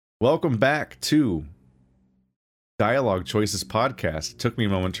Welcome back to Dialog Choices Podcast. It took me a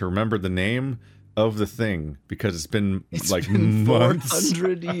moment to remember the name of the thing because it's been months.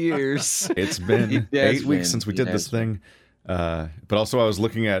 400 years. It's been 8 weeks since we did this thing. But also I was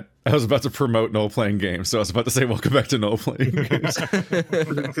about to promote Noel Playing Games, so I was about to say welcome back to Noel Playing Games.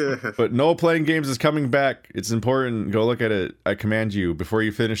 But Noel Playing Games is coming back. It's important. Go look at it. I command you, before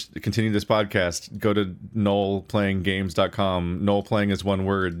you continue this podcast, go to noelplayinggames.com. Noel Playing is one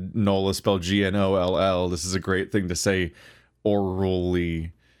word. Noel is spelled G-N-O-L-L. This is a great thing to say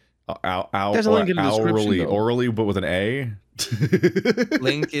orally. There's a link in the description, though. Orally, but with an A.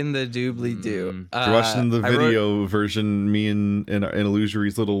 Link in the doobly-doo. If you're watching the video version, me and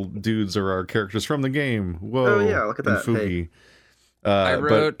Illusory's little dudes are our characters from the game. Whoa. Oh yeah, look at that. Fugi. I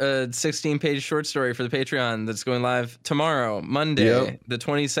wrote a 16-page short story for the Patreon that's going live tomorrow, Monday, the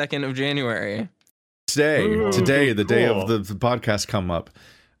 22nd of January. Today, the day of the podcast come up.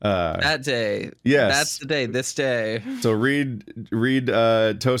 That day. Yes. That's the day, this day. So read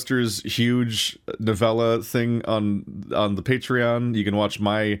Toaster's huge novella thing on the Patreon. You can watch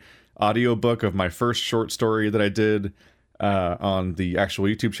my audiobook of my first short story that I did on the actual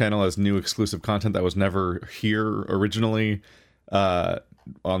YouTube channel as new exclusive content that was never here originally on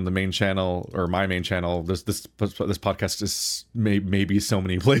the main channel, or my main channel. This podcast is maybe so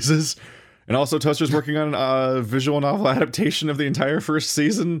many places. And also, Toaster's working on a visual novel adaptation of the entire first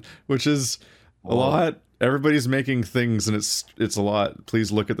season, which is a lot. Everybody's making things, and it's a lot.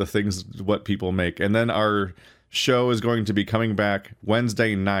 Please look at the things, what people make. And then our show is going to be coming back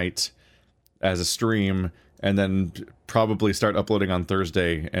Wednesday night as a stream, and then probably start uploading on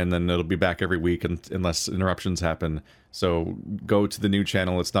Thursday, and then it'll be back every week unless interruptions happen. So go to the new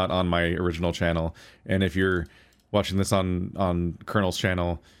channel. It's not on my original channel. And if you're watching this on Colonel's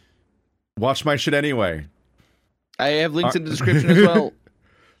channel, watch my shit anyway. I have links in the description as well.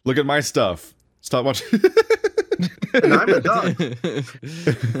 Look at my stuff. Stop watching. And I'm a dog.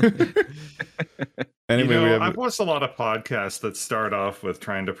 Anyway, I've watched a lot of podcasts that start off with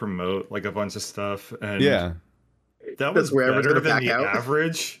trying to promote like a bunch of stuff, and that was better than the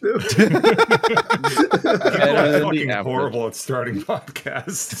average. People are fucking horrible at starting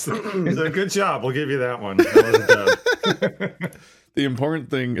podcasts. So good job. We'll give you that one. That wasn't bad. The important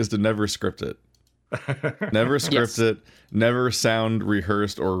thing is to never script it. Never script it. Never sound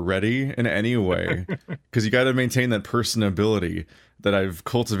rehearsed or ready in any way, because you got to maintain that personability that I've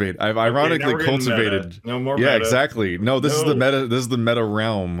cultivated. I've ironically cultivated. No more meta. Exactly. No, this is the meta. This is the meta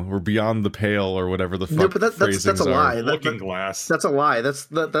realm. We're beyond the pale, or whatever the fuck. No, but that's a lie. Looking glass. That's a lie. That's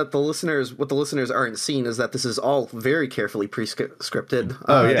that the listeners. What the listeners aren't seeing is that this is all very carefully pre-scripted.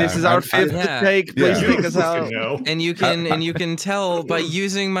 This is our fifth take. Please take us out. And you can tell by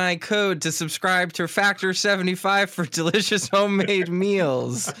using my code to subscribe to Factor 75 for delicious homemade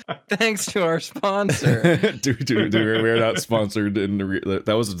meals. Thanks to our sponsor. Dude, we're not sponsored.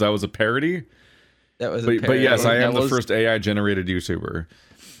 That was a parody. That was, but yes, I am the first AI generated YouTuber.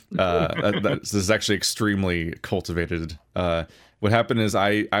 This is actually extremely cultivated. What happened is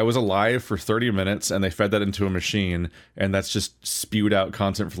I was alive for 30 minutes, and they fed that into a machine, and that's just spewed out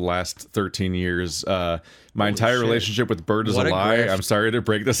content for the last 13 years. My entire relationship with Bird is a lie. I'm sorry to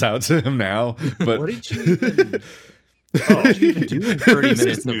break this out to him now, but what did you even do in 30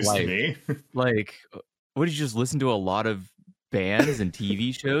 minutes of life? Like, what did you just listen to a lot of bands and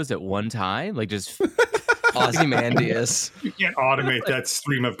TV shows at one time? Like, just Ozymandias. You can't automate that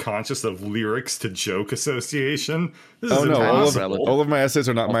stream of conscious of lyrics to joke association. This is all of my essays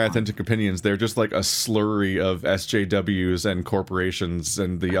are not my authentic opinions. They're just like a slurry of SJWs and corporations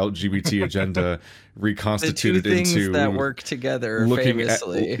and the LGBT agenda reconstituted the two things into that work together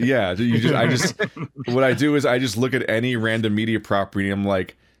famously. What I do is I just look at any random media property and I'm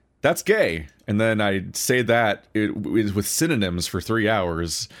like, that's gay, and then I say that with synonyms for 3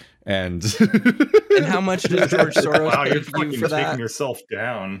 hours. And how much does George Soros pay you for that? Taking yourself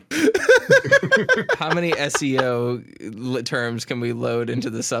down. How many SEO terms can we load into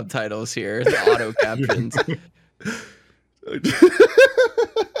the subtitles here? The auto captions.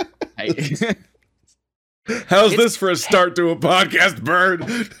 How's this for a start to a podcast, Bird?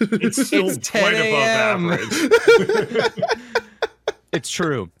 It's still quite above average. It's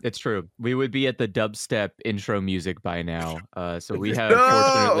true. It's true. We would be at the dubstep intro music by now. So we have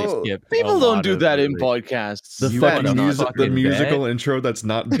fortunately skipped. People don't do that in podcasts. The musical intro that's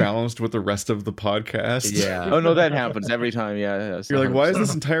not balanced with the rest of the podcast. Yeah. Oh no, that happens every time. Yeah. You're like, why is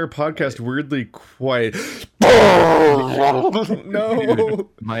this entire podcast weirdly quiet? No.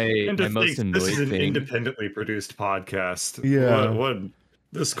 My most annoying This is an thing. independently produced podcast. Yeah. What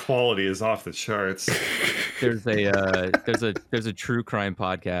This quality is off the charts. There's a true crime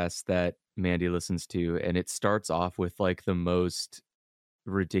podcast that Mandy listens to, and it starts off with like the most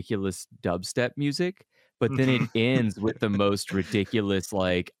ridiculous dubstep music, but then it ends with the most ridiculous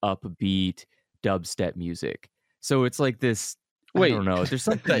like upbeat dubstep music. So it's like this. Wait, I don't know. There's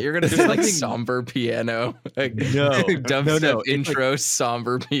something that you're gonna say like somber piano, like dubstep intro, like,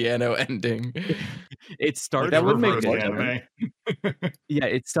 somber piano ending. It starts. That would make sense. Yeah,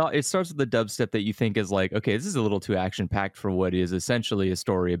 it starts with the dubstep that you think is like, okay, this is a little too action packed for what is essentially a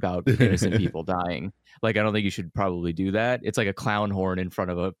story about innocent people dying. Like, I don't think you should probably do that. It's like a clown horn in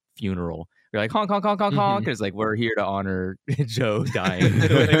front of a funeral. You're like honk honk honk honk honk. It's like, we're here to honor Joe dying.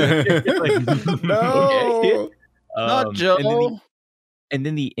 No. Okay. Not Joe. And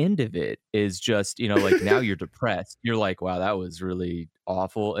then the end of it is just, like now you're depressed. You're like, wow, that was really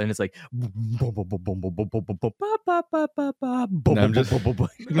awful. And it's like, I'm just like,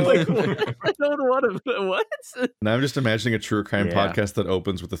 I don't want to. What? Now I'm just imagining a true crime podcast that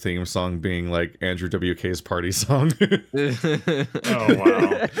opens with the theme song being like Andrew WK's party song. Oh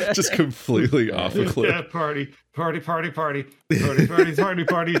wow! Just completely off a cliff. Yeah, party.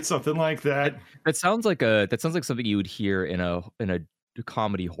 It's something like that. That sounds like something you would hear in a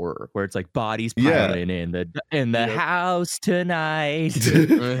comedy horror where it's like bodies piling in the house tonight.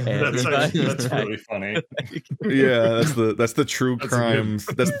 That's really funny. Yeah, that's the true crime.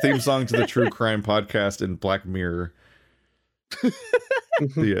 That's the theme song to the true crime podcast in Black Mirror.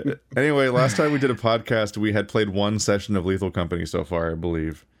 Yeah. Anyway, last time we did a podcast, we had played one session of Lethal Company so far, I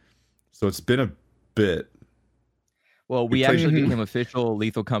believe. So it's been a bit. Well, we actually became official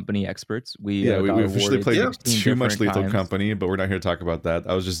Lethal Company experts. We officially played too much Lethal times. Company, but we're not here to talk about that.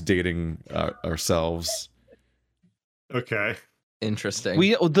 I was just dating ourselves. Okay. Interesting.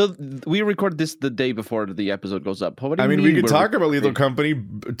 We record this the day before the episode goes up. I mean, we could talk about Lethal Company.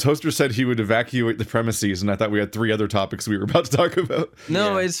 Toaster said he would evacuate the premises, and I thought we had 3 other topics we were about to talk about.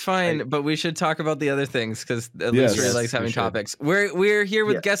 No, it's fine, but we should talk about the other things because Illusory likes having topics. We're here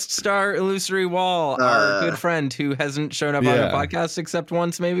with guest star Illusory Wall, our good friend who hasn't shown up on the podcast except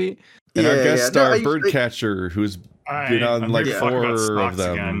once, maybe. And our guest star Birdcatcher, who's been on like 4 of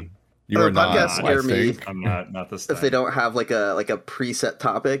them. Again. You are not. Podcasts scare me. I'm not this time. If they don't have like a preset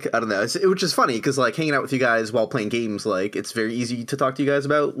topic, I don't know. Which is funny because like hanging out with you guys while playing games, like it's very easy to talk to you guys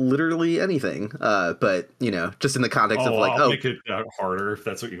about literally anything. But just in the context of like, I'll make it harder if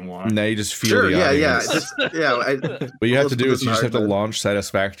that's what you want. No, you just feel the audience. What you have to do is you just have to launch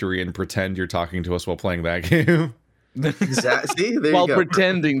Satisfactory and pretend you're talking to us while playing that game. See, there while you go.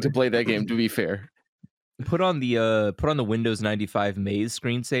 pretending to play that game. To be fair. Put on the Windows 95 Maze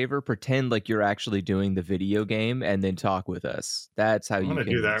screensaver. Pretend like you're actually doing the video game, and then talk with us. That's how you can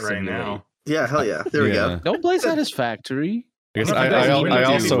do that right now. Yeah, hell yeah. There we go. Don't play Satisfactory. I guess I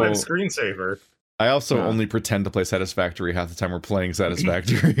also screensaver. I also only pretend to play Satisfactory half the time we're playing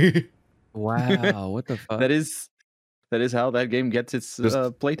Satisfactory. Wow, what the fuck? That is how that game gets its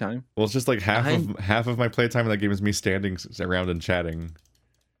playtime. Well, it's just like half of my playtime in that game is me standing around and chatting.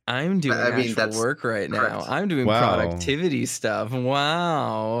 I'm doing actual work right now. I'm doing productivity stuff.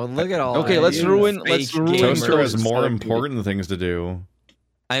 Wow, look at all. Okay, let's ruin. Toaster has more important things to do.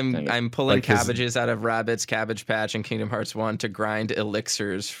 I'm pulling cabbages out of Rabbit's Cabbage Patch in Kingdom Hearts 1 to grind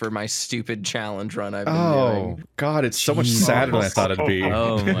elixirs for my stupid challenge run I've been doing. Oh God, it's so much sadder than I thought it'd be.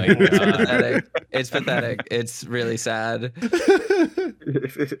 Oh my God, it's pathetic. It's really sad.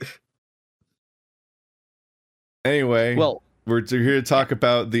 Anyway, we're here to talk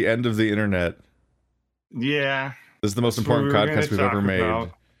about the end of the internet. Yeah. This is the most important podcast we've ever made.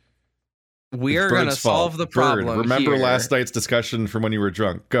 We are going to solve the problem. Remember last night's discussion from when you were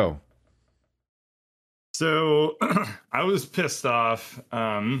drunk. Go. So I was pissed off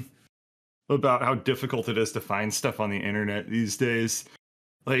about how difficult it is to find stuff on the internet these days.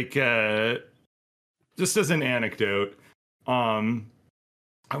 Like, just as an anecdote,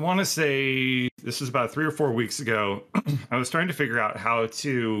 I want to say this was about 3 or 4 weeks ago. I was trying to figure out how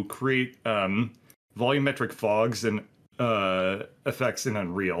to create volumetric fogs and effects in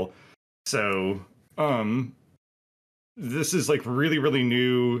Unreal. So this is like really, really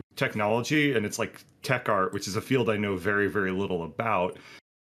new technology, and it's like tech art, which is a field I know very, very little about.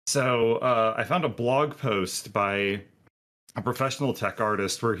 So I found a blog post by a professional tech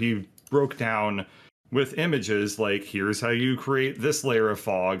artist where he broke down with images like, here's how you create this layer of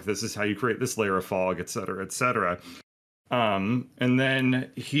fog, this is how you create this layer of fog, etc., etc. And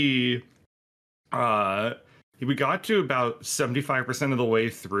then we got to about 75% of the way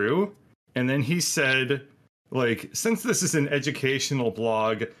through, and then he said, like, since this is an educational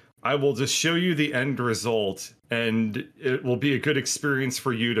blog, I will just show you the end result, and it will be a good experience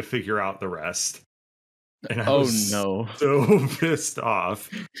for you to figure out the rest. And I was so pissed off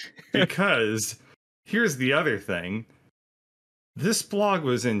because here's the other thing. This blog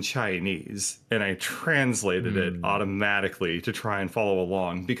was in Chinese, and I translated it automatically to try and follow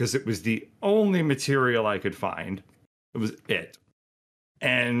along because it was the only material I could find. It was it.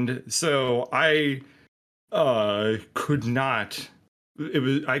 And so I could not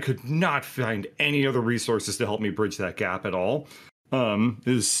find any other resources to help me bridge that gap at all. It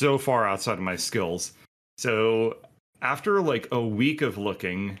was so far outside of my skills. So after like a week of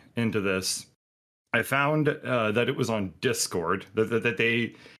looking into this, I found that it was on Discord,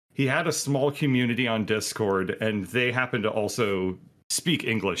 that he had a small community on Discord, and they happened to also speak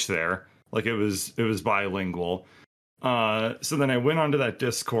English there. Like it was bilingual. So then I went onto that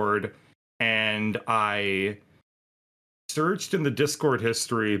Discord and I searched in the Discord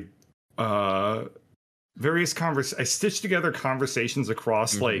history, I stitched together conversations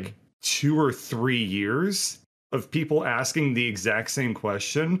across like 2 or 3 years of people asking the exact same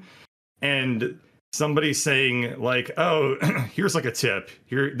question, and somebody saying like, "Oh, here's like a tip.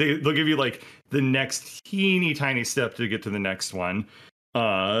 Here they'll give you like the next teeny tiny step to get to the next one."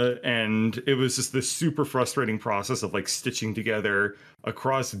 And it was just this super frustrating process of like stitching together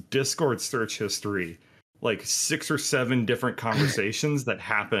across Discord search history like 6 or 7 different conversations that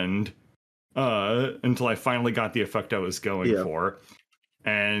happened until I finally got the effect I was going for.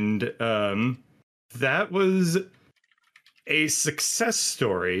 And that was a success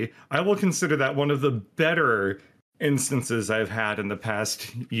story. I will consider that one of the better instances I've had in the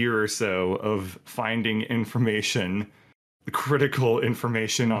past year or so of finding information, critical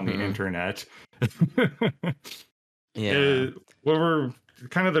information on the internet. We're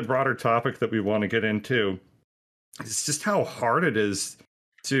kind of the broader topic that we want to get into. It's just how hard it is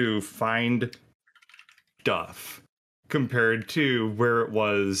to find stuff compared to where it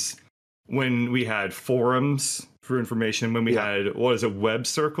was when we had forums for information, when we had, what is it, web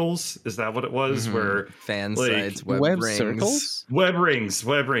circles? Is that what it was? Where fan like, sites, web rings. circles? Web rings,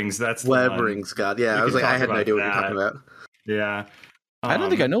 that's the web one. rings, God. Yeah, I was like, I had no idea what you're talking about. Yeah. I don't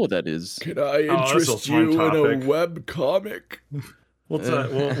think I know what that is. Can I interest you in a web comic? We'll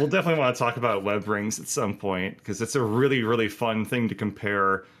definitely want to talk about web rings at some point, because it's a really, really fun thing to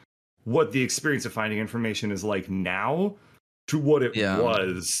compare what the experience of finding information is like now to what it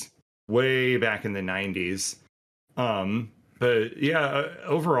was way back in the 90s. But yeah,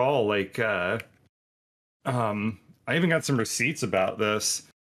 overall, like, I even got some receipts about this.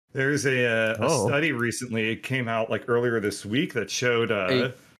 There's a study recently, it came out like earlier this week, that showed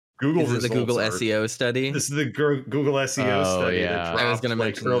Google results. Is it the Google SEO study? This is the Google SEO study that dropped I was going to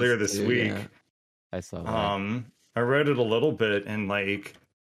mention earlier this week. Yeah. I saw that. I read it a little bit, and like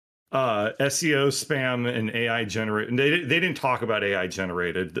SEO spam and AI generated. They didn't talk about AI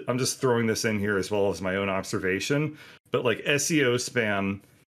generated. I'm just throwing this in here as well as my own observation. But like SEO spam,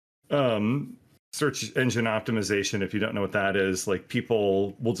 search engine optimization, if you don't know what that is, like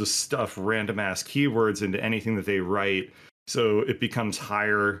people will just stuff random ass keywords into anything that they write, so it becomes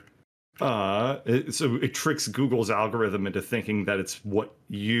higher. So it tricks Google's algorithm into thinking that it's what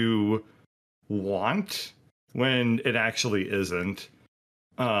you want when it actually isn't.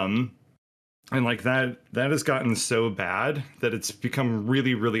 And like that has gotten so bad that it's become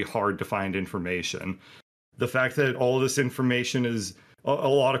really, really hard to find information. The fact that all of this information is a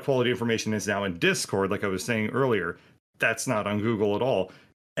lot of quality information is now in Discord, like I was saying earlier, that's not on Google at all.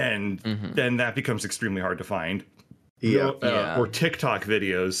 And then that becomes extremely hard to find. Or TikTok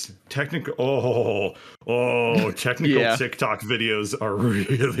videos. Technical TikTok videos are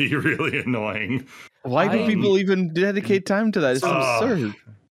really, really annoying. Why do people even dedicate time to that? It's absurd.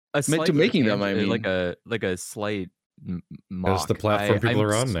 Meant to making them, I mean, like a slight mock. That's the platform people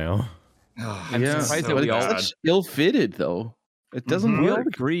are on now. I'm surprised that we all such ill-fitted though. It doesn't work.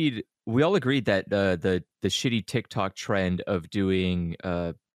 We all agreed that the shitty TikTok trend of doing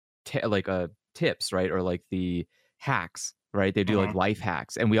tips, right, or like the hacks, right? They do like life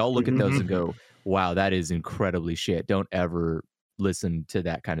hacks, and we all look at those and go, "Wow, that is incredibly shit. Don't ever listen to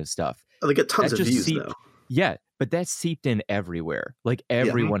that kind of stuff." They get tons of views though. Yeah, but that's seeped in everywhere. Like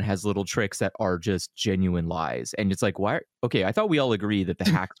everyone has little tricks that are just genuine lies. And it's like, why? Okay, I thought we all agree that the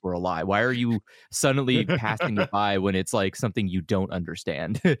hacks were a lie. Why are you suddenly passing it by when it's like something you don't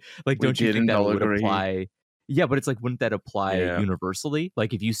understand? Like, don't you think that would apply? Yeah, but it's like, wouldn't that apply universally?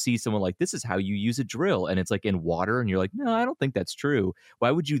 Like if you see someone like, this is how you use a drill, and it's like in water, and you're like, no, I don't think that's true. Why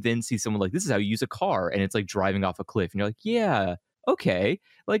would you then see someone like, this is how you use a car, and it's like driving off a cliff, and you're like, yeah, okay,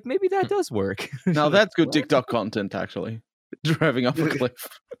 like maybe that does work. Now that's good TikTok content, actually. driving off a cliff.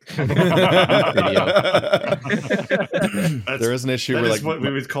 There is an issue that where is what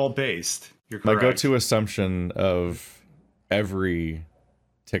we would call based. You're my correct. go-to assumption of every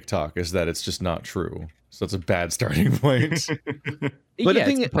TikTok is that it's just not true. So it's a bad starting point. But yeah,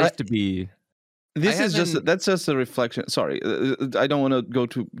 it's supposed to be. That's just a reflection. Sorry, I don't want to go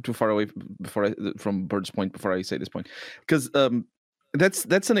too far away from Bird's point before I say this point, because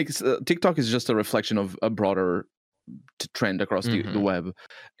TikTok is just a reflection of a broader trend across the web,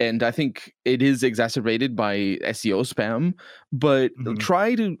 and I think it is exacerbated by SEO spam. But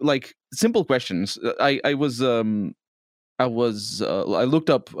try to simple questions. I looked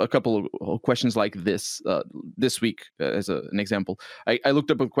up a couple of questions like this week as an example. I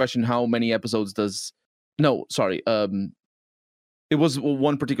looked up a question: how many episodes does? No, sorry. It was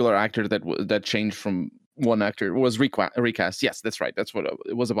one particular actor that changed from one actor. It was recast. Yes, that's right. That's what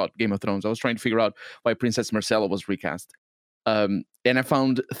it was about. Game of Thrones. I was trying to figure out why Princess Marcella was recast. And I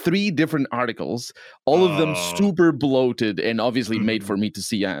found 3 different articles, all of them super bloated and obviously made for me to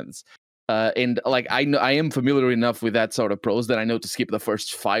see ads. And I am familiar enough with that sort of prose that I know to skip the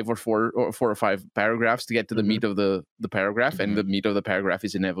first 4 or 5 paragraphs to get to the meat of the paragraph, and the meat of the paragraph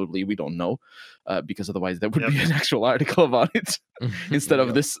is inevitably we don't know, because otherwise there would be an actual article about it instead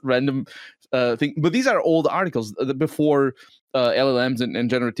of this random thing. But these are old articles before LLMs and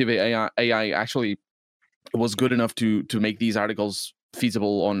generative AI actually was good enough to make these articles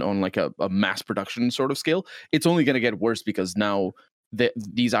feasible on like a mass production sort of scale. It's only going to get worse because now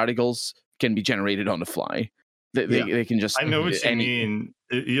these articles can be generated on the fly. They can just. I know what you mean.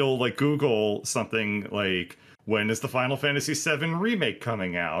 You'll Google something like, when is the Final Fantasy VII remake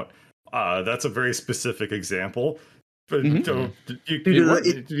coming out? That's a very specific example. But you don't need to figure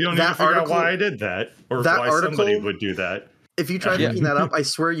out why I did that, or why somebody would do that. If you tried looking that up, I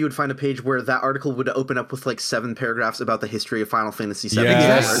swear you would find a page where that article would open up with 7 paragraphs about the history of Final Fantasy VII.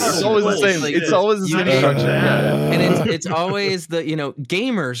 It's always the same. It's always the same structure. And it's always the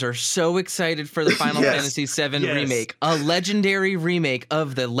gamers are so excited for the Final Fantasy VII remake, a legendary remake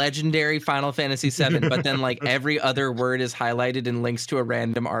of the legendary Final Fantasy VII. But then every other word is highlighted and links to a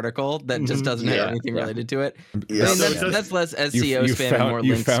random article that just doesn't have anything related to it. Yes. I mean, that's less SEO spam and more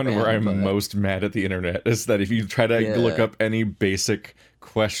you link found spam, where I'm most mad at the internet is that if you try to look up any basic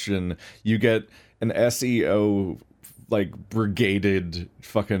question, you get an SEO brigaded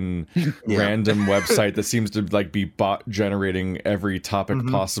fucking random website that seems to be bot generating every topic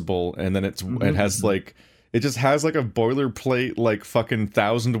possible, and then it has it just has a boilerplate fucking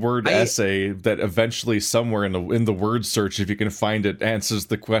 1,000-word essay that eventually somewhere in the word search, if you can find it, answers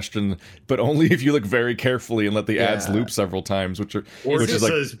the question, but only if you look very carefully and let the ads loop several times, which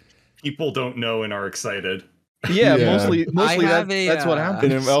says people don't know and are excited. Mostly that's what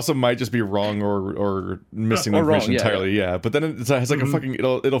happens. And it also might just be wrong or missing the information entirely. But then it has a fucking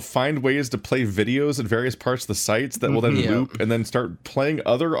it'll find ways to play videos at various parts of the sites that will then loop and then start playing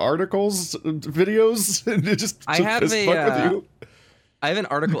other articles, videos, and it just I have an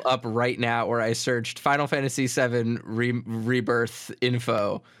article up right now where I searched Final Fantasy VII Rebirth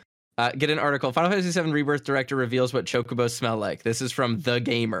info. Get an article. Final Fantasy VII Rebirth director reveals what chocobos smell like. This is from The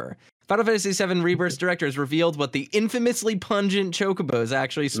Gamer. Final Fantasy VII Rebirth director has revealed what the infamously pungent chocobos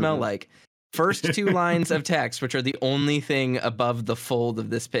actually smell like. First 2 lines of text, which are the only thing above the fold of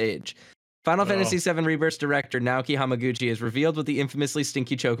this page. Final Fantasy VII Rebirth director Naoki Hamaguchi has revealed what the infamously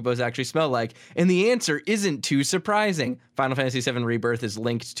stinky chocobos actually smell like, and the answer isn't too surprising. Final Fantasy VII Rebirth is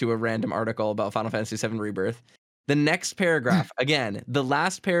linked to a random article about Final Fantasy VII Rebirth. The next paragraph, again, the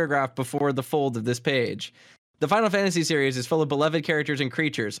last paragraph before the fold of this page. The Final Fantasy series is full of beloved characters and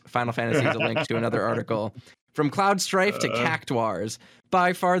creatures. Final Fantasy is a link to another article. From Cloud Strife to Cactuars.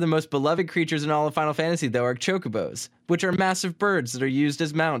 By far the most beloved creatures in all of Final Fantasy, though, are chocobos, which are massive birds that are used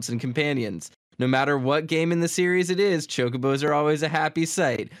as mounts and companions. No matter what game in the series it is, chocobos are always a happy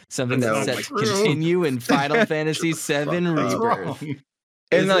sight. Something that's set to continue in Final Fantasy VII Rebirth.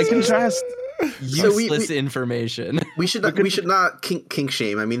 And contrast useless information. We should not kink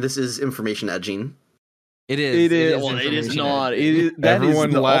shame. I mean, this is information edging. It is. It is not.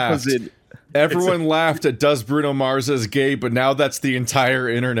 Everyone laughed. Everyone laughed at "Does Bruno Mars is gay?" But now that's the entire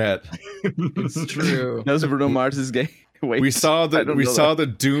internet. It's true. Does Bruno Mars is gay? Wait, we saw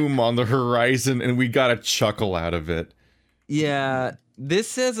the doom on the horizon, and we got a chuckle out of it. Yeah,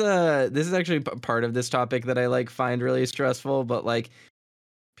 this is actually part of this topic that I find really stressful. But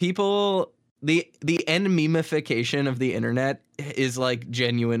people. The end memification of the internet is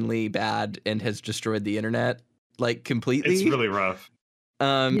genuinely bad and has destroyed the internet completely. It's really rough. We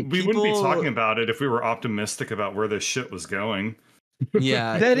wouldn't be talking about it if we were optimistic about where this shit was going.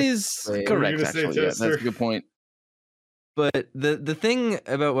 Yeah, that is correct. Actually, that's a good point. But the thing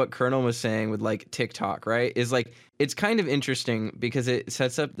about what Colonel was saying with like TikTok, right, is like it's kind of interesting because it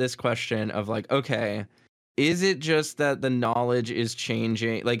sets up this question of like, okay, is it just that the knowledge is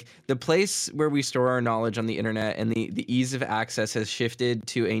changing? Like the place where we store our knowledge on the internet and the ease of access has shifted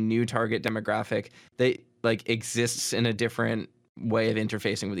to a new target demographic that like exists in a different way of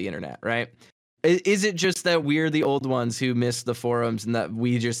interfacing with the internet, right? Is it just that we're the old ones who miss the forums and that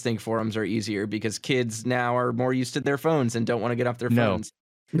we just think forums are easier because kids now are more used to their phones and don't want to get off their phones?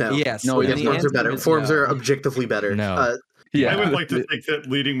 No. Yes. No, Yeah, the forums are better. Forums are objectively better. No. I would like to think that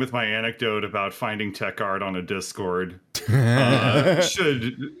leading with my anecdote about finding tech art on a Discord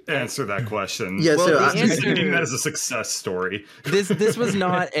should answer that question. Yeah, Well, so the I- answer- Taking that as a success story. This was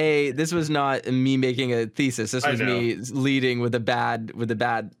not me making a thesis. This I was know. me leading with a bad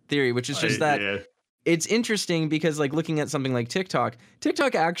theory, which is just that Yeah. it's interesting because like looking at something like TikTok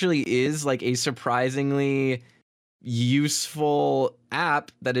actually is like a surprisingly useful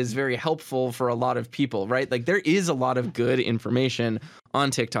app that is very helpful for a lot of people, right? Like there is a lot of good information on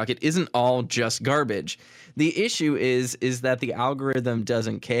TikTok. It isn't all just garbage. The issue is that the algorithm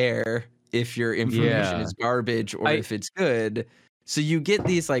doesn't care if your information Yeah. is garbage or if it's good. So you get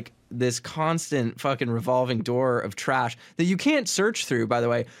these like this constant fucking revolving door of trash that you can't search through, by the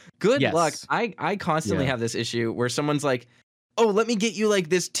way. Good Yes. luck. I constantly have this issue where someone's like, oh, let me get you like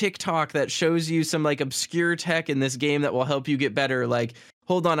this TikTok that shows you some like obscure tech in this game that will help you get better. Like,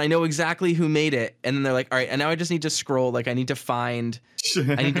 hold on, I know exactly who made it. And then they're like, all right, and now I just need to scroll. Like I need to find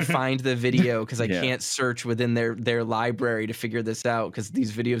the video because I can't search within their library to figure this out because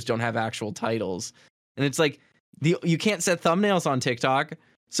these videos don't have actual titles. And it's like you can't set thumbnails on TikTok.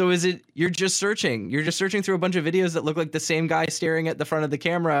 So is it you're just searching through a bunch of videos that look like the same guy staring at the front of the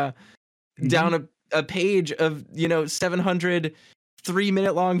camera down a page of 700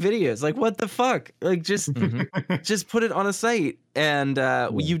 3-minute long videos. Like what the fuck? Like just put it on a site. And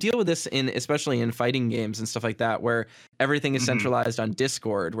you deal with this especially in fighting games and stuff like that where everything is centralized on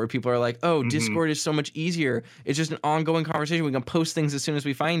Discord, where people are like, oh, Discord is so much easier, it's just an ongoing conversation, we can post things as soon as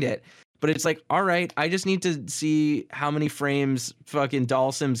we find it. But it's like, all right, I just need to see how many frames fucking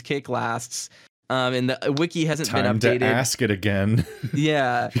Dalsim's kick lasts. And the wiki hasn't been updated. To ask it again.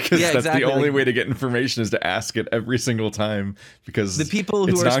 Yeah. Because that's exactly. the only way to get information is to ask it every single time because the people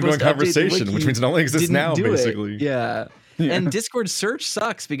who it's are an ongoing supposed to update the conversation, wiki which means it only exists didn't now, do it. basically. Yeah. And Discord search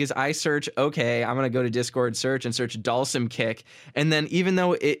sucks because I search, okay, I'm going to go to Discord search and search Dalsim kick. And then even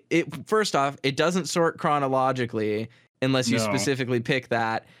though it first off, it doesn't sort chronologically unless you specifically pick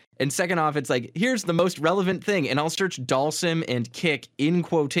that. And second off, it's like, here's the most relevant thing. And I'll search Dalsim and kick in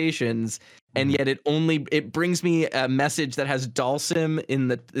quotations. And yet it brings me a message that has Dalsim in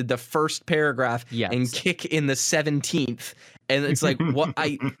the first paragraph and kick in the 17th. And it's like,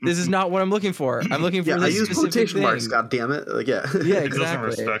 this is not what I'm looking for. I'm looking for this I use specific quotation thing. marks, god damn it. Like, yeah. Yeah, It doesn't exactly.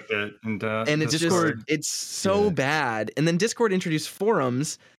 respect it. And it's just, it's so bad. And then Discord introduced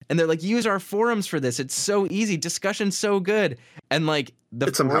forums and they're like, use our forums for this. It's so easy. Discussion's so good. And like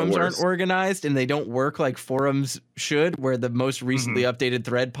the forums aren't organized and they don't work like forums should, where the most recently updated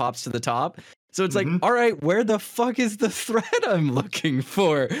thread pops to the top. So it's like, all right, where the fuck is the thread I'm looking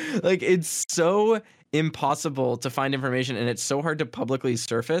for? Like, it's so impossible to find information and it's so hard to publicly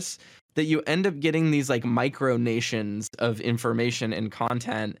surface that you end up getting these like micronations of information and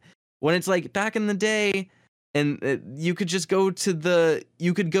content when it's like back in the day and you could just go to the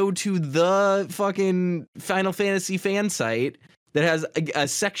fucking Final Fantasy fan site that has a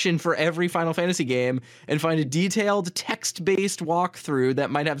section for every Final Fantasy game and find a detailed text-based walkthrough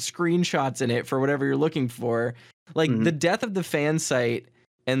that might have screenshots in it for whatever you're looking for. Like the death of the fan site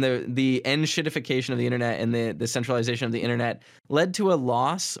and the end shitification of the internet and the centralization of the internet led to a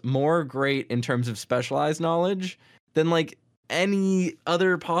loss more great in terms of specialized knowledge than like any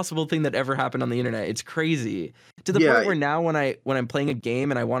other possible thing that ever happened on the internet. It's crazy to the point where now when I'm playing a game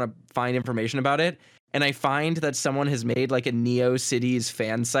and I want to find information about it, and I find that someone has made like a Neo Cities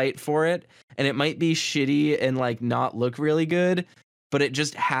fan site for it, and it might be shitty and like not look really good, but it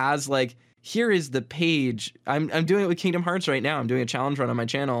just has like, here is the page. I'm doing it with Kingdom Hearts right now. I'm doing a challenge run on my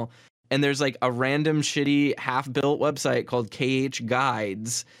channel, and there's like a random shitty half-built website called KH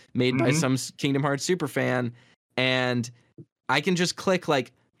Guides made by some Kingdom Hearts super fan, and I can just click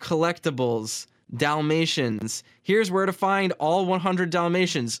like collectibles, Dalmatians. Here's where to find all 100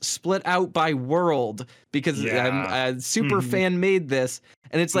 Dalmatians split out by world because I'm a super fan made this.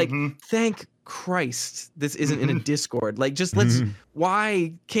 And it's like, thank Christ this isn't in a Discord. Like, just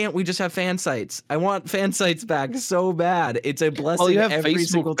why can't we just have fan sites? I want fan sites back so bad. It's a blessing every Facebook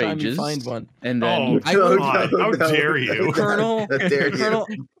single time you pages, find one. And then how dare you, Colonel, How dare you. Colonel,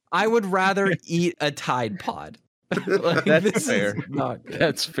 I would rather eat a Tide Pod. Like, That's this fair. is not good.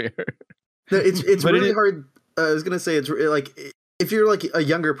 That's fair. No, it's But really it- hard. I was gonna say it's like if you're like a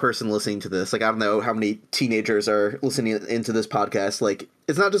younger person listening to this, like I don't know how many teenagers are listening into this podcast. Like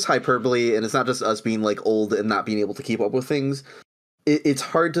it's not just hyperbole, and it's not just us being like old and not being able to keep up with things. It's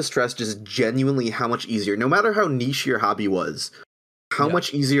hard to stress just genuinely how much easier, no matter how niche your hobby was, how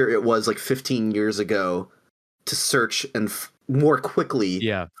much easier it was like 15 years ago to search and more quickly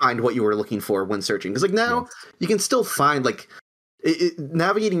find what you were looking for when searching. Because like now you can still find like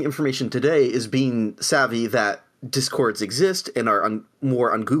navigating information today is being savvy that Discords exist and are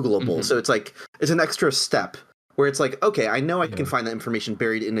more ungoogleable. So it's like it's an extra step where it's like, okay, I know I can find that information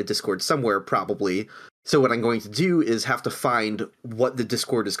buried in a Discord somewhere probably. So what I'm going to do is have to find what the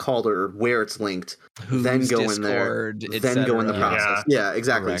Discord is called or where it's linked, then go Discord, in there, then go in the cetera. process. Yeah,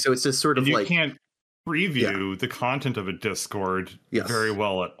 exactly. Correct. So it's just sort of And you like can't preview the content of a Discord Yes. very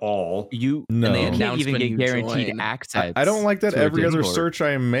well at all. You No. can't announce even when get you guaranteed join. access. I don't like that to a every other Discord. search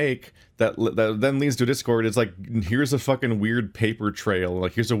I make that then leads to a Discord. It's like, here's a fucking weird paper trail.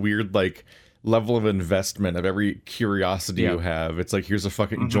 Like, here's a weird, like, level of investment of every curiosity you have. It's like, here's a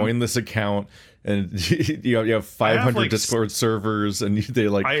fucking join this account, and you have 500 like, Discord servers, and they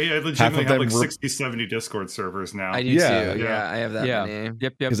like I half legitimately of have them like 60, 70 Discord servers now. I do Yeah. too. Yeah, I have that many.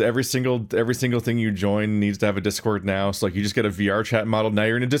 Yep. because every single thing you join needs to have a Discord now. So like, you just get a VR chat model. Now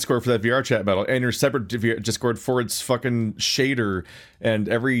you're in a Discord for that VR chat model, and you're separate Discord for its fucking shader. And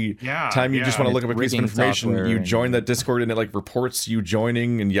every time you just want to look up a piece of rigging information, software you and- join that Discord, and it like reports you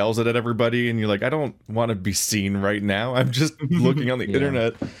joining and yells it at everybody. And you're like, I don't want to be seen right now. I'm just looking on the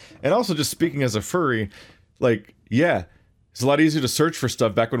internet. And also, just speaking as a furry, like, it's a lot easier to search for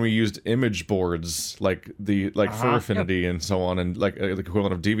stuff back when we used image boards, like Fur Affinity and so on, and like the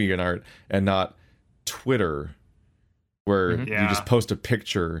equivalent of DeviantArt, and not Twitter, where you just post a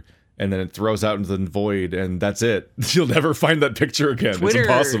picture and then it throws out into the void, and that's it. You'll never find that picture again. Twitter, it's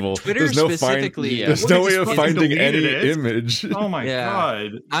impossible. Twitter There's no specifically. There's no way of fucking finding any deleted it. image. Oh my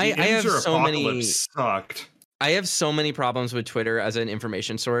god! I have Imgur so many- Apocalypse sucked. I have so many problems with Twitter as an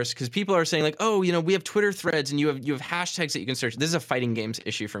information source because people are saying like, oh, we have Twitter threads and you have hashtags that you can search. This is a fighting games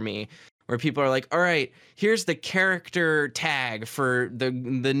issue for me, where people are like, all right, here's the character tag for the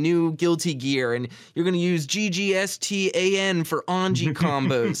new Guilty Gear, and you're gonna use GGSTAN for Anji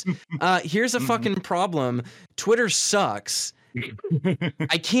combos. Here's a fucking problem. Twitter sucks.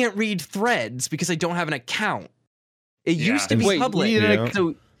 I can't read threads because I don't have an account. It used to be Wait, public. you need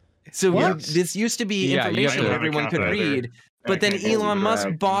an So this used to be Yeah, you information have that to everyone have could an account either. read. But then can't Elon Musk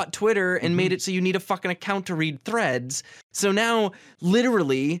interact. bought Twitter and made it so you need a fucking account to read threads. So now,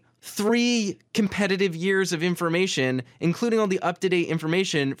 literally, 3 competitive years of information, including all the up-to-date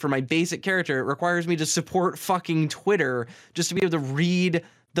information for my basic character, requires me to support fucking Twitter just to be able to read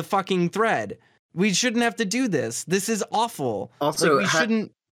the fucking thread. We shouldn't have to do this. This is awful. Also, we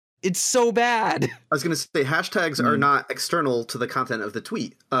shouldn't. It's so bad. I was going to say hashtags are not external to the content of the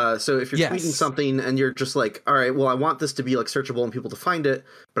tweet. So if you're tweeting something and you're just like, all right, well, I want this to be like searchable and people to find it,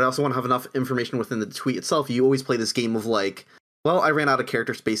 but I also want to have enough information within the tweet itself. You always play this game of like, well, I ran out of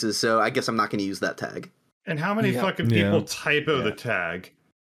character spaces, so I guess I'm not going to use that tag. And how many fucking people typo the tag?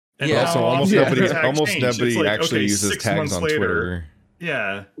 And Yeah. Also, how almost often nobody does the tag change? nobody It's like, actually okay, uses 6 tags months on later- Twitter.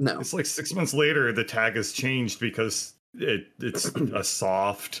 Yeah, No. it's like 6 months later the tag has changed because it's a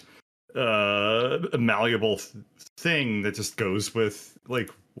soft, malleable thing that just goes with like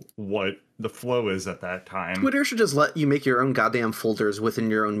what the flow is at that time. Twitter should just let you make your own goddamn folders within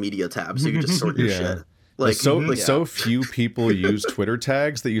your own media tab, so you can just sort your Yeah. shit. Like Like so few people use Twitter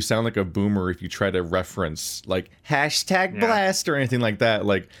tags that you sound like a boomer if you try to reference like hashtag blast or anything like that.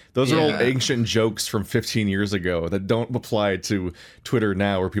 Like those are old ancient jokes from 15 years ago that don't apply to Twitter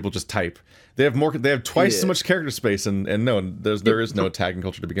now, where people just type. They have twice as much character space, and no, there is no tagging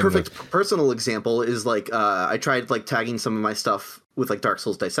culture to begin perfect with. personal example is like I tried like tagging some of my stuff with like Dark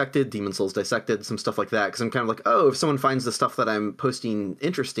Souls Dissected, Demon Souls Dissected, some stuff like that, because I'm kind of like, oh, if someone finds the stuff that I'm posting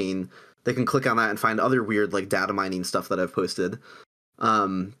interesting, they can click on that and find other weird like data mining stuff that I've posted.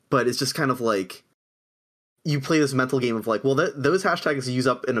 But it's just kind of like you play this mental game of like, well, those hashtags use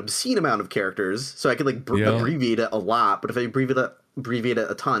up an obscene amount of characters, so I could like abbreviate it a lot, but if I abbreviate it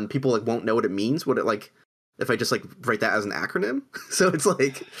a ton, people like won't know what it means. What it like if I just like write that as an acronym? So it's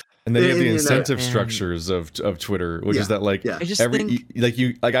like. And then you have the you know, incentive structures of Twitter, which is that like I just every think- like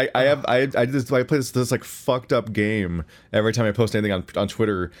you like I play this like fucked up game every time I post anything on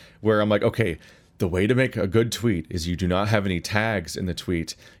Twitter where I'm like, okay, the way to make a good tweet is you do not have any tags in the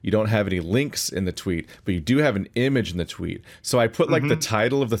tweet, you don't have any links in the tweet, but you do have an image in the tweet. So I put like the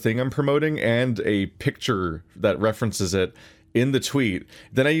title of the thing I'm promoting and a picture that references it in the tweet.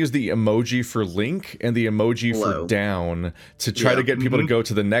 Then I use the emoji for link and the emoji for down to try to get people to go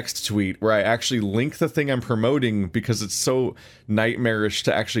to the next tweet where I actually link the thing I'm promoting, because it's so nightmarish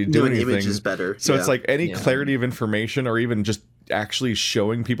to actually do anything. Image is better. So it's like any clarity of information, or even just actually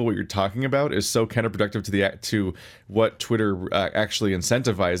showing people what you're talking about, is so counterproductive to what Twitter actually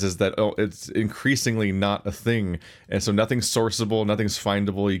incentivizes, that it's increasingly not a thing. And so nothing's sourceable, nothing's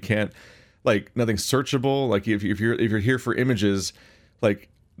findable. You can't, like, nothing's searchable. Like if you're here for images, like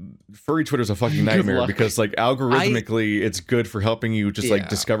furry Twitter's a fucking nightmare, because like algorithmically it's good for helping you just like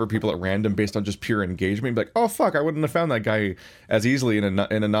discover people at random based on just pure engagement. Like, oh fuck, I wouldn't have found that guy as easily in a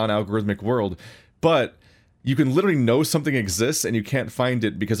non-algorithmic world. But you can literally know something exists and you can't find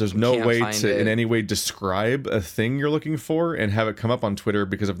it because there's no way to in any way describe a thing you're looking for and have it come up on Twitter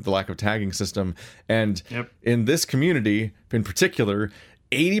because of the lack of tagging system. And in this community in particular,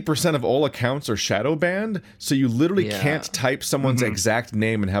 80% of all accounts are shadow banned, so you literally can't type someone's exact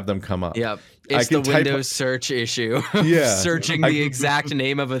name and have them come up. It's the Windows search issue. Searching the exact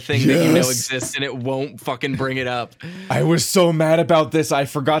name of a thing that you know exists, and it won't fucking bring it up. I was so mad about this. I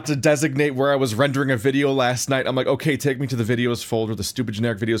forgot to designate where I was rendering a video last night. I'm like, okay, take me to the videos folder, the stupid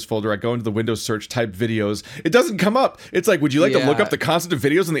generic videos folder. I go into the Windows search, type videos. It doesn't come up. It's like, would you like to look up the concept of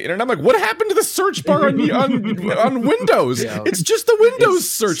videos on the internet? I'm like, what happened to the search bar on Windows? It's just the Windows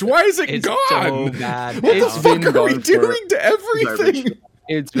search. Why is it gone? So bad. What the fuck are we doing to everything?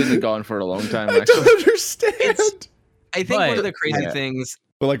 It's been gone for a long time. I don't understand. I think one of the crazy things.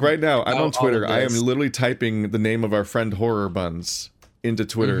 But like right now, I'm on Twitter. I am literally typing the name of our friend Horror Buns into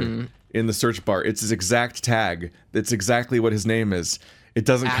Twitter in the search bar. It's his exact tag. It's exactly what his name is. It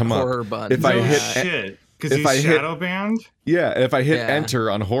doesn't come up. Horror Buns. If I hit, because he's shadow banned. Yeah, if I hit enter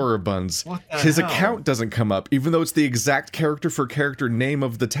on Horror Buns, his account doesn't come up, even though it's the exact character for character name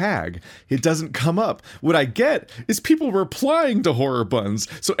of the tag. It doesn't come up. What I get is people replying to Horror Buns.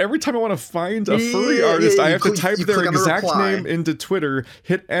 So every time I want to find a furry artist, I have to type their exact name into Twitter,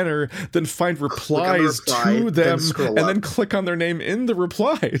 hit enter, then find replies to them, and then click on their name in the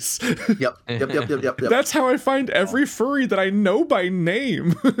replies. Yep. That's how I find every furry that I know by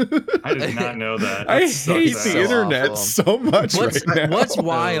name. I did not know that. I hate the internet so much right now. What's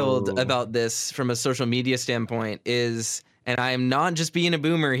wild about this from a social media standpoint is, and I am not just being a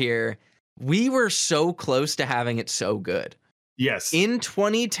boomer here, we were so close to having it so good. Yes. In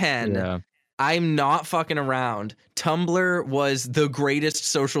 2010, I'm not fucking around. Tumblr was the greatest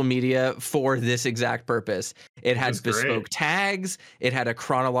social media for this exact purpose. It had bespoke tags. It had a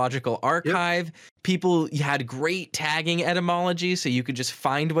chronological archive. People had great tagging etymology, so you could just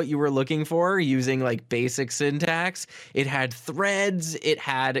find what you were looking for using like basic syntax. It had threads. It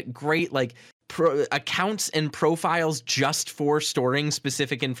had great like accounts and profiles just for storing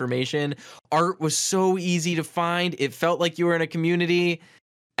specific information. Art was so easy to find. It felt like you were in a community.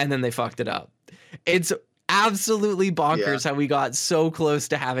 And then they fucked it up. It's absolutely bonkers how we got so close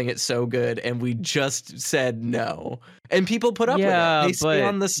to having it so good, and we just said no. And people put up with it. They stay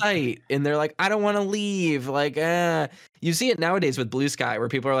on the site, and they're like, I don't want to leave. Like, you see it nowadays with Blue Sky, where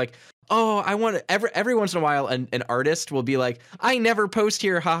people are like, oh, I want to, every once in a while, an artist will be like, I never post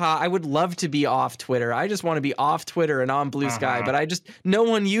here, haha. I would love to be off Twitter. I just want to be off Twitter and on Blue Sky, but no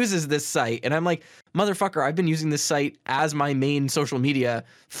one uses this site. And I'm like, motherfucker, I've been using this site as my main social media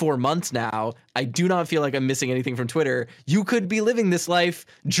for months now. I do not feel like I'm missing anything from Twitter. You could be living this life,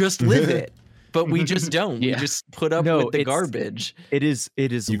 just live it. But we just don't. We just put up with the garbage. It is.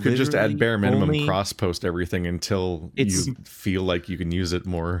 You could just add bare minimum cross post everything until you feel like you can use it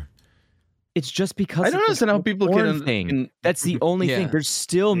more. It's just because I don't understand how people can. That's the only thing. There's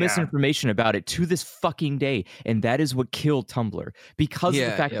still misinformation about it to this fucking day, and that is what killed Tumblr. Because of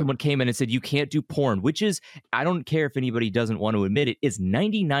the fact that someone came in and said you can't do porn, which is, I don't care if anybody doesn't want to admit it, is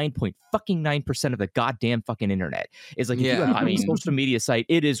 99.9% of the goddamn fucking internet. It's like if you have a social media site,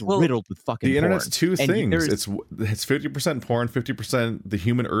 it is riddled with fucking porn. The internet's two things. It's 50% porn, 50% the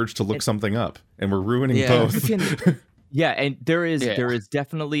human urge to look something up, and we're ruining both. Yeah, and there is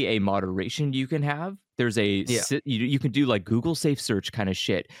definitely a moderation you can have. There's you can do like Google Safe Search kind of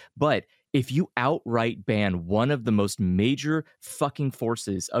shit. But if you outright ban one of the most major fucking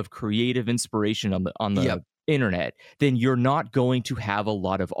forces of creative inspiration on the internet, then you're not going to have a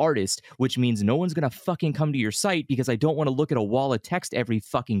lot of artists, which means no one's gonna fucking come to your site because I don't want to look at a wall of text every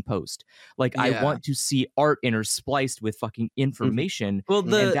fucking post. Like I want to see art interspliced with fucking information. Well,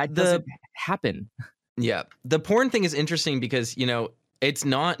 and that doesn't happen. Yeah. The porn thing is interesting because, you know, it's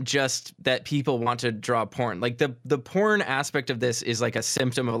not just that people want to draw porn. Like the porn aspect of this is like a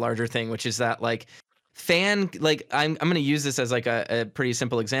symptom of a larger thing, which is that like I'm going to use this as like a pretty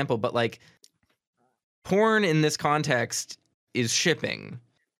simple example, but like porn in this context is shipping,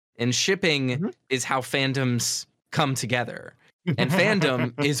 and shipping is how fandoms come together, and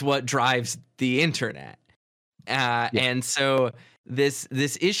fandom is what drives the internet. And so this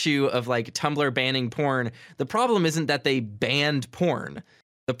issue of like Tumblr banning porn, the problem isn't that they banned porn.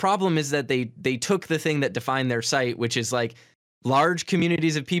 The problem is that they took the thing that defined their site, which is like large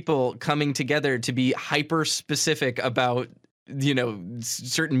communities of people coming together to be hyper specific about, you know,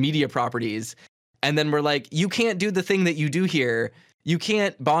 certain media properties. And then we're like, you can't do the thing that you do here. You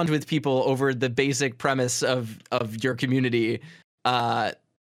can't bond with people over the basic premise of your community.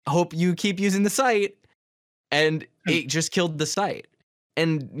 Hope you keep using the site. And it just killed the site.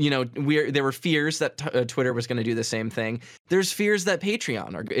 And, you know, there were fears that Twitter was going to do the same thing. There's fears that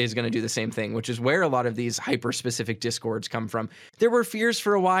Patreon is going to do the same thing, which is where a lot of these hyper-specific Discords come from. There were fears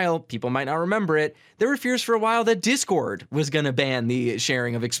for a while, people might not remember it, there were fears for a while that Discord was going to ban the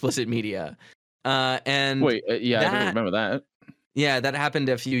sharing of explicit media. And Wait, I don't remember that. Yeah, that happened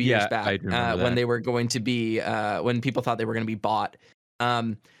a few years back when they were going to be, when people thought they were going to be bought.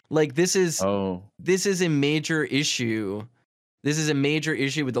 Like this is a major issue. This is a major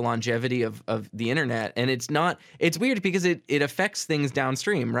issue with the longevity of the internet. And it's weird because it affects things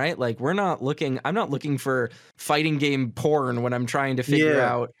downstream, right? Like I'm not looking for fighting game porn when I'm trying to figure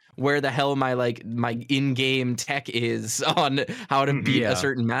out where the hell my in-game tech is on how to beat a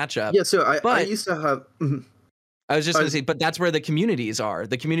certain matchup. Yeah, so I used to have... I was just going to say, but that's where the communities are.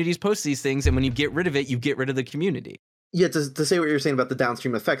 The communities post these things, and when you get rid of it, you get rid of the community. Yeah, to say what you're saying about the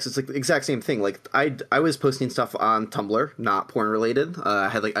downstream effects, it's like the exact same thing. Like I was posting stuff on Tumblr, not porn related. I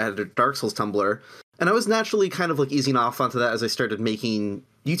had a Dark Souls Tumblr, and I was naturally kind of like easing off onto that as I started making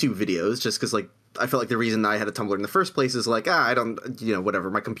YouTube videos, just because like I felt like the reason I had a Tumblr in the first place is like I don't, you know, whatever,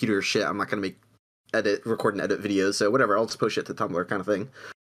 my computer is shit. I'm not gonna record and edit videos, so whatever, I'll just post shit to Tumblr kind of thing.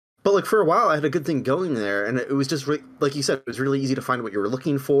 But like for a while, I had a good thing going there, and it was just like you said, it was really easy to find what you were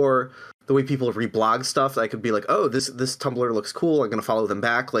looking for. The way people reblog stuff, I could be like, oh, this Tumblr looks cool. I'm gonna follow them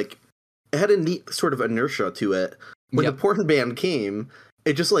back. Like, it had a neat sort of inertia to it. When the porn ban came,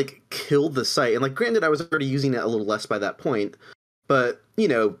 it just like killed the site. And like, granted, I was already using it a little less by that point, but you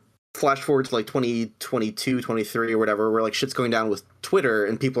know, flash forward to like 2022, 23 or whatever, where like shit's going down with Twitter,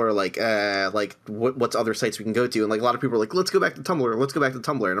 and people are like what's other sites we can go to? And like a lot of people are like, let's go back to Tumblr. Let's go back to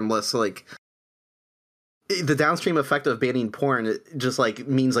Tumblr. And I'm less like, the downstream effect of banning porn, it just like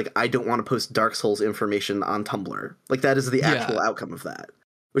means like I don't want to post Dark Souls information on Tumblr. Like that is the actual outcome of that,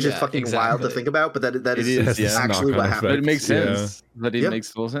 which is fucking wild to think about. But that is actually what happened. But it makes sense. But it makes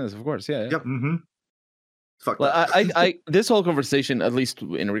full sense, of course. Yeah. Yep. Mm-hmm. Fuck. Well, I this whole conversation, at least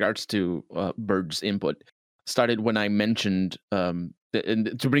in regards to Bird's input, started when I mentioned and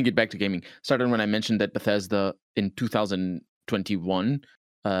to bring it back to gaming, started when I mentioned that Bethesda in 2021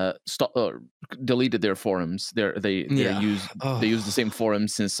 deleted their forums. They used the same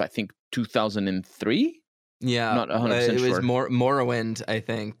forums since I think 2003. Yeah, not 100% it was sure. Morrowind, I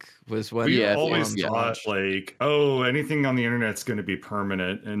think, was when. We always thought like, oh, anything on the internet's going to be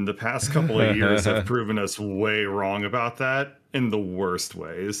permanent, and the past couple of years have proven us way wrong about that in the worst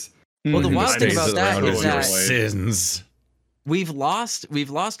ways. Well, the wild thing about that is that sins. We've lost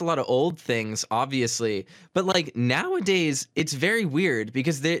a lot of old things, obviously, but like nowadays it's very weird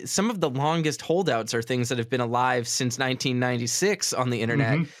because some of the longest holdouts are things that have been alive since 1996 on the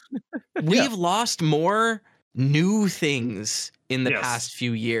internet. Mm-hmm. We've lost more new things in the past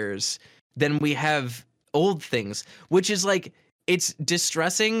few years than we have old things, which is like, it's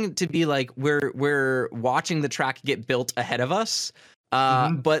distressing to be like we're watching the track get built ahead of us,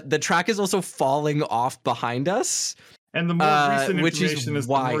 but the track is also falling off behind us. And the more recent information is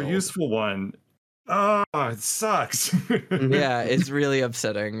the more useful one. Oh, it sucks. Yeah, it's really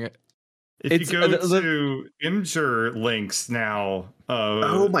upsetting. If you go to Imgur links now,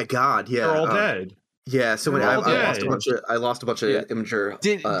 oh my god, yeah, they're all dead. Yeah, so I lost a bunch of Imgur.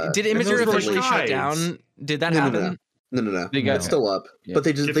 Did Imgur officially shut down? Did that happen? No. It's still up, but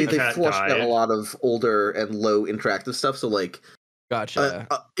they flushed out a lot of older and low interactive stuff. So like. Gotcha.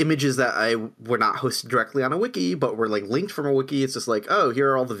 Images that were not hosted directly on a wiki, but were like linked from a wiki. It's just like, oh,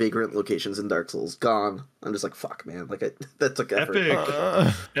 here are all the vagrant locations in Dark Souls. Gone. I'm just like, fuck, man. Like that took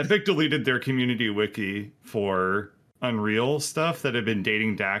effort. Epic deleted their community wiki for Unreal stuff that had been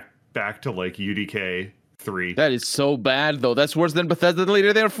dating back to like UDK 3. That is so bad, though. That's worse than Bethesda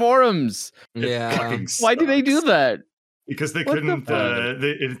deleted their forums. Why did they do that? Because they couldn't.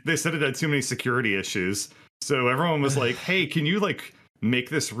 They said it had too many security issues. So everyone was like, hey, can you like make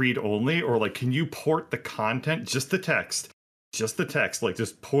this read only? Or like, can you port the content, just the text, like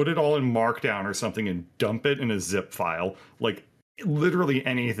just put it all in Markdown or something and dump it in a zip file, like literally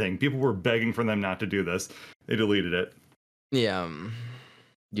anything. People were begging for them not to do this. They deleted it. Yeah.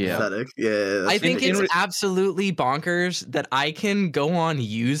 Yeah. Pathetic. Yeah. I think it's in- absolutely bonkers that I can go on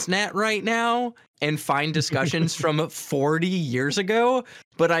Usenet right now and find discussions from 40 years ago,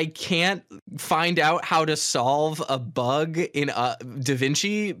 but I can't find out how to solve a bug in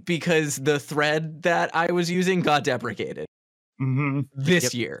DaVinci because the thread that I was using got deprecated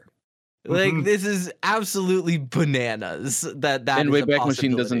this year. Like, this is absolutely bananas. That and is a Wayback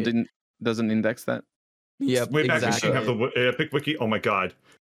Machine possibility. doesn't index that. Yep, Wayback exactly. Machine have the Epic Wiki. Oh my god.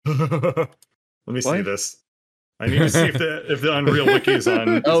 Let me see What? this. I need to see if the Unreal Wiki is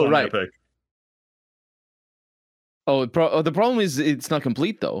on. Oh, on right. Epic. Oh, the problem is it's not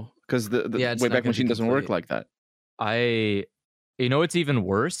complete though, because the Yeah, it's not Wayback gonna be Machine doesn't work complete. like that. You know what's even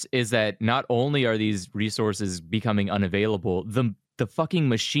worse is that not only are these resources becoming unavailable, the fucking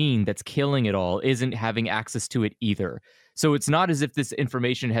machine that's killing it all isn't having access to it either. So it's not as if this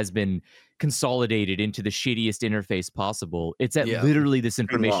information has been consolidated into the shittiest interface possible. It's that Yeah. literally this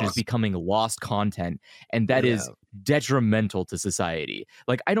information is lost. becoming lost content, and that is detrimental to society.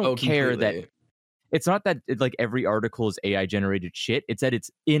 Like, I don't care that Completely. it's not that like every article is AI generated shit. It's that it's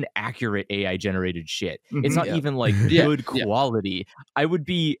inaccurate AI generated shit. It's not Yeah. even like Yeah, good yeah. quality. I would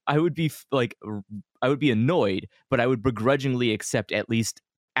be annoyed, but I would begrudgingly accept at least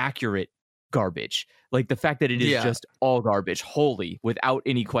accurate garbage. Like the fact that it is Yeah. just all garbage, wholly, without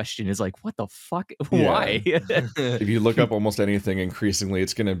any question, is like, what the fuck? Why? If you look up almost anything, increasingly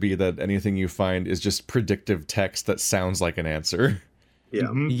it's going to be that anything you find is just predictive text that sounds like an answer.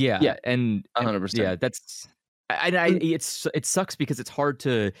 Yeah. Yeah, and 100%. yeah, that's it sucks because it's hard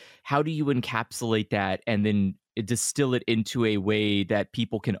to, how do you encapsulate that and then distill it into a way that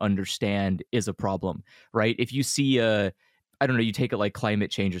people can understand is a problem, right? If you see I don't know, you take it like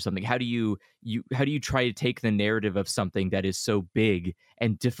climate change or something. How do you try to take the narrative of something that is so big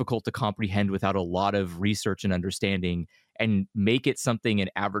and difficult to comprehend without a lot of research and understanding and make it something an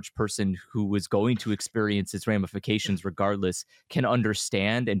average person who is going to experience its ramifications regardless can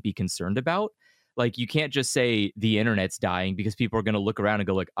understand and be concerned about? Like, you can't just say the internet's dying because people are going to look around and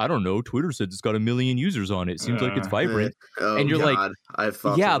go like, I don't know, Twitter said it's got 1 million users on it. Seems like it's vibrant. Oh, And you're like, God. I've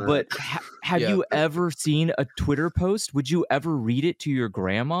thought yeah, on that. but have Yeah. you ever seen a Twitter post? Would you ever read it to your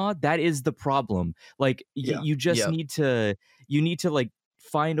grandma? That is the problem. Like, Yeah. you just Yep. need to like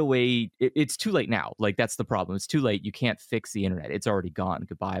find a way. It's too late now. Like, that's the problem. It's too late. You can't fix the internet. It's already gone.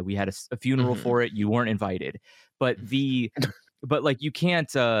 Goodbye. We had a funeral Mhm. for it. You weren't invited. But like, you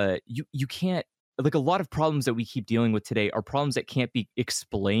can't you can't, like, a lot of problems that we keep dealing with today are problems that can't be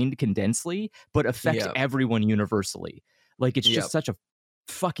explained condensely, but affect Yep. everyone universally. Like, it's Yep. just such a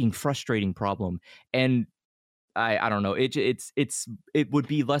fucking frustrating problem. And I don't know. It would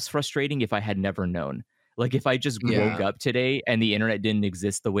be less frustrating if I had never known. Like, if I just woke Yeah. up today and the internet didn't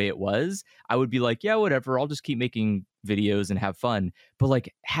exist the way it was, I would be like, yeah, whatever. I'll just keep making videos and have fun. But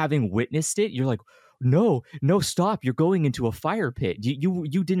like, having witnessed it, you're like, no, stop. You're going into a fire pit. You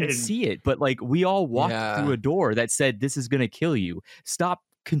didn't And- see it, but like, we all walked Yeah. through a door that said this is going to kill you. Stop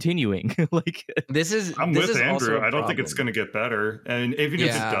continuing. Like, This is I'm this with is also Andrew. a I don't think it's problem. going to get better. And even if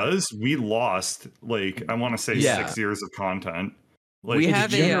Yeah. it does, we lost, like, I want to say Yeah. 6 years of content. Like, We it's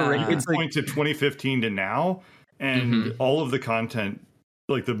have a, you can it's like- point to 2015 to now, and Mhm. all of the content,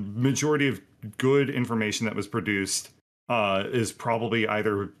 like the majority of good information that was produced, is probably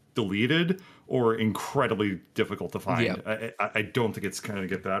either deleted or incredibly difficult to find. Yep. I don't think it's going to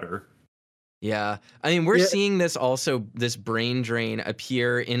get better. Yeah. I mean, we're Yeah. seeing this also, this brain drain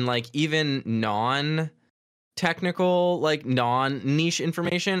appear in like even non-technical, like non-niche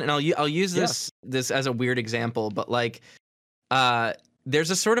information. And I'll use this as a weird example, but like there's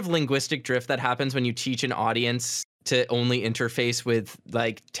a sort of linguistic drift that happens when you teach an audience to only interface with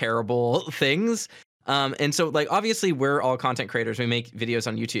like terrible things. And so like obviously we're all content creators. We make videos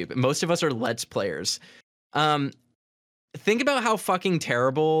on YouTube. Most of us are Let's Players. Think about how fucking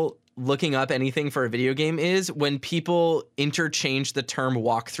terrible looking up anything for a video game is when people interchange the term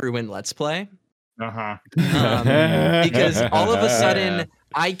walkthrough and Let's Play. Uh-huh. Because all of a sudden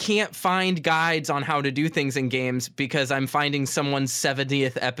I can't find guides on how to do things in games because I'm finding someone's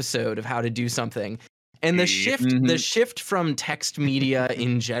 70th episode of how to do something. And the shift from text media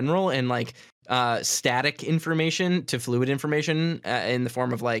in general and like static information to fluid information in the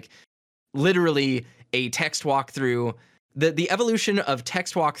form of like literally a text walkthrough, the evolution of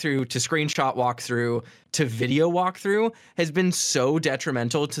text walkthrough to screenshot walkthrough to video walkthrough has been so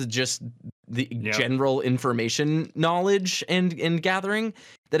detrimental to just the general information knowledge and gathering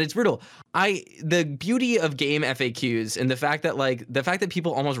that it's brutal. The beauty of game FAQs and the fact that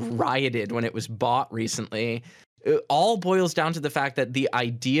people almost rioted when it was bought recently, it all boils down to the fact that the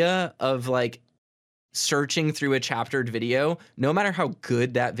idea of like searching through a chaptered video, no matter how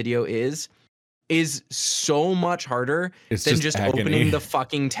good that video is so much harder than just opening the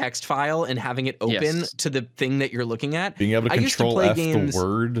fucking text file and having it open to the thing that you're looking at. Being able to control F the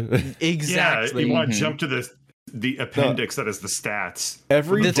word. Exactly. Yeah, you want to jump to the appendix that is the stats.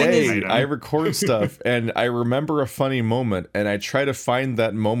 Every day I record stuff and I remember a funny moment and I try to find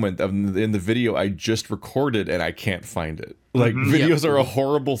that moment in the video I just recorded and I can't find it. Like videos are a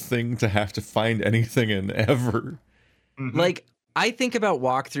horrible thing to have to find anything in ever. Like I think about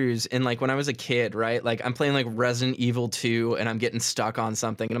walkthroughs and like when I was a kid, right? Like I'm playing like Resident Evil 2 and I'm getting stuck on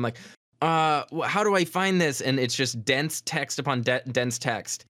something and I'm like, how do I find this? And it's just dense text upon dense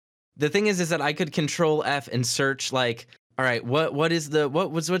text. The thing is that I could control F and search like, all right, what's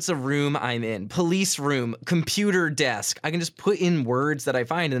the room I'm in? Police room, computer desk. I can just put in words that I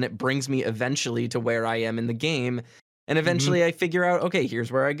find and it brings me eventually to where I am in the game. And eventually I figure out, okay,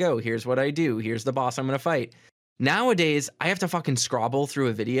 here's where I go. Here's what I do. Here's the boss I'm going to fight. Nowadays, I have to fucking scrabble through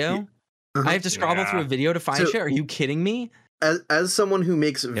a video. I have to scrabble through a video to find shit. Are you kidding me? As someone who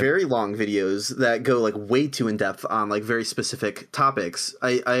makes very long videos that go like way too in depth on like very specific topics,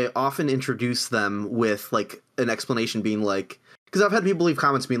 I often introduce them with like an explanation being like, because I've had people leave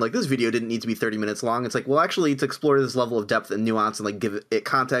comments being like, this video didn't need to be 30 minutes long. It's like, well, actually, to explore this level of depth and nuance and like give it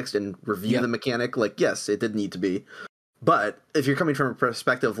context and review the mechanic, like, yes, it did need to be. But if you're coming from a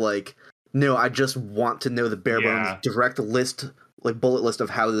perspective like, no, I just want to know the bare bones direct list, like bullet list of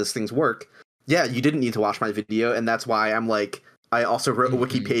how these things work. Yeah, you didn't need to watch my video, and that's why I'm like, I also wrote a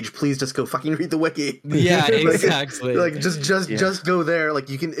wiki page. Please just go fucking read the wiki. Yeah, exactly. Like just go there. Like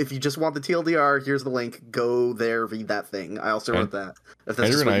you can, if you just want the TLDR, here's the link. Go there, read that thing. I also wrote that. If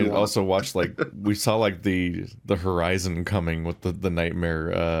that's Andrew and I also watched like we saw like the horizon coming with the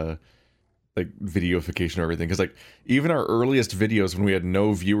nightmare like videoification or everything, because like even our earliest videos when we had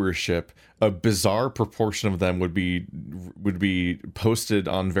no viewership, a bizarre proportion of them would be posted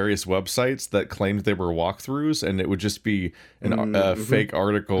on various websites that claimed they were walkthroughs, and it would just be a fake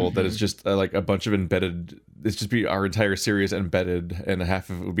article that is just like a bunch of embedded. It's just be our entire series embedded, and half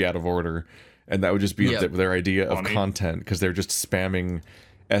of it would be out of order, and that would just be their idea of content, because they're just spamming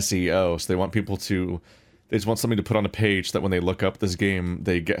SEO. So they want people to. They just want something to put on a page that when they look up this game,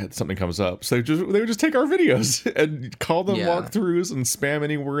 they get something comes up. So they would just take our videos and call them walkthroughs and spam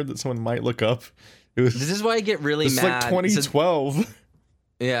any word that someone might look up. This is why I get really mad. It's like 2012.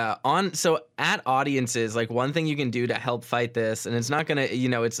 So at audiences, like one thing you can do to help fight this, and it's not gonna,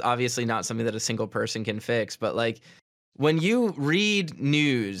 it's obviously not something that a single person can fix, but like when you read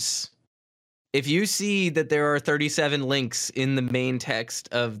news, if you see that there are 37 links in the main text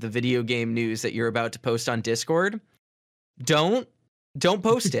of the video game news that you're about to post on Discord, don't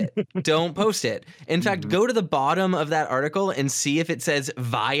post it. Don't post it. In fact, go to the bottom of that article and see if it says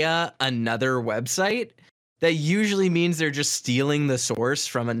via another website. That usually means they're just stealing the source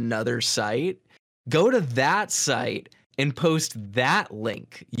from another site. Go to that site and post that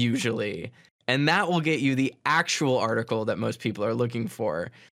link usually, and that will get you the actual article that most people are looking for.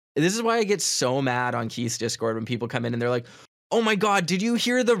 This is why I get so mad on Keith's Discord when people come in and they're like, oh my god, did you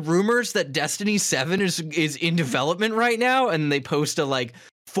hear the rumors that Destiny 7 is in development right now? And they post a like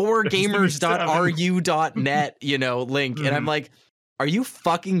 4gamers.ru.net, link. And I'm like, are you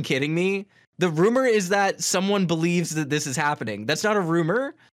fucking kidding me? The rumor is that someone believes that this is happening. That's not a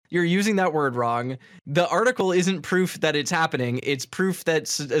rumor. You're using that word wrong. The article isn't proof that it's happening. It's proof that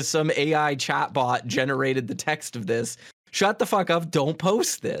some AI chatbot generated the text of this. Shut the fuck up. Don't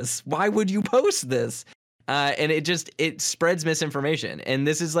post this. Why would you post this? And it spreads misinformation. And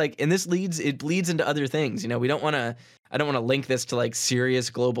this is like, and this bleeds into other things. I don't want to link this to like serious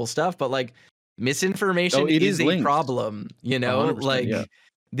global stuff, but like misinformation is a linked problem, like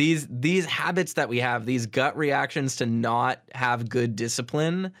these habits that we have, these gut reactions to not have good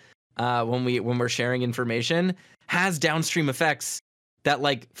discipline when we're sharing information has downstream effects that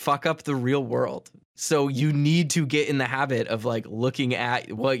like fuck up the real world. So you need to get in the habit of like looking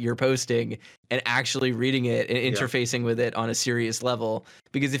at what you're posting and actually reading it and interfacing with it on a serious level.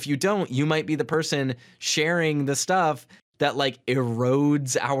 Because if you don't, you might be the person sharing the stuff that like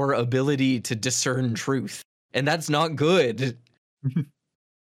erodes our ability to discern truth. And that's not good. You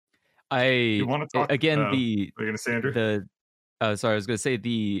want to talk again, what are you going to say, Andrew? I was going to say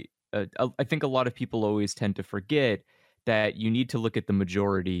I think a lot of people always tend to forget that you need to look at the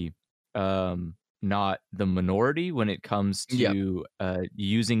majority, not the minority when it comes to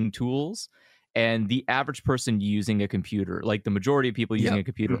using tools. And the average person using a computer, like the majority of people using a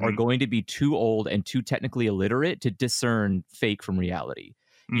computer, are going to be too old and too technically illiterate to discern fake from reality.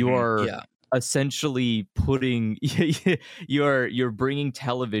 You are essentially putting you're bringing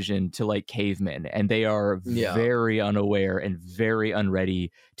television to like cavemen, and they are very unaware and very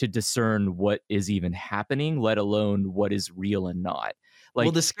unready to discern what is even happening, let alone what is real and not. Like,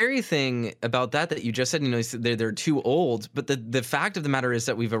 well, the scary thing about that you just said, they're too old, but the fact of the matter is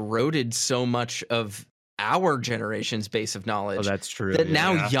that we've eroded so much of our generation's base of knowledge. Oh, that's true. That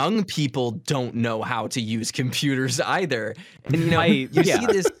now young people don't know how to use computers either. And you see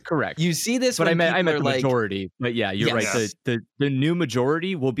this correct. You see this, but I meant the like, majority. But yeah, you're right. The new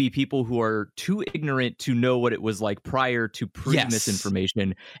majority will be people wwho are too ignorant to know what it was like prior to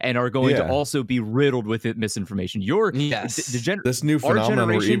misinformation, and are going to also be riddled with misinformation. This new phenomenon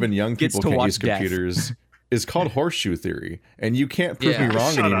where even young people can't use computers is called horseshoe theory, and you can't prove me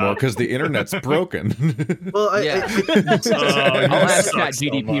wrong anymore because the internet's broken. Well, I'll ask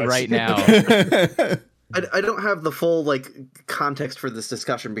ChatGPT right now. I don't have the full context for this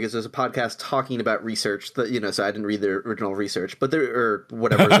discussion because there's a podcast talking about research that so I didn't read the original research, but there or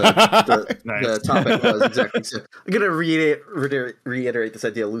whatever the topic was exactly. So I'm gonna reiterate this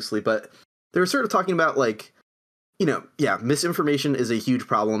idea loosely, but they were sort of talking about misinformation is a huge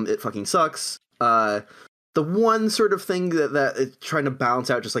problem. It fucking sucks. The one sort of thing that it's trying to balance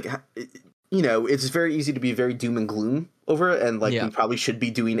out, just it's very easy to be very doom and gloom over it, and we probably should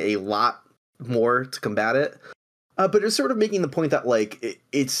be doing a lot more to combat it. But it's sort of making the point that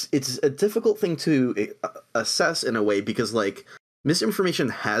it's a difficult thing to assess in a way because misinformation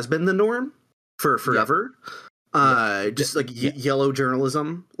has been the norm for forever. Yellow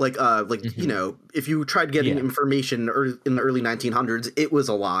journalism, if you tried getting information in the early 1900s, it was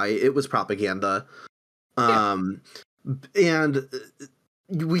a lie, it was propaganda. And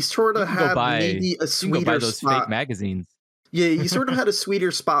we sort of had maybe a sweeter those spot. Fake magazines. Yeah, you sort of had a sweeter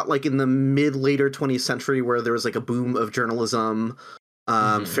spot in the later 20th century where there was a boom of journalism,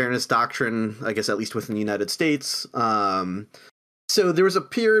 fairness doctrine, I guess at least within the United States. So there was a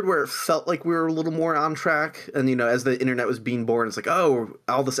period where it felt like we were a little more on track, and as the internet was being born, it's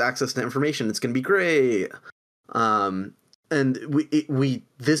all this access to information, it's gonna be great. And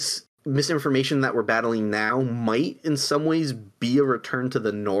this misinformation that we're battling now might in some ways be a return to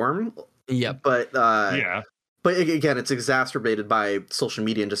the norm. But again, it's exacerbated by social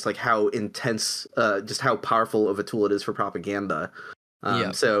media and just how intense, just how powerful of a tool it is for propaganda.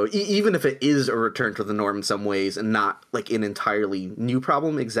 So even if it is a return to the norm in some ways and not an entirely new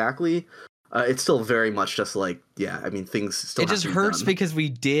problem exactly, it's still very much just things still. It just hurts because we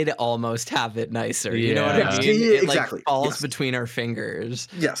did almost have it nicer. You know what I mean? It exactly falls between our fingers.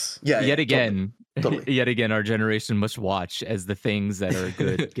 Yes. Yeah. Yet again. Totally. Yet again, our generation must watch as the things that are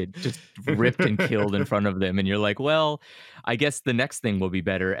good get just ripped and killed in front of them. And you're like, well, I guess the next thing will be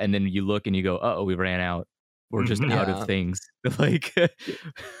better. And then you look and you go, uh-oh, we ran out. We're just out of things.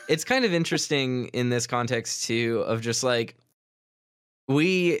 It's kind of interesting in this context too, of just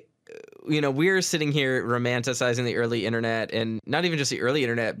we're sitting here romanticizing the early internet, and not even just the early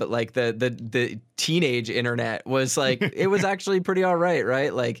internet, but the teenage internet was it was actually pretty all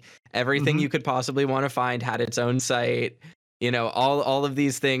right? Everything you could possibly want to find had its own site. All of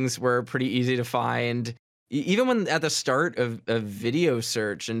these things were pretty easy to find. Even when at the start of video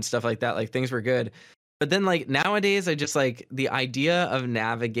search and stuff like that, things were good. But then nowadays, I just the idea of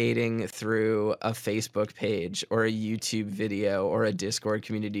navigating through a Facebook page or a YouTube video or a Discord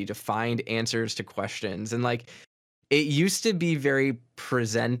community to find answers to questions. And it used to be the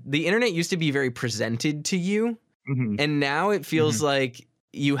internet used to be very presented to you. And now it feels like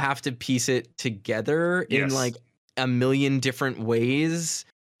you have to piece it together in a million different ways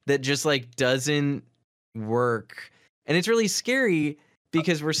that just doesn't work. And it's really scary.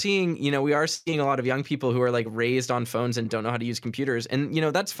 Because we are seeing a lot of young people who are raised on phones and don't know how to use computers. And,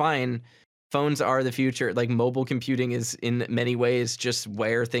 that's fine. Phones are the future. Mobile computing is in many ways just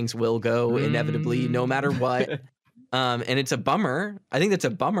where things will go inevitably, no matter what. And it's a bummer. I think that's a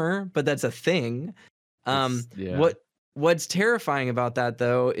bummer, but that's a thing. What's terrifying about that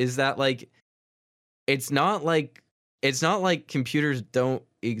though is that it's not like computers don't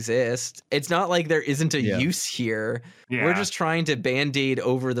exist. It's not like there isn't a use here. We're just trying to band-aid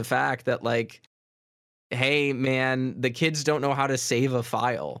over the fact that hey man, the kids don't know how to save a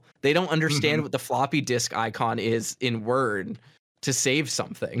file. They don't understand what the floppy disk icon is in Word to save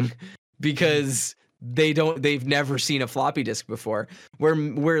something because they've never seen a floppy disk before.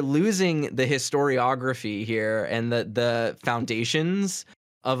 We're losing the historiography here and the foundations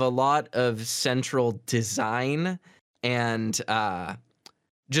of a lot of central design and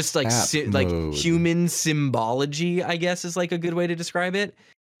just human symbology, I guess is a good way to describe it,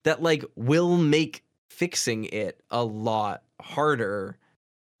 that will make fixing it a lot harder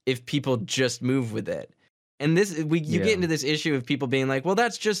if people just move with it. And you get into this issue of people being like, well,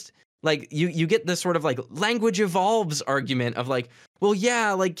 that's just like you get this sort of like language evolves argument of like, well,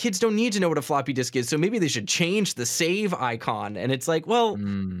 yeah, like kids don't need to know what a floppy disk is, so maybe they should change the save icon. And it's like, well,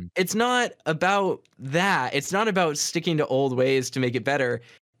 it's not about that. It's not about sticking to old ways to make it better.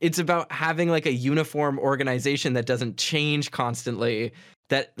 It's about having like a uniform organization that doesn't change constantly,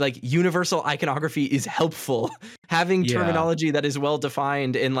 that like universal iconography is helpful. Having terminology that is well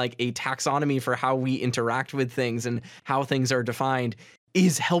defined in like a taxonomy for how we interact with things and how things are defined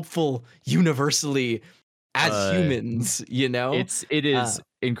is helpful universally as humans, you know? It is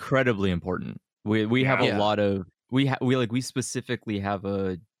incredibly important. We have a lot of we specifically have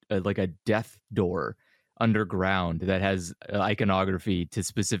a death door underground that has iconography to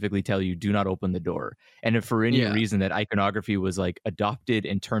specifically tell you do not open the door. And if for any reason that iconography was like adopted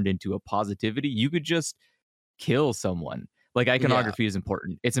and turned into a positivity, you could just kill someone. Like iconography is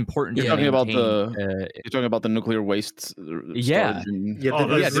important. It's important. You're talking about the nuclear waste. There's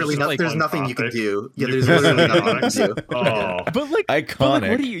nothing you can do. Yeah, there's Nuclear literally nothing you can do. But like iconic.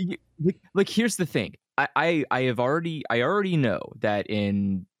 What do you like? Here's the thing. I already know that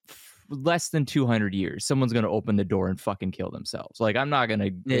in less than 200 years, someone's going to open the door and fucking kill themselves. Like I'm not gonna,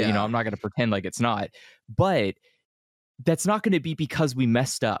 I'm not gonna pretend like it's not. But that's not going to be because we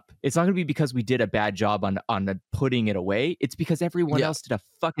messed up. It's not going to be because we did a bad job on putting it away. It's because everyone else did a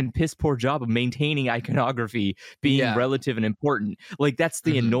fucking piss poor job of maintaining iconography being relative and important. Like that's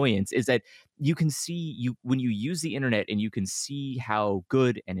the annoyance, is that you can see when you use the internet and you can see how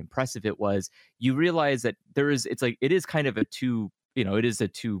good and impressive it was, you realize that it is kind of a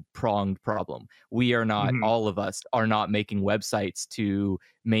two-pronged problem. We are not, all of us are not making websites to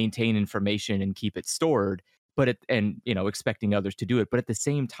maintain information and keep it stored, but expecting others to do it. But at the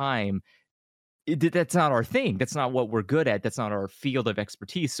same time, that's not our thing. That's not what we're good at. That's not our field of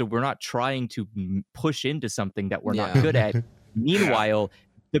expertise. So we're not trying to push into something that we're not good at. Meanwhile,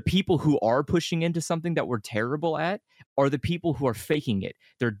 the people who are pushing into something that we're terrible at are the people who are faking it.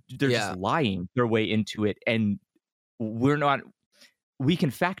 They're just lying their way into it. And we're not. We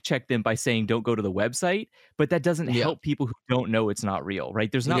can fact check them by saying don't go to the website, but that doesn't help people who don't know it's not real,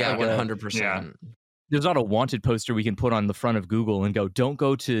 right? There's not 100%. There's not a wanted poster we can put on the front of Google and go, don't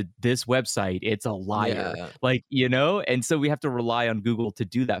go to this website. It's a liar. And so we have to rely on Google to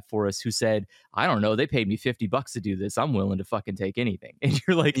do that for us, who said, I don't know, they paid me $50 to do this. I'm willing to fucking take anything. And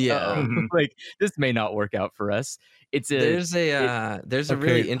you're like, like this may not work out for us. There's a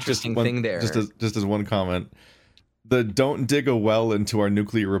really interesting thing there. Just as one comment. The don't dig a well into our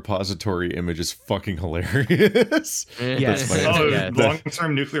nuclear repository image is fucking hilarious.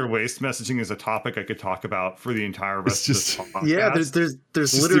 Long-term nuclear waste messaging is a topic I could talk about for the entire rest of this podcast. Yeah,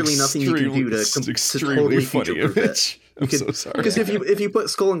 there's literally nothing you can do to totally future-proof it. I'm so sorry. Because if you put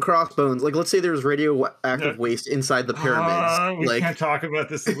skull and crossbones, like let's say there's radioactive waste inside the pyramids, we can't talk about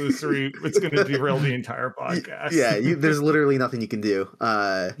this illusory. It's going to derail the entire podcast. There's literally nothing you can do.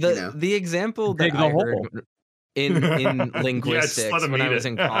 The example that I heard in linguistics when I was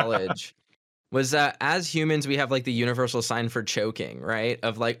in college was that as humans we have like the universal sign for choking, right?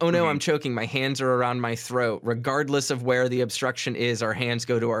 Of like, oh no, I'm choking, my hands are around my throat. Regardless of where the obstruction is, our hands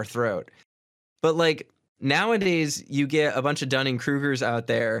go to our throat. But like nowadays you get a bunch of Dunning-Krugers out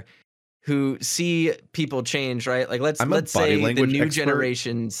there who see people change, right? Like let's say the new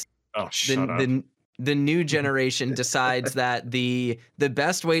generations the new generation decides that the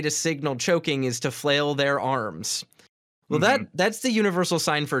best way to signal choking is to flail their arms. Well, that's the universal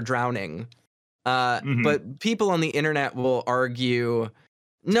sign for drowning. But people on the internet will argue,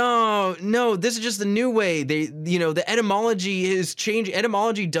 no, this is just the new way. The etymology is changing.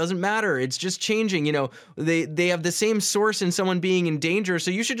 Etymology doesn't matter. It's just changing. They have the same source in someone being in danger.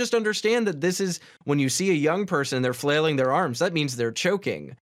 So you should just understand that this is when you see a young person and they're flailing their arms, that means they're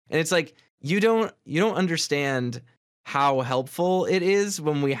choking. And it's like, you don't understand how helpful it is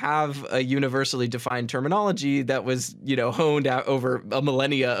when we have a universally defined terminology that was, honed out over a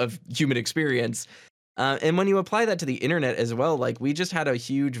millennia of human experience. And when you apply that to the internet as well, like we just had a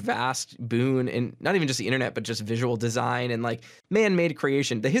huge, vast boon in not even just the internet, but just visual design and like man-made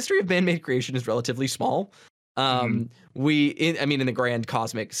creation. The history of man-made creation is relatively small. In the grand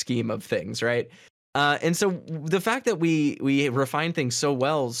cosmic scheme of things, right? And so the fact that we refine things so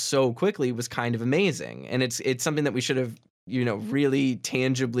well so quickly was kind of amazing, and it's something that we should have really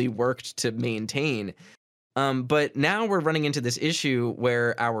tangibly worked to maintain. But now we're running into this issue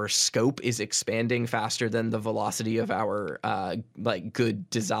where our scope is expanding faster than the velocity of our good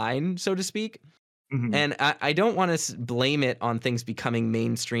design, so to speak. And I don't want to blame it on things becoming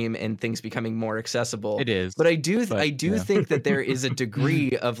mainstream and things becoming more accessible. It is. But I do think that there is a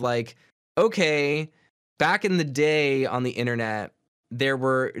degree of like, okay, back in the day on the internet, there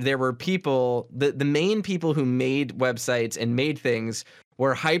were people, the main people who made websites and made things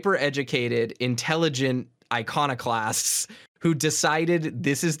were hyper educated, intelligent iconoclasts who decided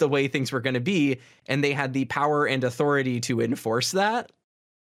this is the way things were going to be, and they had the power and authority to enforce that.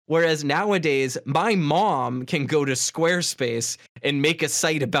 Whereas nowadays, my mom can go to Squarespace and make a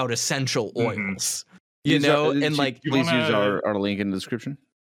site about essential oils, you know, and like, please use our link in the description.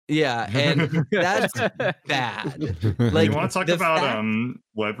 Yeah, and that's bad. Like, you want to talk about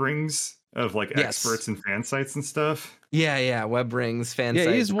web rings of like experts and fan sites and stuff? Yeah, web rings, fan sites.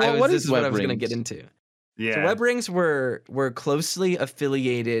 This is what I was going to get into. Yeah, so web rings were closely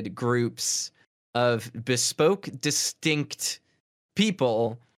affiliated groups of bespoke, distinct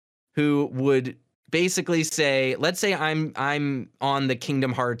people who would basically say, let's say I'm on the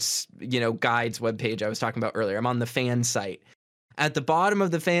Kingdom Hearts, guides webpage I was talking about earlier. I'm on the fan site. At the bottom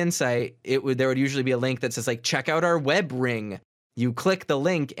of the fan site, there would usually be a link that says like, check out our web ring. You click the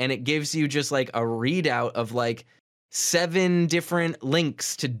link and it gives you just like a readout of like 7 different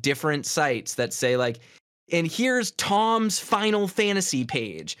links to different sites that say like, and here's Tom's Final Fantasy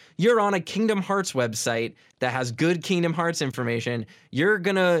page. You're on a Kingdom Hearts website that has good Kingdom Hearts information. You're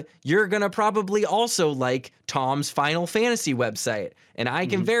gonna probably also like Tom's Final Fantasy website. And I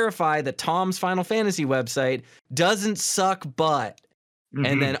can verify that Tom's Final Fantasy website doesn't suck butt.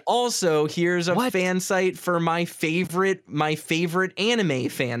 And then also here's a fan site for my favorite anime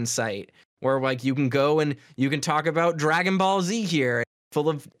fan site, where like you can go and you can talk about Dragon Ball Z here, full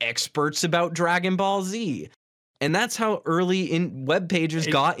of experts about Dragon Ball Z. And that's how early in web pages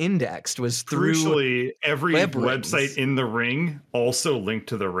got indexed, was through crucially every website rings. in the ring also linked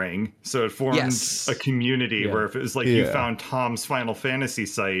to the ring. So it formed a community where if it was like you found Tom's Final Fantasy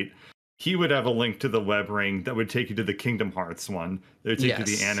site, he would have a link to the web ring that would take you to the Kingdom Hearts one. That would take you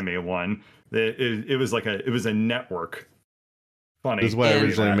to the anime one. It was a network. Funny. This is why I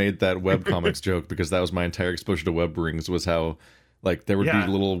originally made that webcomics joke, because that was my entire exposure to web rings, was how like there would be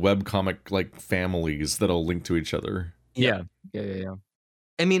little webcomic like families that'll link to each other. Yeah.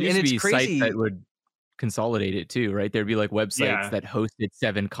 I mean, and it's crazy that would consolidate it too, right? There'd be like websites that hosted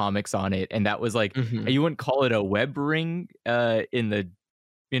 7 comics on it, and that was like you wouldn't call it a web ring in the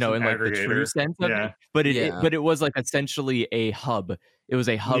in like the true sense of it, but it was like essentially a hub. It was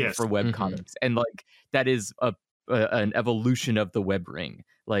a hub for web comics, and like that is an evolution of the web ring.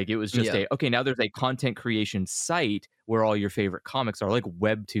 Like it was just okay, now there's a content creation site where all your favorite comics are, like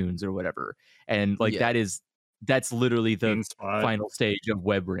webtoons or whatever, and like that's literally the final stage of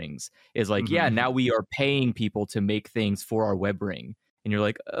web rings, is like now we are paying people to make things for our web ring, and you're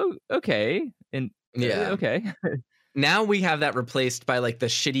like, oh, okay, and okay. Now we have that replaced by like the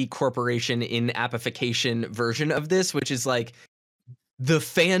shitty corporation in appification version of this, which is like the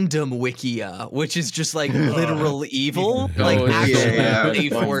fandom wikia, which is just like literal evil, like actually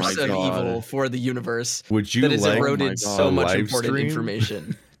a force of evil for the universe. Would you that has like eroded so much important stream?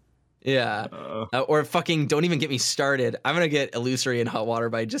 information? Or fucking don't even get me started. I'm gonna get Illusory in hot water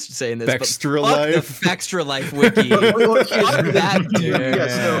by just saying this. Extra but Life, the Extra Life wiki. Fuck that, dude.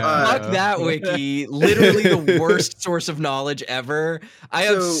 Fuck that wiki. Literally the worst source of knowledge ever. I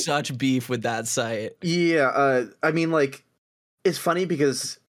have such beef with that site. Yeah, I mean, like, it's funny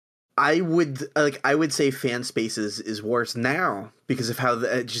because I would say fan spaces is worse now because of how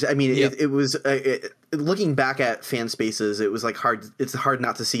it was looking back at fan spaces, it was like hard. It's hard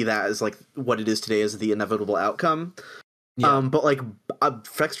not to see that as like what it is today as the inevitable outcome. But like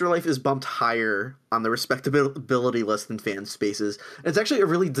Extra Life is bumped higher on the respectability list than fan spaces. And it's actually a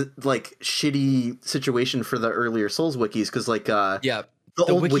really like shitty situation for the earlier Souls wikis, because like the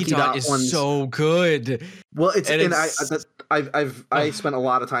old Wikidot is ones, so good. Well, I spent a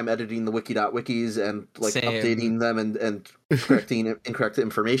lot of time editing the Wikidot wikis and like updating them and correcting incorrect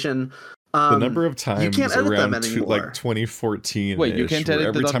information. The number of times you can't edit them anymore. Like 2014. Wait, you can't edit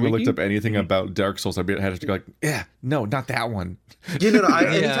every time I looked wiki? up anything about Dark Souls, I had to go like, no, not that one.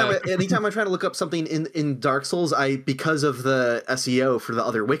 Anytime I try to look up something in Dark Souls, because of the SEO for the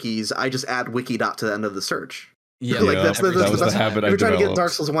other wikis, I just add Wikidot to the end of the search. That was the habit I developed. If you're trying to get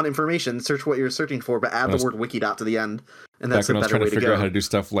Dark Souls 1 information, search what you're searching for, but add the word Wikidot to the end, and that's a better way to go. Back when I was trying to figure out how to do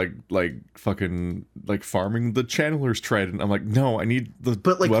stuff like fucking like farming the Channeler's Trident, I'm like, no, I need the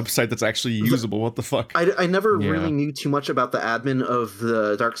website that's actually usable. What the fuck? I never really knew too much about the admin of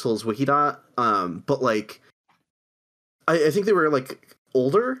the Dark Souls Wikidot, but like, I think they were like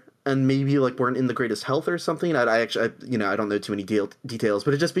older, and maybe like weren't in the greatest health or something. I don't know too many details,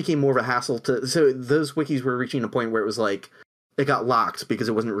 but it just became more of a hassle to. So those wikis were reaching a point where it was like it got locked because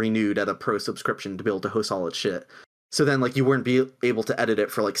it wasn't renewed at a pro subscription to be able to host all its shit. So then like you weren't able to edit it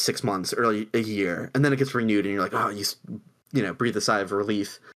for like 6 months or a year, and then it gets renewed, and you're like, oh, you breathe a sigh of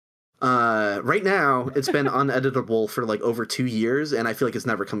relief. Right now it's been uneditable for like over 2 years, and I feel like it's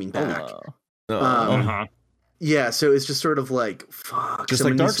never coming back. Yeah, so it's just sort of like, fuck. Just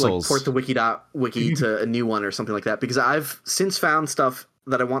like Dark Souls. Port the wiki to a new one or something like that, because I've since found stuff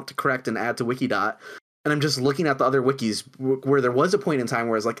that I want to correct and add to Wikidot, and I'm just looking at the other wikis where there was a point in time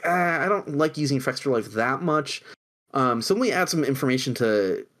where I was like, I don't like using Extra Life that much. So let me add some information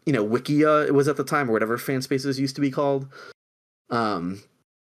to, Wikia, it was at the time, or whatever fan spaces used to be called.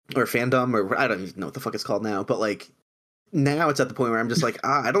 Or fandom, or I don't even know what the fuck it's called now, but like, now it's at the point where I'm just like,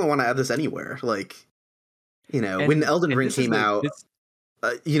 I don't want to add this anywhere. Like, when Elden Ring came out,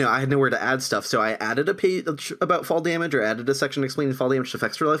 I had nowhere to add stuff, so I added a page about fall damage, or added a section explaining fall damage to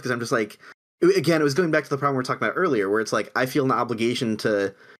Extra Life, because I'm just like, again, it was going back to the problem we were talking about earlier, where it's like, I feel an obligation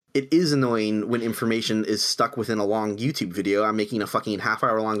to, it is annoying when information is stuck within a long YouTube video. I'm making a fucking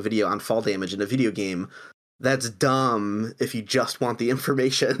half-hour long video on fall damage in a video game. That's dumb if you just want the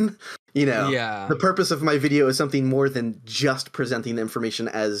information. Yeah. The purpose of my video is something more than just presenting the information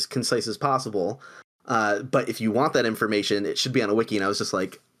as concise as possible. But if you want that information, it should be on a wiki. And I was just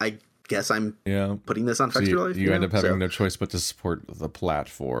like, I guess I'm putting this on Extra Life. You end up having no choice but to support the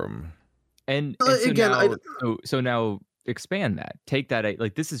platform. And so again, now expand that. Take that.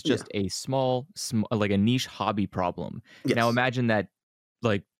 Like, this is just a small, like a niche hobby problem. Yes. Now imagine that,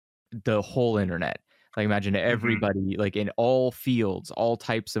 like, the whole internet. Like, imagine everybody, like, in all fields, all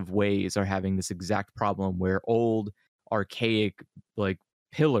types of ways, are having this exact problem where old, archaic, like,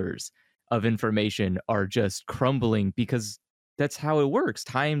 pillars of information are just crumbling, because that's how it works.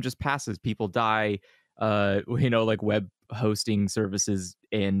 Time just passes. People die, like web hosting services,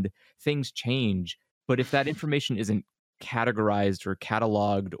 and things change. But if that information isn't categorized or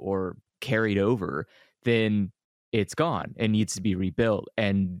cataloged or carried over, then it's gone and needs to be rebuilt.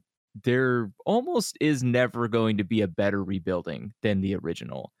 And there almost is never going to be a better rebuilding than the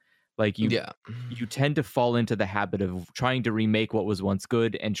original. Like, you tend to fall into the habit of trying to remake what was once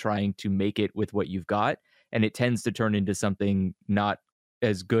good and trying to make it with what you've got, and it tends to turn into something not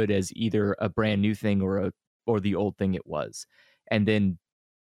as good as either a brand new thing or the old thing it was. And then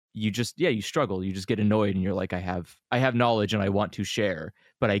you struggle. You just get annoyed, and you're like, I have knowledge and I want to share,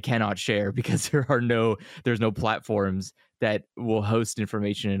 but I cannot share because there's no platforms that will host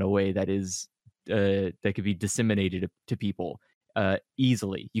information in a way that is that could be disseminated to people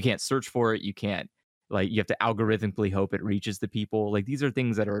easily. You can't search for it. You can't, like, you have to algorithmically hope it reaches the people. Like, these are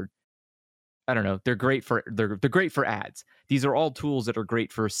things that are, I don't know, they're great for ads. These are all tools that are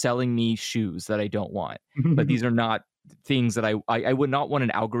great for selling me shoes that I don't want. But these are not things that I would not want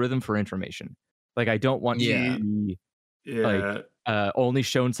an algorithm for information. Like, I don't want to be only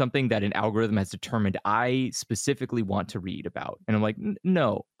shown something that an algorithm has determined I specifically want to read about. And I'm like,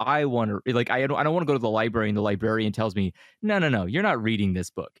 no, I want to, like, I don't want to go to the library and the librarian tells me, no, you're not reading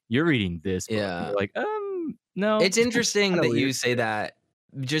this book. You're reading this book. Yeah. You're like, no. It's interesting that you say that,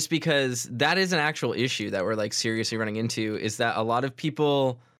 just because that is an actual issue that we're, like, seriously running into, is that a lot of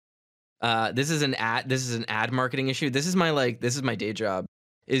people, this is an ad marketing issue. This is my day job.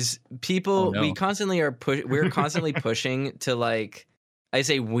 Is people, we constantly we're constantly pushing to, like, I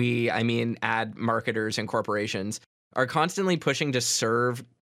say I mean ad marketers and corporations are constantly pushing to serve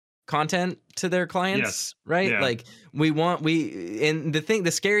content to their clients, right? Yeah. Like, and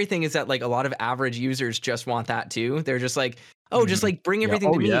the scary thing is that, like, a lot of average users just want that too. They're just like, just like bring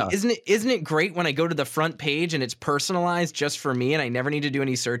everything to me. Yeah. Isn't it great when I go to the front page and it's personalized just for me and I never need to do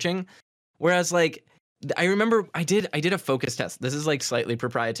any searching? Whereas, like, I remember I did a focus test. This is, like, slightly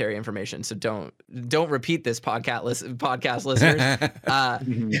proprietary information, so don't repeat this podcast listeners.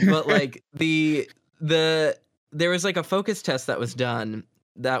 But, like, there was, like, a focus test that was done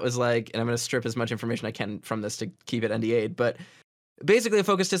that was like, and I'm going to strip as much information I can from this to keep it NDA'd, but basically a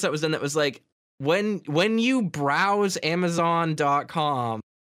focus test that was done that was like, when you browse Amazon.com,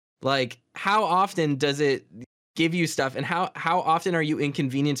 like, how often does it give you stuff, and how often are you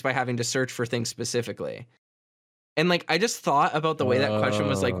inconvenienced by having to search for things specifically? And, like, I just thought about the way that question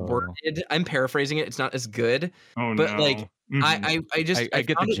was, like, worded. I'm paraphrasing it. It's not as good. But like, I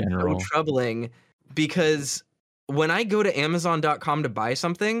get found the it general. so troubling, because when I go to Amazon.com to buy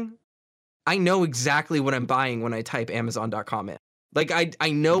something, I know exactly what I'm buying when I type Amazon.com in. Like,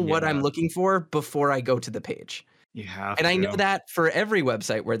 I know what I'm looking for before I go to the page. You have and to. I know that for every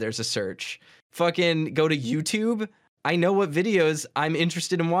website where there's a search. Fucking go to YouTube. I know what videos I'm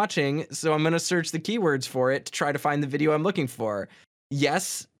interested in watching, so I'm going to search the keywords for it to try to find the video I'm looking for.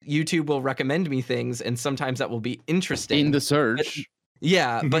 Yes, YouTube will recommend me things, and sometimes that will be interesting. In the search.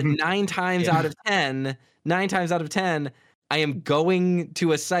 But 9 times out of 10, I am going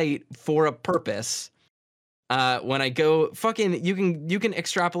to a site for a purpose. When I go, you can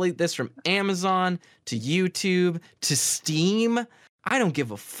extrapolate this from Amazon to YouTube to Steam. I don't give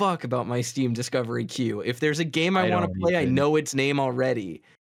a fuck about my Steam discovery queue. If there's a game I want to play, I know its name already.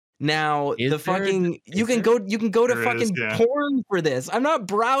 Now you can go to fucking porn for this. I'm not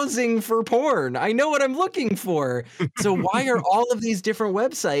browsing for porn. I know what I'm looking for. So why are all of these different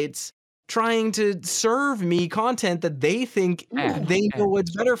websites trying to serve me content that they think they know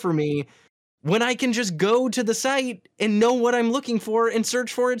what's better for me, when I can just go to the site and know what I'm looking for and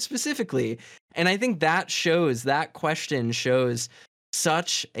search for it specifically? And I think that question shows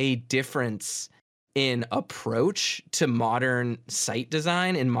such a difference in approach to modern site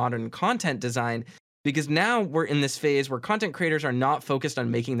design and modern content design, because now we're in this phase where content creators are not focused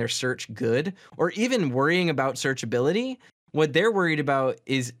on making their search good or even worrying about searchability. What they're worried about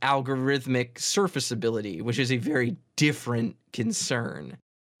is algorithmic surfaceability, which is a very different concern.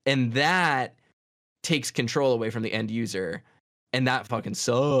 And that takes control away from the end user. And that fucking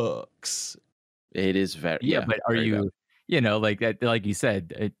sucks. It is very but are you like that, like you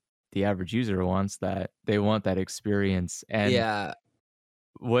said, the average user wants that. They want that experience. And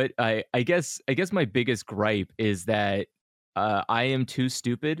what I guess my biggest gripe is that I am too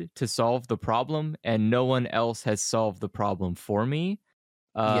stupid to solve the problem, and no one else has solved the problem for me.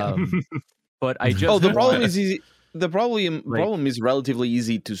 But I just the problem is easy. The problem is relatively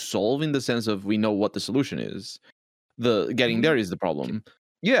easy to solve in the sense of we know what the solution is. The getting there is the problem.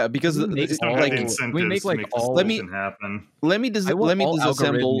 Yeah, because we make all. Let me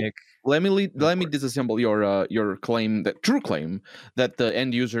disassemble your claim, that true claim that the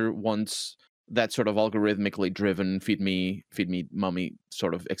end user wants that sort of algorithmically driven feed me mummy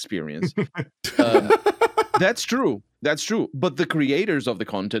sort of experience. That's true. But the creators of the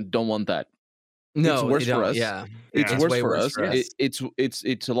content don't want that. No, it's worse for us. Yeah, it's worse for us.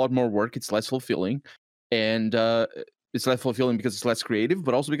 It's a lot more work. It's less fulfilling, and it's less fulfilling because it's less creative,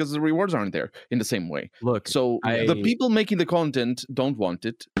 but also because the rewards aren't there in the same way. Look, so the people making the content don't want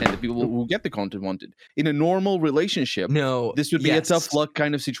it, and the people who get the content want it. In a normal relationship, this would be a tough luck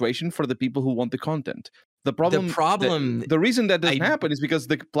kind of situation for the people who want the content. The reason that doesn't happen is because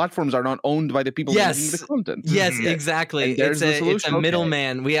the platforms are not owned by the people making the content. Yes, exactly. It's a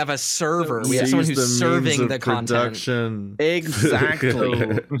middleman. We have a server. We have someone who's serving the content.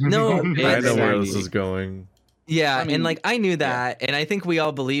 Exactly. I know where this is going. Yeah, and I knew that, and I think we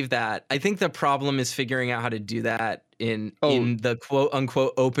all believe that. I think the problem is figuring out how to do that in the quote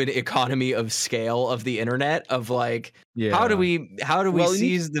unquote open economy of scale of the internet. Of how do we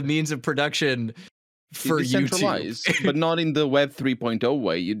seize the means of production for YouTube, but not in the Web 3.0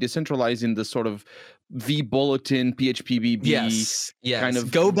 way. You decentralize in the sort of vBulletin, PHPBB kind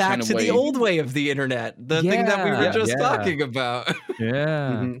of go back to the old way of the internet, the thing that we were just talking about.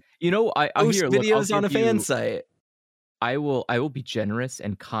 I post videos on a fan site. I will be generous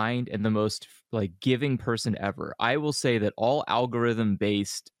and kind and the most giving person ever. I will say that all algorithm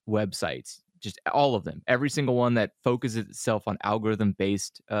based websites, just all of them, every single one that focuses itself on algorithm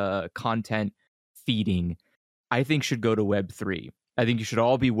based content feeding, I think should go to Web 3. I think you should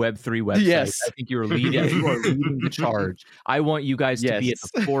all be Web 3 websites. Yes. I think you are leading the charge. I want you guys to be at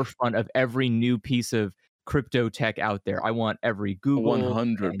the forefront of every new piece of crypto tech out there. I want every Google,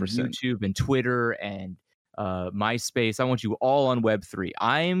 100%, and YouTube, and Twitter, and MySpace. I want you all on Web 3.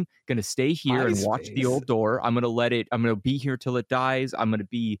 I'm gonna stay here and watch the old door. I'm gonna be here till it dies.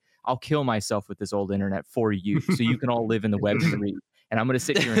 I'll kill myself with this old internet for you, so you can all live in the Web 3. And I'm going to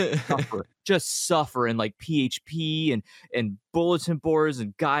sit here and suffer in PHP and bulletin boards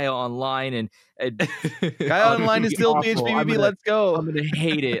and Gaia Online and Gaia Online is still PHP. Let's go. I'm going to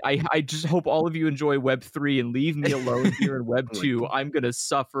hate it. I just hope all of you enjoy Web 3 and leave me alone here in Web 2. I'm going to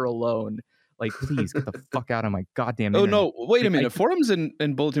suffer alone. Please get the fuck out of my goddamn internet. Oh, no. Wait a minute. Forums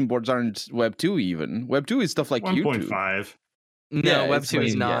and bulletin boards aren't Web 2 even. Web 2 is stuff like 1.5. YouTube. No, Web 2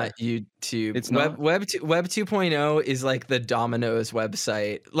 is not YouTube. It's not? Web 2.0 is the Domino's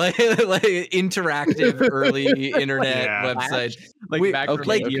website, like interactive early internet website,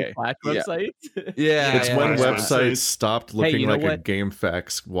 websites. It's when websites stopped looking like a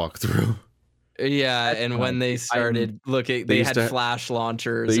GameFAQs walkthrough. Yeah, and when they started looking, they had Flash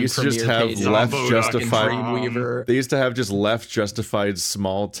launchers. They used to just have left justified. They used to have just left justified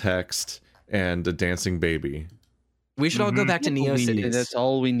small text and a dancing baby. We should all go back to NeoCities. That's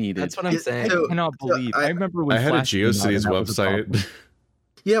all we needed. That's what I'm saying. I cannot believe. I remember when I had a Flash came out, and GeoCities that was a problem. website.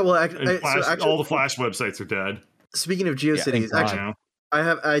 Yeah, well, Flash, all the Flash websites are dead. speaking of thank GeoCities, God. actually,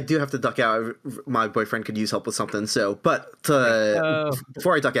 I do have to duck out. My boyfriend could use help with something. So, but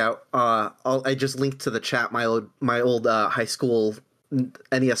before I duck out, I just linked to the chat my old high school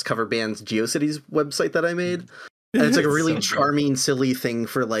NES cover band's GeoCities website that I made. And it's like a really charming, silly thing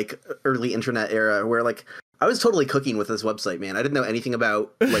for like early internet era where like I was totally cooking with this website, man. I didn't know anything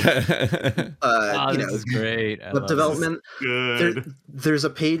about like This is great. I web love development. Good. There's a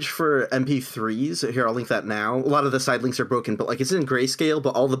page for MP3s. Here, I'll link that now. A lot of the side links are broken, but like it's in grayscale,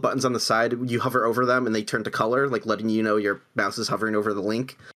 but all the buttons on the side, you hover over them and they turn to color, like letting you know your mouse is hovering over the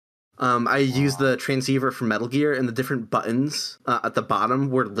link. I used the transceiver from Metal Gear, and the different buttons at the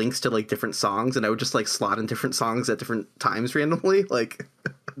bottom were links to like different songs, and I would just like slot in different songs at different times randomly. Like,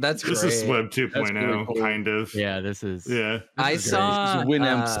 That's great. This is Web 2.0, really cool. kind of. Yeah, this is. Yeah. I is great. saw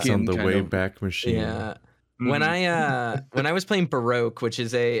Winamp It's skin on the kind way of- back machine. Yeah. When I was playing Baroque, which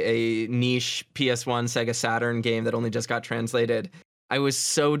is a niche PS1 Sega Saturn game that only just got translated, I was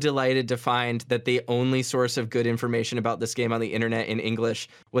so delighted to find that the only source of good information about this game on the internet in English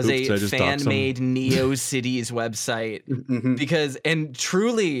was Oops, did I a just dox 'em? fan-made NeoCities website. mhm. And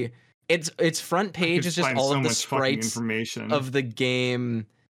truly, its front page is just Find all so of the much fucking sprites information. of the game,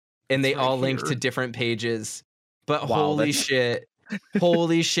 and they It's right all link here. to different pages. But Wow, holy that's- shit.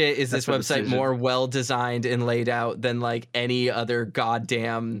 Holy shit, is this That's a website decision. more well designed and laid out than like any other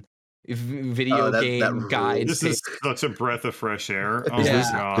goddamn video Oh, that game rules. guide? This is such a breath of fresh air. Oh Yeah.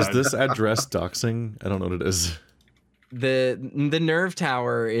 my god. Is this address doxing? I don't know what it is. The Nerve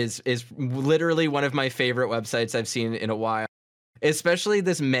Tower is literally one of my favorite websites I've seen in a while. Especially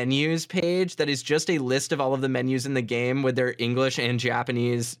this menus page that is just a list of all of the menus in the game with their English and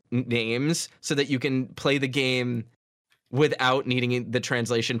Japanese names so that you can play the game without needing the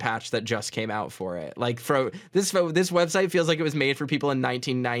translation patch that just came out for it. Like this website feels like it was made for people in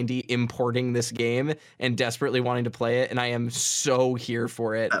 1990 importing this game and desperately wanting to play it, and I am so here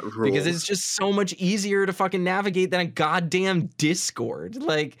for it That because rules. it's just so much easier to fucking navigate than a goddamn Discord.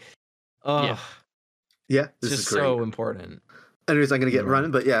 Like, Yeah. Yeah, it's this just is great. so important. Anyways, I'm gonna get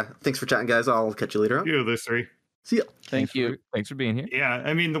running, but yeah, thanks for chatting, guys. I'll catch you later on. You, those three. See ya. Thank you. Thanks for being here. Yeah,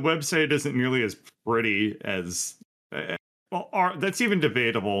 I mean the website isn't nearly as pretty as. That's even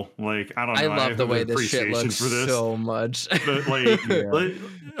debatable. Like I don't know. I love have the way an this shit appreciation looks for this, so much. but like,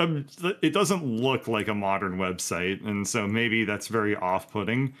 Yeah. it doesn't look like a modern website, and so maybe that's very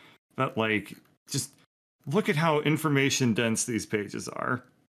off-putting. But like, just look at how information dense these pages are,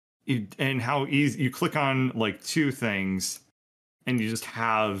 and how easy you click on like two things, and you just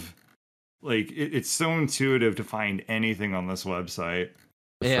have like it's so intuitive to find anything on this website.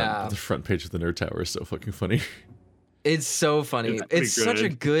 Yeah. The front page of the Nerd Tower is so fucking funny. It's so funny. It's pretty It's such a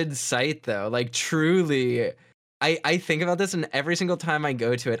good. good site though. Like truly, I think about this, and every single time I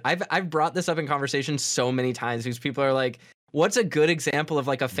go to it, I've brought this up in conversation so many times because people are like, what's a good example of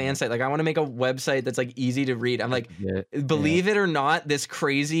like a fan site? Like I want to make a website that's like easy to read. I'm like, believe it or not, this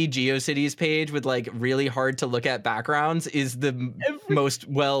crazy GeoCities page with like really hard to look at backgrounds is the most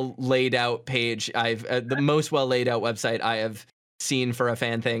well laid out page the most well laid out website I have seen for a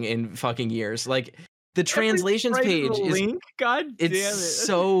fan thing in fucking years. Like the translations page is link. God damn it. it's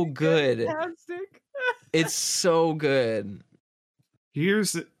so good. Fantastic. It's so good.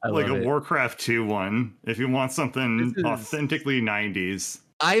 Here's I like a love it. Warcraft 2 one if you want something This is- authentically 90s.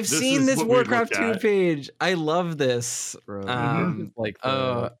 I've This seen is this what we Warcraft looked 2 at. page. I love this. Bro, Um, this is like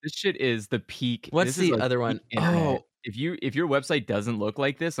oh. this shit is the peak. What's this is the like other peak one? internet. Oh. If your website doesn't look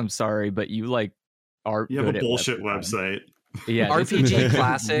like this, I'm sorry, but you like are You have good a at bullshit web design. website. Yeah, this is literally-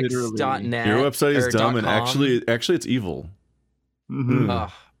 RPGclassics.net. Your website is or dumb, and .com. actually, it's evil. Mhm. Hmm.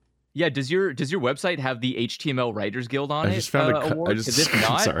 Ugh. Yeah, does your website have the HTML Writers Guild on I it? just found a award? I just 'Cause if I'm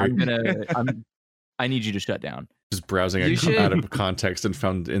not, sorry. I need you to shut down. Just browsing You should- out of context and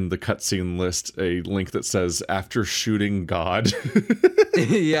found in the cutscene list a link that says "After shooting God."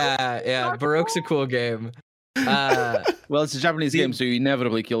 yeah. Baroque's a cool game. Well, it's a Japanese The- game, so you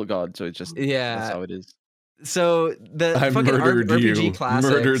inevitably kill God. So it's just that's Yeah. how it is. So the I fucking murdered RPG you.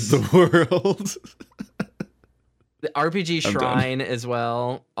 classics, Murdered the world. the RPG I'm done. Shrine as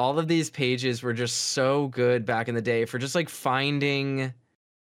well. All of these pages were just so good back in the day for just like finding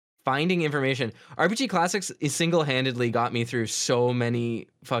information. RPG Classics is single-handedly got me through so many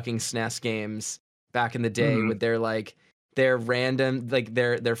fucking SNES games back in the day Mhm. with their random like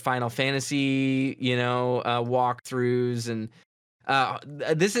their Final Fantasy, walkthroughs and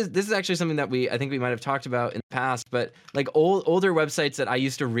This is actually something that I think we might have talked about in the past, but like older websites that I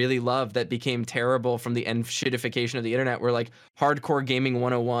used to really love that became terrible from the shitification of the internet were like Hardcore Gaming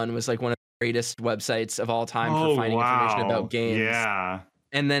 101 was like one of the greatest websites of all time for finding information about games. Yeah.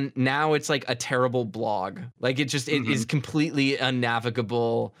 And then now it's like a terrible blog. Like it is completely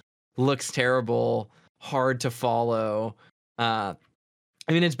unnavigable, looks terrible, hard to follow. I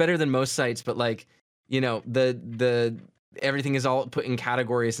mean, it's better than most sites, but like, you know, the everything is all put in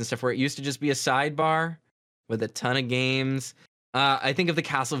categories and stuff where it used to just be a sidebar with a ton of games. I think of the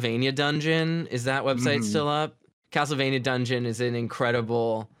Castlevania Dungeon. Is that website still up? Castlevania Dungeon is an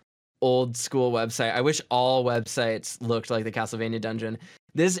incredible old school website. I wish all websites looked like the Castlevania Dungeon.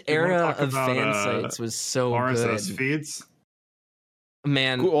 This era of fan sites was so RSS good. feeds?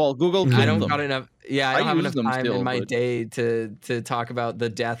 Man, Google I don't got enough. Yeah, I don't have enough time still, in my day to talk about the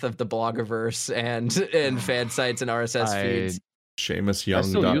death of the blogiverse and fan sites and RSS feeds.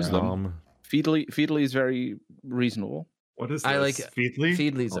 SeamusYoung.com. Feedly is very reasonable. What is this? I like Feedly?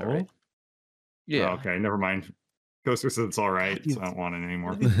 Feedly's alright. Yeah. Oh, okay, never mind. Toaster said it's all right, so I don't want it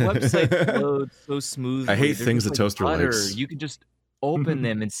anymore. These websites load so smoothly. I hate They're things just that Toaster butter. likes. You can just open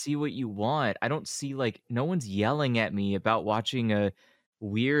them and see what you want. I don't see like no one's yelling at me about watching a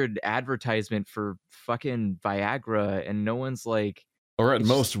weird advertisement for fucking Viagra, and no one's like, or at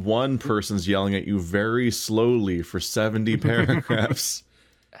most one person's yelling at you very slowly for 70 paragraphs.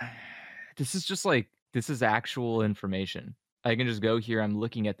 This is just like, this is actual information. I can just go here, I'm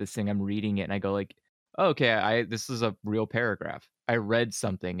looking at this thing, I'm reading it, and I go like, oh, okay, this is a real paragraph. I read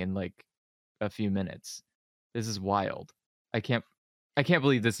something in like a few minutes. This is wild. I can't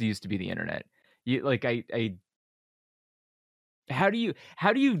believe this used to be the internet. How do you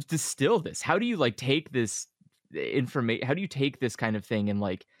distill this? How do you like take this information? How do you take this kind of thing and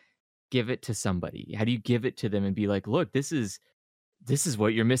like give it to somebody? How do you give it to them and be like, look, this is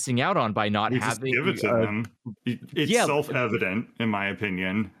what you're missing out on by not having. Just give it to them. It's self-evident, in my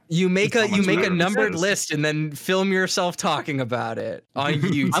opinion. You make a numbered list and then film yourself talking about it on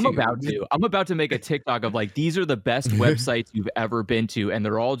YouTube. I'm about to make a TikTok of like, these are the best websites you've ever been to, and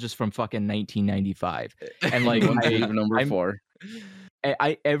they're all just from fucking 1995. And like number 4.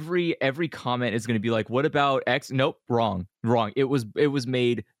 Every comment is going to be like, what about X? Nope, wrong. It was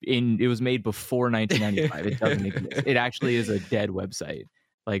made before 1995. It doesn't exist. It actually is a dead website.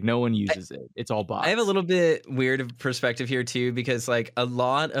 Like no one uses it. It's all bots. I have a little bit weird of perspective here too, because like a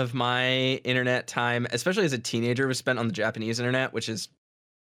lot of my internet time, especially as a teenager, was spent on the Japanese internet, which is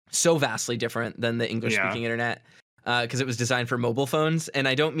so vastly different than the English speaking internet. Because it was designed for mobile phones, and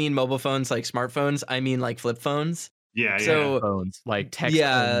I don't mean mobile phones like smartphones. I mean like flip phones. So phones, like text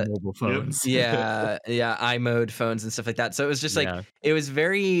mobile phones. iMode phones and stuff like that. So it was just like it was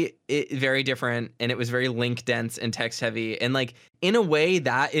very different, and it was very link dense and text heavy, and like in a way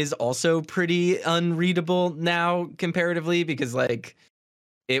that is also pretty unreadable now comparatively, because like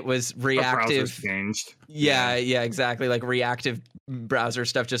it was reactive. Changed. Yeah, exactly. Like reactive browser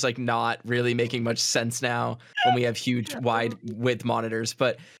stuff, just like not really making much sense now when we have huge wide width monitors.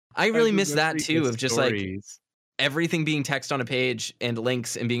 But I really miss that too, of just like everything being text on a page and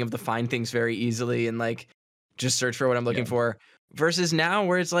links and being able to find things very easily and like just search for what I'm looking for, versus now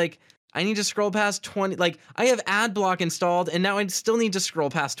where it's like I need to scroll past 20, like I have ad block installed and now I still need to scroll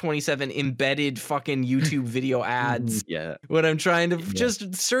past 27 embedded fucking YouTube video ads when I'm trying to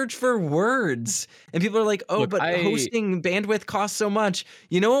just search for words. And people are like, oh, but hosting bandwidth costs so much.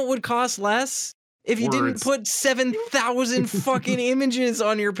 You know what would cost less? If you didn't put 7,000 fucking images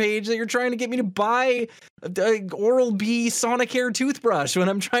on your page that you're trying to get me to buy a Oral-B Sonicare toothbrush when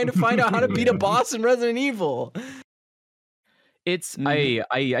I'm trying to find out how to beat a boss in Resident Evil. It's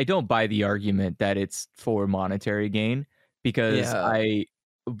I don't buy the argument that it's for monetary gain, because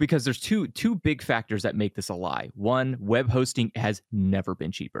because there's two big factors that make this a lie. One, web hosting has never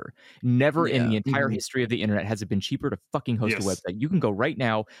been cheaper. Never in the entire history of the internet has it been cheaper to fucking host a website. You can go right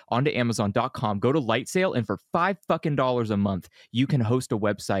now onto Amazon.com, go to Light Sale, and for $5 a month, you can host a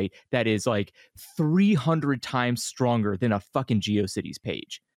website that is like 300 times stronger than a fucking GeoCities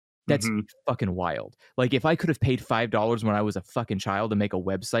page. That's fucking wild. Like if I could have paid $5 when I was a fucking child to make a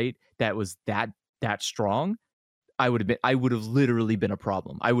website that was that strong, I would have literally been a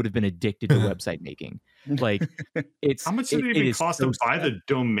problem. I would have been addicted to website making. Like it's how much did it even cost to buy the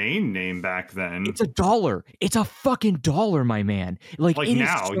domain name back then? It's $1. It's a fucking $1, my man. Like it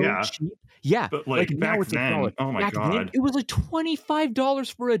now, is so cheap. Yeah, but like back now it's then, $1. oh my back god, then, it was like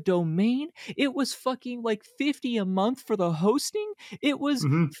 $25 for a domain. It was fucking like $50 a month for the hosting. It was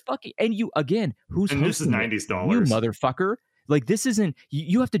fucking, and you again, who's and hosting this is $90. You motherfucker. Like this isn't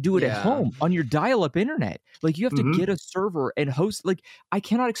you have to do it at home on your dial-up internet. Like you have to get a server and host. Like I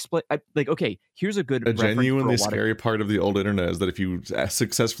cannot explain. Like okay, here's a good. A genuinely scary part of the old internet is that if you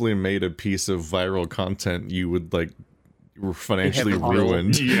successfully made a piece of viral content, you would like were financially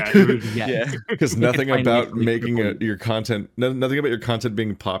ruined. Yeah, because nothing about making your content, nothing about your content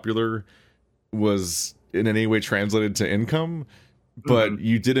being popular was in any way translated to income. But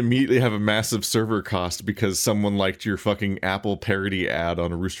you did immediately have a massive server cost because someone liked your fucking Apple parody ad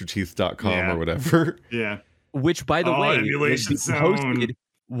on roosterteeth.com or whatever. Yeah. Which, by the way, emulation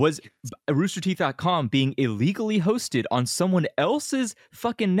was roosterteeth.com being illegally hosted on someone else's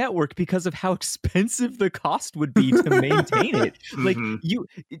fucking network because of how expensive the cost would be to maintain it.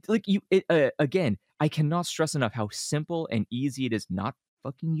 Again, I cannot stress enough how simple and easy it is, not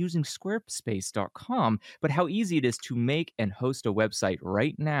fucking using squarespace.com, but how easy it is to make and host a website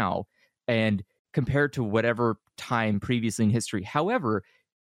right now and compared to whatever time previously in history. However,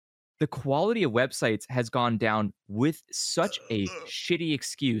 the quality of websites has gone down with such a shitty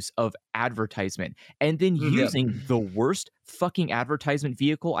excuse of advertisement and then using the worst fucking advertisement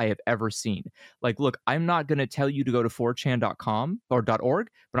vehicle I have ever seen. Like, look, I'm not going to tell you to go to 4chan.com or .org,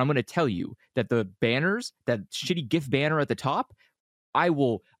 but I'm going to tell you that the banners, that shitty GIF banner at the top, I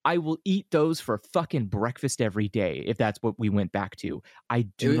will eat those for fucking breakfast every day if that's what we went back to. I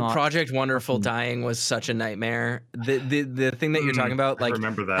do not. Project Wonderful dying was such a nightmare. The thing that you're talking about, like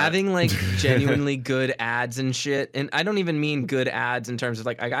remember that. having like genuinely good ads and shit, and I don't even mean good ads in terms of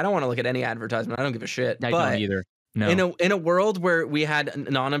like I don't want to look at any advertisement. I don't give a shit. I don't either. No. In a world where we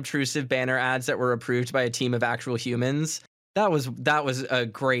had non-obtrusive banner ads that were approved by a team of actual humans, that was a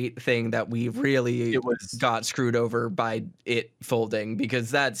great thing that we really got screwed over by it folding,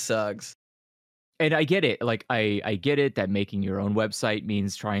 because that sucks. And I get it. Like I get it that making your own website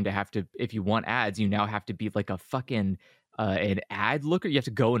means trying to have to, if you want ads, you now have to be like a fucking an ad looker. You have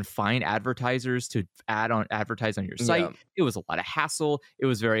to go and find advertisers to advertise on your site. Yeah. It was a lot of hassle. It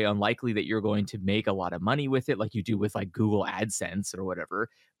was very unlikely that you're going to make a lot of money with it like you do with like Google AdSense or whatever.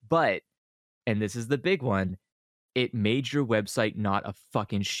 But, and this is the big one, it made your website not a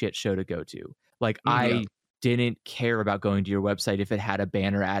fucking shit show to go to. Like I didn't care about going to your website if it had a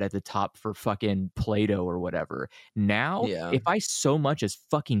banner ad at the top for fucking Play-Doh or whatever. Now, if I so much as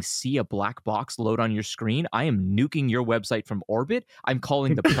fucking see a black box load on your screen, I am nuking your website from orbit. I'm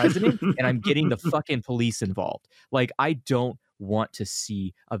calling the president and I'm getting the fucking police involved. Like I don't want to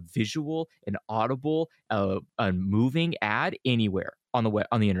see a visual, an audible, a moving ad anywhere on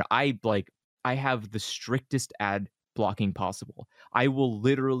the internet. I have the strictest ad blocking possible. I will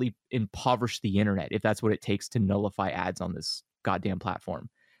literally impoverish the internet if that's what it takes to nullify ads on this goddamn platform.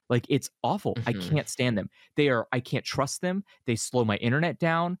 Like it's awful. I can't stand them. I can't trust them. They slow my internet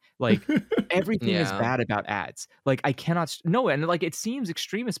down. Like everything is bad about ads. Like I cannot and like it seems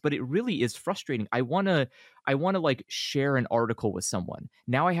extremist, but it really is frustrating. I want to like share an article with someone.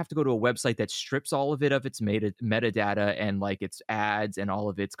 Now I have to go to a website that strips all of it of its metadata and like its ads and all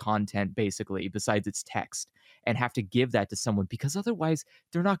of its content basically besides its text, and have to give that to someone because otherwise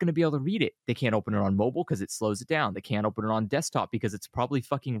they're not going to be able to read it. They can't open it on mobile because it slows it down. They can't open it on desktop because it's probably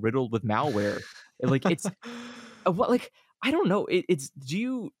fucking riddled with malware. Like it's what, like I don't know.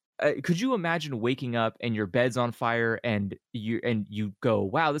 Could you imagine waking up and your bed's on fire and you go,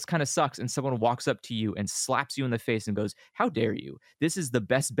 wow, this kind of sucks, and someone walks up to you and slaps you in the face and goes, how dare you? This is the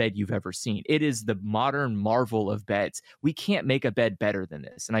best bed you've ever seen. It is the modern marvel of beds. We can't make a bed better than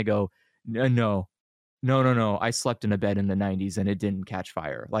this. And I go, no. I slept in a bed in the 90s and it didn't catch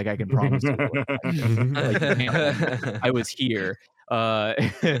fire. Like I can promise you. I was here. But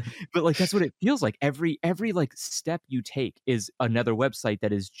like that's what it feels like. Every like step you take is another website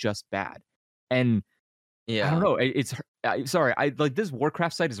that is just bad. And I don't know. It's sorry. I like this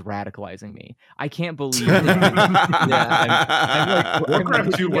Warcraft site is radicalizing me. I can't believe. I'm like,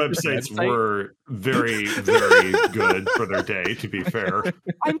 Warcraft 2 websites were very, very good for their day. To be fair,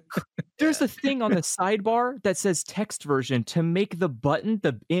 there's a thing on the sidebar that says text version to make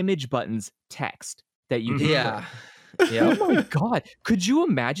the image buttons text that you can. Yeah. Oh my god! Could you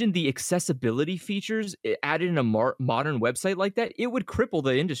imagine the accessibility features added in a modern website like that? It would cripple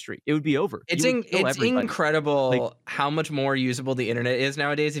the industry. It would be over. It's incredible like, how much more usable the internet is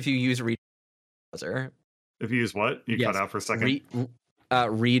nowadays if you use Reader browser. If you use what? You cut out for a second.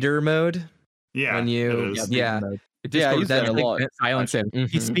 Reader mode. Yeah. When you I use that a lot. Silence him.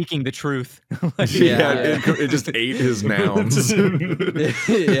 He's speaking the truth. It just ate his nouns.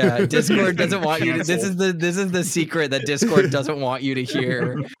 Discord doesn't want you to. This is the secret that Discord doesn't want you to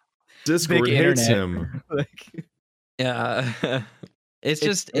hear. Discord hates him.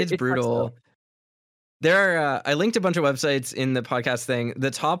 It's brutal. There are, I linked a bunch of websites in the podcast thing. The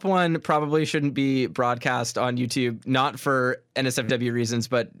top one probably shouldn't be broadcast on YouTube, not for NSFW reasons,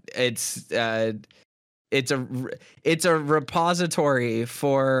 but it's a repository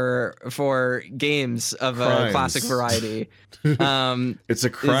for games of Crimes. a classic variety. It's a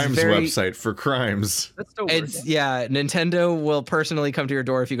crimes website for crimes. That's still It's Nintendo will personally come to your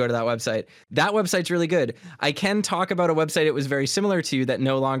door if you go to that website. That website's really good. I can talk about a website it was very similar to that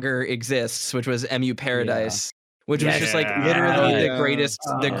no longer exists, which was MU Paradise, which was just like literally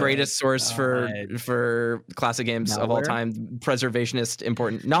the greatest source for classic games of all time. Preservationist,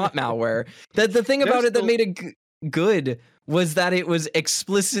 important, not malware. The thing about it that made it good was that it was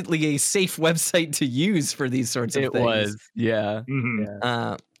explicitly a safe website to use for these sorts of things. It was, yeah.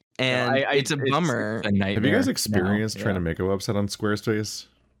 And it's a bummer. A nightmare. Have you guys experienced trying to make a website on Squarespace?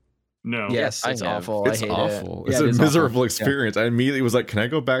 No. Yes, it's awful. It's I hate awful. it. It's a miserable experience. I immediately was like, can I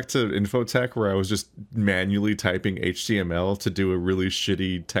go back to Infotech where I was just manually typing HTML to do a really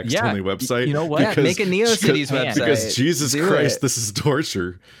shitty text-only website? You know what? Make a NeoCities website. Because Jesus Christ, this is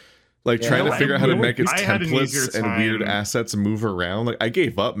torture. Like trying to figure out how to make its templates and weird assets move around. Like I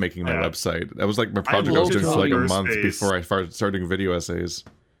gave up making my website. That was like my project I was doing for like a month before I started doing video essays.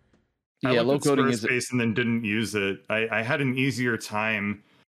 I low coding Squarespace and then didn't use it. I had an easier time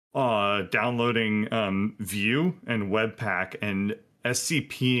downloading Vue and Webpack and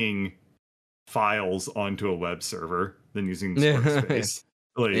SCPing files onto a web server than using Squarespace.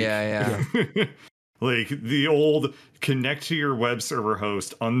 Like the old connect to your web server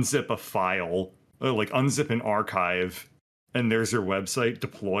host, unzip a file, like unzip an archive, and there's your website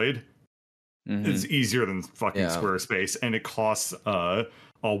deployed. It's easier than fucking Squarespace, and it costs a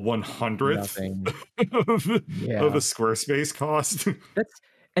 100th of a Squarespace cost.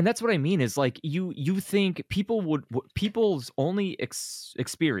 That's what I mean is like you think people's only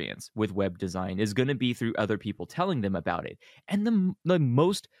experience with web design is going to be through other people telling them about it, and the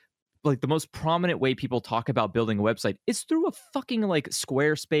most prominent way people talk about building a website is through a fucking like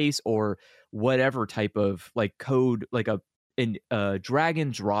Squarespace or whatever type of like code, like a drag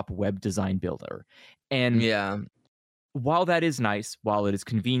and drop web design builder. And while that is nice, while it is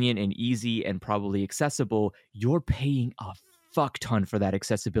convenient and easy and probably accessible, you're paying a fuck ton for that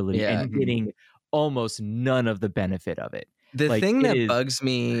accessibility and getting almost none of the benefit of it. The thing that bugs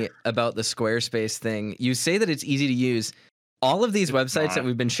me about the Squarespace thing, you say that it's easy to use. All of these websites that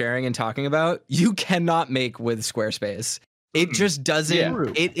we've been sharing and talking about, you cannot make with Squarespace. It just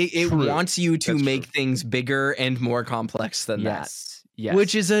doesn't. It wants you to make things bigger and more complex than that. Yes.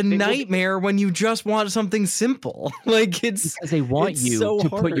 Which is a nightmare when you just want something simple. Like it's because they want you to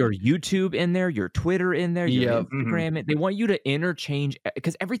put your YouTube in there, your Twitter in there, your Instagram. They want you to interchange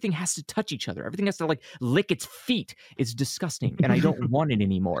because everything has to touch each other. Everything has to like lick its feet. It's disgusting, and I don't want it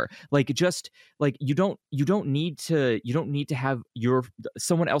anymore. Like just like you don't need to have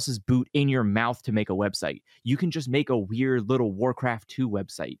someone else's boot in your mouth to make a website. You can just make a weird little Warcraft 2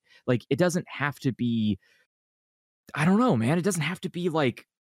 website. Like it doesn't have to be. I don't know, man. It doesn't have to be like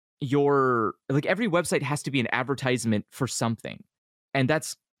every website has to be an advertisement for something. And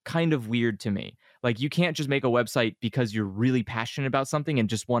that's kind of weird to me. Like you can't just make a website because you're really passionate about something and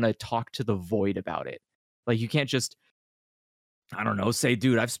just want to talk to the void about it. Like you can't just, I don't know, say,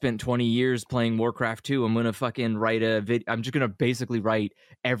 dude, I've spent 20 years playing Warcraft 2. I'm going to fucking write I'm just going to basically write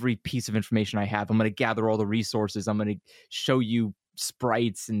every piece of information I have. I'm going to gather all the resources. I'm going to show you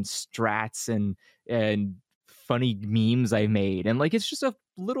sprites and strats and funny memes I made, and like it's just a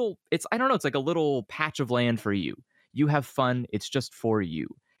little it's like a little patch of land for you. You have fun, it's just for you.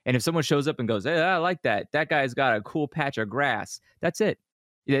 And if someone shows up and goes, hey, I like that guy's got a cool patch of grass, that's it.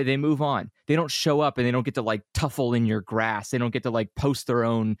 They move on. They don't show up and they don't get to like tuffle in your grass. They don't get to like post their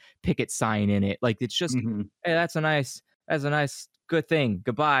own picket sign in it. Like it's just hey, that's a nice good thing,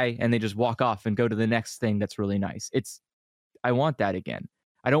 goodbye, and they just walk off and go to the next thing that's really nice. I want that again.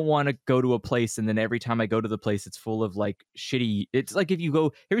 I don't want to go to a place and then every time I go to the place, it's full of like shitty. It's like if you go,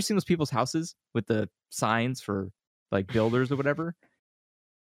 have you ever seen those people's houses with the signs for like builders or whatever?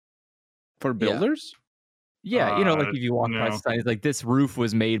 For builders? Yeah, like if you walk by the sign, it's like this roof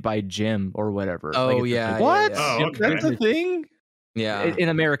was made by Jim or whatever. Oh, like, yeah. What? Oh, okay. That's a thing? Yeah. In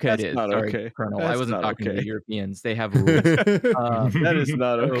America, That's it is. Not Sorry, okay. Colonel. That's I wasn't talking to the Europeans. They have rules. That is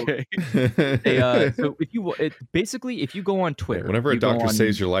not okay. So if you go on Twitter, whenever a doctor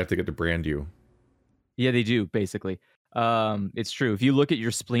saves your life, they get to brand you. Yeah, they do basically. It's true. If you look at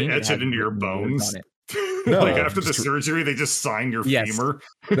your spleen, they etch it into your bones. No, like after the surgery, they just sign your femur.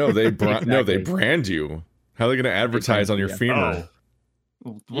 No, they brand you. How are they going to advertise on your femur?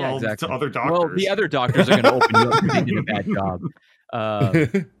 Oh. Well, to other doctors. Well, the other doctors are going to open you up because they did a bad job.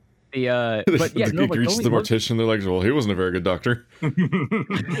 But yeah, no, he reaches the mortician. They're like, well, he wasn't a very good doctor.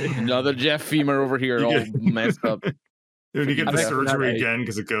 Another Jeff Femur over here, all messed up. When you get the surgery again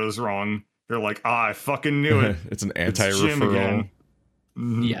because it goes wrong, you're like, I fucking knew it. It's an anti-referral.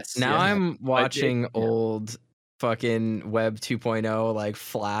 Yes. Now I'm watching old fucking Web 2.0 like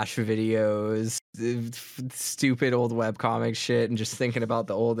Flash videos, stupid old webcomic shit, and just thinking about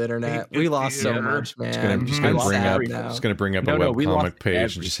the old internet. We lost so much, man. Just gonna bring up a webcomic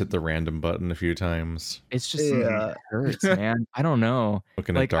page and just hit the random button a few times. It's just it hurts, man. I don't know.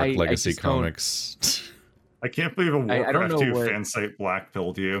 Looking at Dark Legacy comics. I can't believe a Warcraft 2 fan site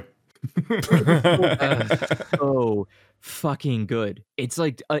blackpilled you. So fucking good. It's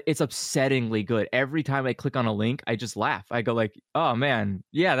like it's upsettingly good. Every time I click on a link, I just laugh. I go like, oh man,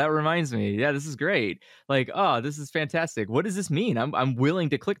 yeah, that reminds me. Yeah, this is great. Like, oh, this is fantastic. What does this mean? I'm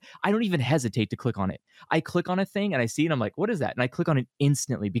willing to click. I don't even hesitate to click on it. I click on a thing and I see it. I'm like, what is that? And I click on it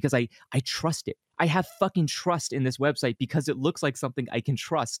instantly because I trust it. I have fucking trust in this website because it looks like something I can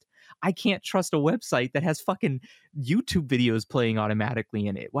trust. I can't trust a website that has fucking YouTube videos playing automatically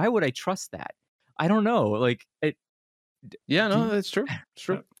in it. Why would I trust that? I don't know. Like it. Yeah, no, that's true. It's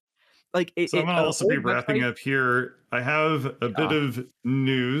true. Like, so I'm gonna also be wrapping up here. I have a bit of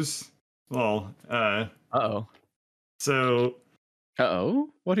news. Well, So,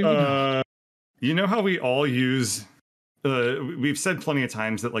 what do you mean? You know how we all use? We've said plenty of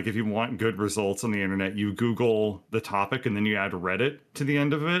times that like if you want good results on the internet, you Google the topic and then you add Reddit to the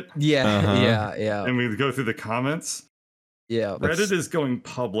end of it. Yeah. And we go through the comments. Yeah. Reddit is going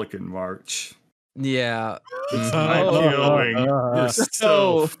public in March. Yeah. It's not going. You're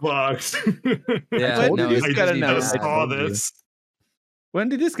so fucked. Yeah. When did this get I announced? saw this When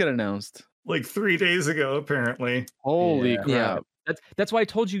did this get announced? like 3 days ago, apparently. Holy crap. Yeah. That's why I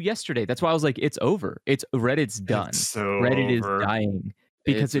told you yesterday. That's why I was like, it's over. Reddit's done. It's so Reddit over. is dying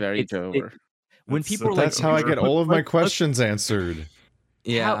because it's over. When people are like, That's how I get all of my questions answered.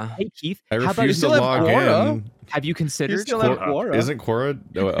 Yeah. Hey Keith, I how about refuse to still have log Quora? in. have you considered? You still have Quora. Isn't Quora?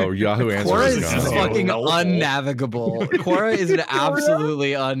 Oh, Yahoo Answers Quora is is gone. fucking No. unnavigable. Quora is an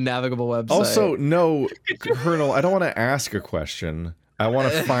absolutely unnavigable website. Also, no, Colonel, I don't want to ask a question. I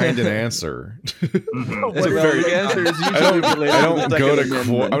want to find an answer. It's a very answer is usually I don't go to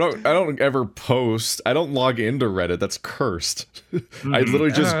Quora. I don't ever post. I don't log into Reddit. That's cursed. I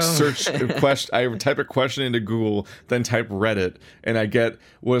literally just search a question. I type a question into Google, then type Reddit, and I get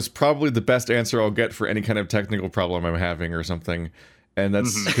what is probably the best answer I'll get for any kind of technical problem I'm having or something. And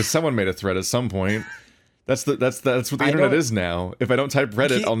that's because someone made a thread at some point. That's what the internet is now. If I don't type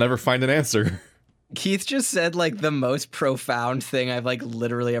Reddit, I'll never find an answer. Keith just said like the most profound thing I've like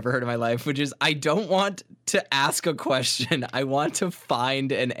literally ever heard in my life, which is I don't want to ask a question. I want to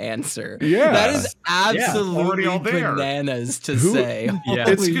find an answer. Yeah. That is absolutely all there. bananas to say. Yeah.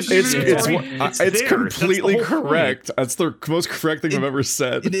 It's completely correct. That's the most correct thing I've ever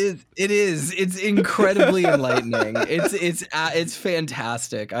said. It is. It's incredibly enlightening. It's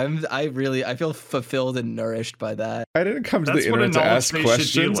fantastic. I feel fulfilled and nourished by that. I didn't come to That's the what a internet to knowledge ask base questions.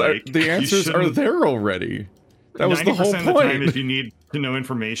 should be like. The answers are there already. That was the whole 90% of the time, point. if you need to know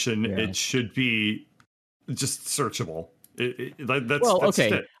information, it should be just searchable. That's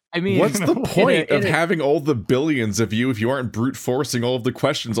okay. it. I mean, What's the point of having all the billions of you if you aren't brute forcing all of the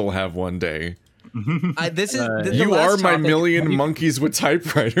questions I'll have one day? You are my million monkeys with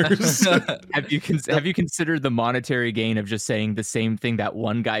typewriters. Have you considered the monetary gain of just saying the same thing that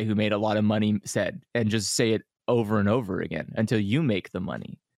one guy who made a lot of money said, and just say it over and over again until you make the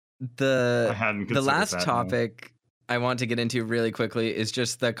money? The last that, topic I want to get into really quickly is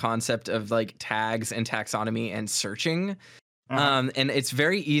just the concept of like tags and taxonomy and searching. And it's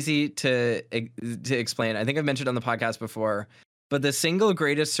very easy to explain. I think I've mentioned on the podcast before, but the single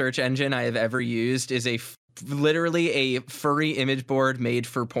greatest search engine I have ever used is literally a furry image board made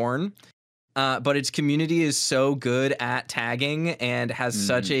for porn. But its community is so good at tagging and has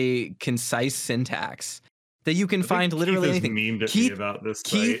such a concise syntax that you can find literally anything. Memed at me about this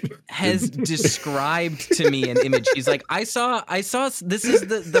Keith has described to me an image. He's like, I saw. This is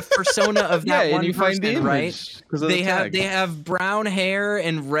the persona of that one person, right? They have brown hair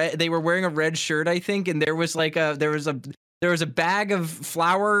and red. They were wearing a red shirt, I think, and there was a bag of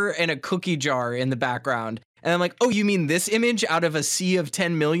flour and a cookie jar in the background. And I'm like, oh, you mean this image out of a sea of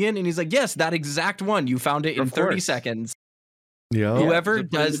 10 million? And he's like, yes, that exact one. You found it in 30 seconds. Yeah. Whoever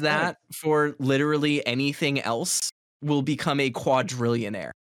does that for literally anything else will become a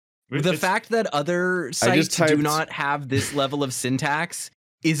quadrillionaire. The fact that other sites do not have this level of syntax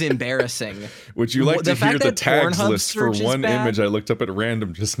is embarrassing. Would you like The to hear fact the that tags Pornhub list for search is one bad- image I looked up at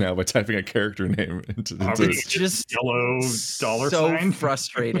random just now by typing a character name into It's just yellow dollar so sign.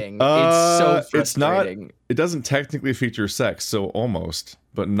 frustrating. It's so It's not. frustrating. It doesn't technically feature sex, so almost,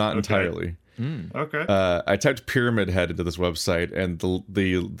 but not entirely. Okay. I typed Pyramid Head into this website, and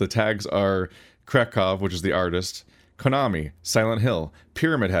the tags are Krekov, which is the artist, Konami, Silent Hill,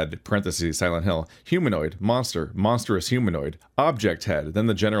 Pyramid Head, parentheses, Silent Hill, Humanoid, Monster, Monstrous Humanoid, Object Head, then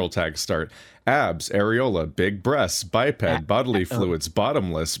the general tags start. Abs, areola, big breasts, biped, bodily fluids,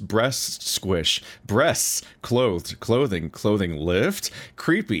 bottomless, breast squish, breasts, clothed, clothing lift,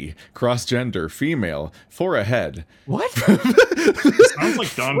 creepy, cross-gender, female, for a head. What? Sounds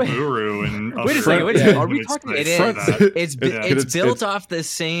like Don Buru and Wait a second, wait a second. Are we talking? It Front- is. Yeah. It's built off the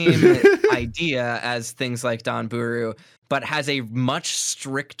same idea as things like Don Buru, but has a much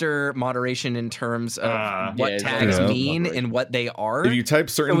stricter moderation in terms of what yeah, tags yeah. mean and what they are. If you type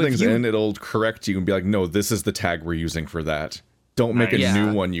certain So if things you- in, it'll correct you and be like, no, this is the tag we're using for that. Don't make a Yeah.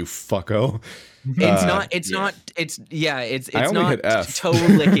 new one, you fucko. It's not. It's not. It's I only not hit F. toe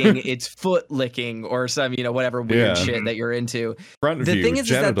licking. It's foot licking or some whatever weird Yeah. shit that you're into. Front The view, thing is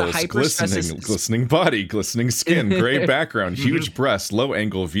that the genitals, glistening, hyperspecific- glistening body, glistening skin, gray background, huge breast, low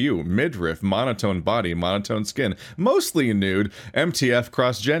angle view, midriff, monotone body, monotone skin, mostly nude, MTF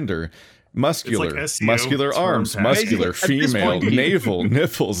cross gender. Muscular, It's like SEO muscular term arms, tag. muscular, At this female, point, Keith- navel,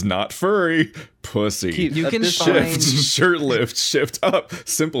 nipples, not furry, pussy. Keith, You at can this find- point- Shift, shirt lift, shift up,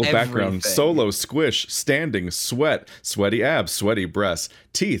 simple background, Everything. solo, squish, standing, sweat, sweaty abs, sweaty breasts,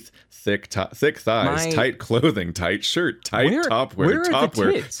 teeth, thick thighs, My- tight clothing, tight shirt, tight Where top are wear, the top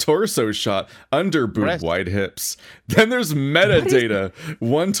wear, tits? torso shot, under boob, Breast. wide hips. Then there's metadata,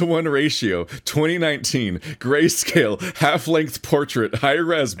 1-to-1 ratio, 2019, grayscale, half-length portrait,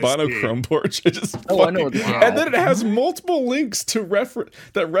 high-res, monochrome portrait. Just Oh, I know fucking- what this is. And then it has multiple links to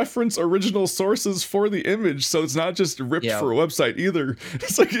reference original sources for the image, so it's not just ripped Yeah. for a website either.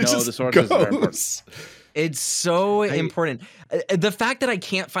 It's like it No, just the sources are important. goes. It's so important. The fact that I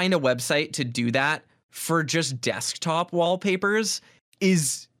can't find a website to do that for just desktop wallpapers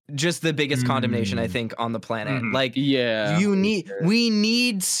is just the biggest condemnation I think on the planet. Mhm. Like Yeah. we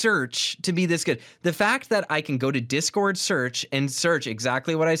need search to be this good. The fact that I can go to Discord search and search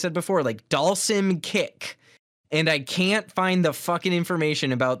exactly what I said before, like Dalsim kick, and I can't find the fucking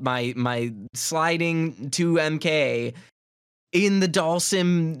information about my sliding to MK in the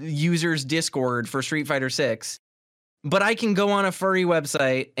Dalsim users Discord for Street Fighter 6. But I can go on a furry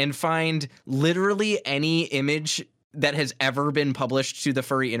website and find literally any image that has ever been published to the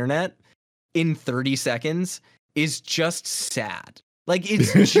furry internet in 30 seconds is just sad. Like,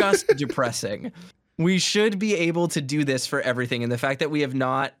 it's just depressing. We should be able to do this for everything. And the fact that we have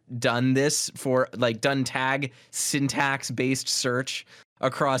not done this for, like, done tag syntax-based search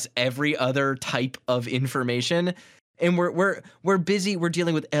across every other type of information, and we're busy, we're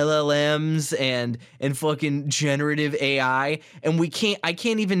dealing with LLMs and fucking generative AI, and I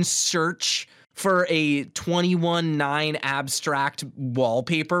can't even search for a 21.9 abstract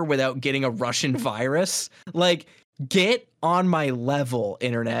wallpaper without getting a Russian virus. Like, get on my level,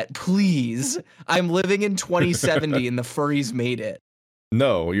 internet, please. I'm living in 2070 and the furries made it.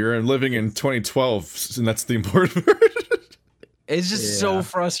 No, you're living in 2012, and that's the important part. It's just so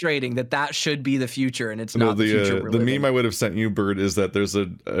frustrating that should be the future, and it's not the future we're the living. meme I would have sent you, Bird, is that there's a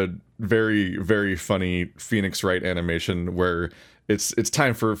very, very funny Phoenix Wright animation where it's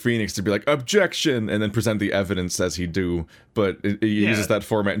time for Phoenix to be like, objection, and then present the evidence as he do, but it uses that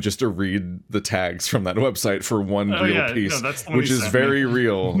format just to read the tags from that website for one real piece, that's the one which you is sent very me.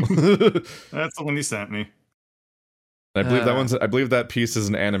 real. That's the one you sent me. I believe that piece is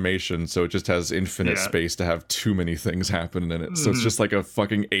an animation, so it just has infinite space to have too many things happen in it. So it's just like a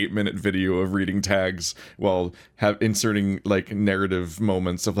fucking 8-minute video of reading tags while inserting like narrative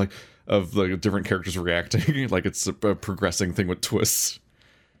moments of the different characters reacting. Like it's a progressing thing with twists.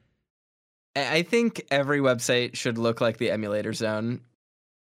 I think every website should look like the emulator zone.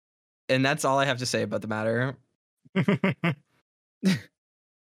 And that's all I have to say about the matter.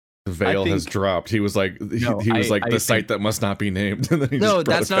 The veil has dropped. He was like, he was like the site that must not be named. And then he No, just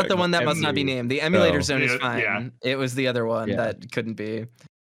brought that's it not back the up. one that must not be named. The emulator zone is fine. Yeah. It was the other one that couldn't be.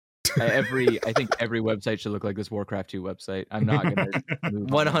 I think every website should look like this Warcraft 2 website. I'm not gonna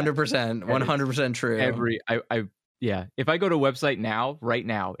move on that. 100% true. If I go to a website right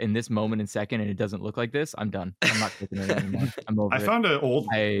now, in this moment and second, and it doesn't look like this, I'm done. I'm not clicking it anymore. I'm over I it. found an old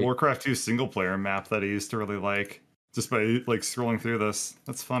Warcraft 2 single player map that I used to really like just by like scrolling through this.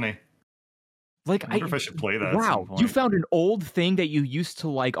 That's funny. Like, I wonder if I should play that at some wow, point. you found an old thing that you used to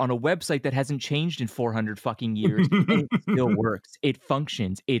like on a website that hasn't changed in 400 fucking years, and it still works. It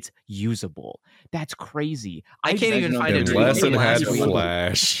functions. It's usable. That's crazy. I can't even find it. Unless it had last week.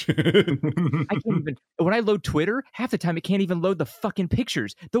 Flash. I can't even. When I load Twitter, half the time it can't even load the fucking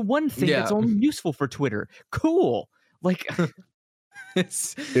pictures. The one thing that's only useful for Twitter. Cool. Like,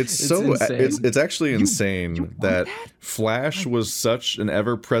 it's actually insane that Flash was such an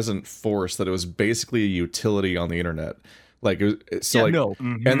ever-present force that it was basically a utility on the internet. Like, and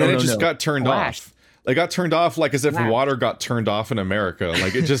then it just got turned off. It got turned off like as if water got turned off in America.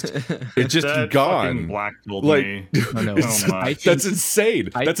 Like it just gone. Like that's insane.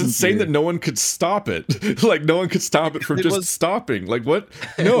 That's insane that no one could stop it. Like no one could stop it from just stopping. Like what?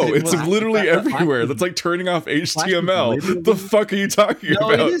 No, it's literally everywhere. That's like turning off HTML. The fuck are you talking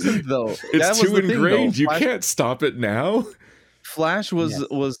about? No, it isn't though. It's too ingrained. You can't stop it now. Flash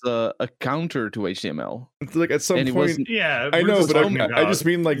was a counter to HTML. Like at some point, I know, but I just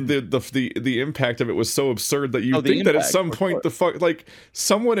mean like the impact of it was so absurd that you think that at some point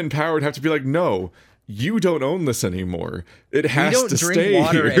someone in power would have to be like, no, you don't own this anymore. It has to stay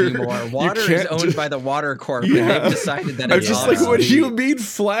here. We don't drink water anymore. Water is owned by the Water Corp. And they've decided that it's just like, what do you mean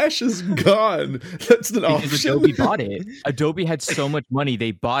Flash is gone? That's an option. Adobe bought it. Adobe had so much money,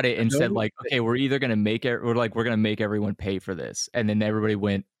 they bought it and said like, okay, we're either gonna make it, or like we're gonna make everyone pay for this. And then everybody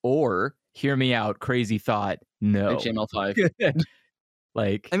went, or hear me out, crazy thought, no. HTML5.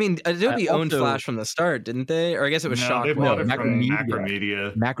 Like, I mean, Adobe owned Flash from the start, didn't they? Or I guess it was Shockwave. They bought it from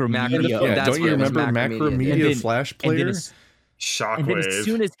Macromedia. Macromedia. Yeah, don't you remember Macromedia Flash Player?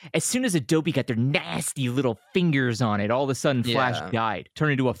 Shockwave. As soon as Adobe got their nasty little fingers on it, all of a sudden Flash died,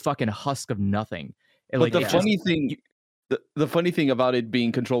 turned into a fucking husk of nothing. But the funny thing, the funny thing about it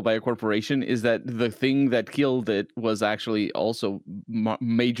being controlled by a corporation is that the thing that killed it was actually also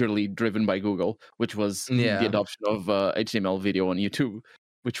majorly driven by Google, which was the adoption of HTML video on YouTube,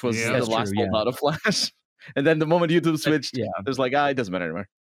 which was the last holdout of Flash. And then the moment YouTube switched, it was like, it doesn't matter anymore.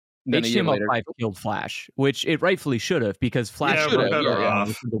 Then HTML5 killed Flash, which it rightfully should have, because Flash should have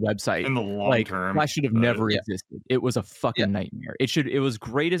the website in the long term. Flash should have never existed. It was a fucking nightmare. It was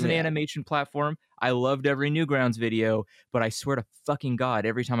great as an animation platform. I loved every Newgrounds video, but I swear to fucking God,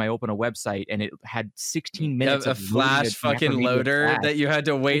 every time I open a website and it had 16 minutes of a Flash fucking loader that you had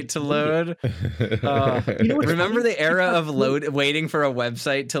to wait to load. Remember the era of waiting for a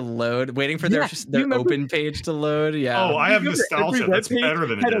website to load, waiting for their open page to load? Yeah. Oh, I have nostalgia. That's better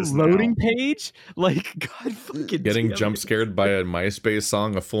than it is loading page. Like, God fucking getting jump scared by a MySpace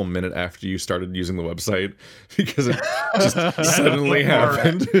song a full minute after you started using the website because it just suddenly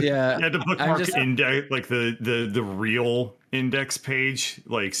happened. Yeah. You had to bookmark like the real index page,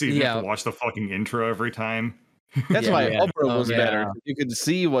 like so you didn't have to watch the fucking intro every time. That's why Opera was better. You could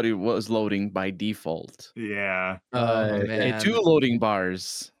see what it was loading by default. Yeah. Man. 2 loading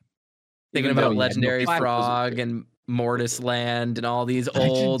bars. Thinking about Legendary Frog and Mortis Land and all these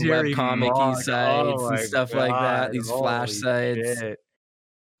old webcomic sites and stuff like that. These Flash sites. Shit.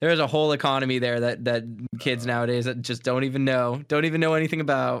 There's a whole economy there that kids nowadays that just don't even know anything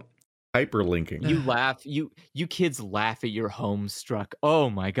about. Hyperlinking. You laugh. You kids laugh at your Homestruck. Oh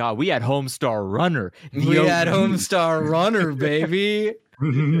my God, we had Homestar Runner. We had Homestar Runner, baby.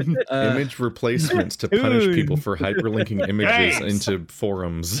 Image replacements to punish people for hyperlinking images into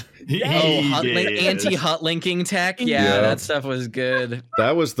forums. Anti-hut linking tech. Yeah, that stuff was good.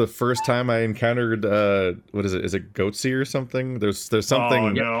 That was the first time I encountered what is it? Is it Goatsy or something? There's something. Oh,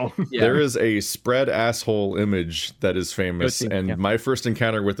 no. There is a spread asshole image that is famous, and my first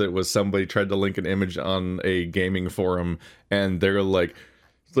encounter with it was somebody tried to link an image on a gaming forum, and they're like,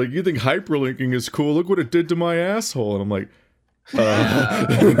 you think hyperlinking is cool? Look what it did to my asshole. And I'm like,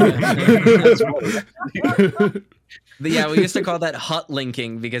 yeah, we used to call that hut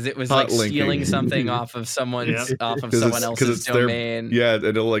linking because it was stealing something off of someone else's domain.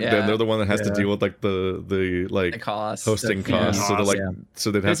 They're the one that has to deal with like the costs, hosting costs.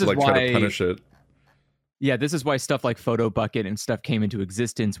 So they'd have to try to punish it. Yeah, this is why stuff like PhotoBucket and stuff came into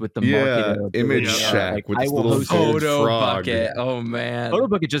existence with the market. Image Shack with this little gold frog. Oh man,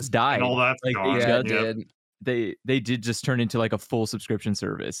 PhotoBucket just died. And all that's gone. They did just turn into like a full subscription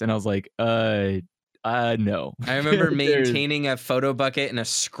service, and I was like, No. I remember There's- maintaining a photo bucket and a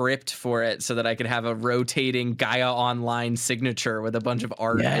script for it so that I could have a rotating Gaia Online signature with a bunch of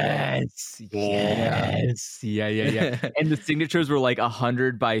art in it. Yes. Yes. Yeah. And the signatures were like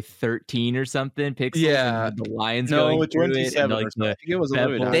 100 by 13 or something pixels. Yeah. And the lines No, going through it. 27 And like or something. I the think it was a little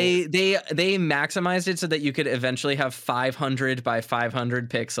bit bevel. higher. They maximized it so that you could eventually have 500 by 500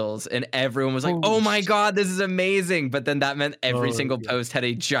 pixels, and everyone was like, Holy "Oh my shit. god, this is amazing!" But then that meant every Oh, single yeah. post had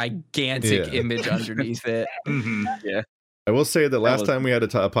a gigantic Yeah. image underneath it. I will say that last was- time we had a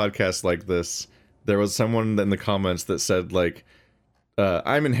podcast like this, there was someone in the comments that said, like,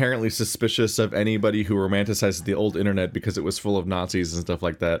 I'm inherently suspicious of anybody who romanticizes the old internet because it was full of Nazis and stuff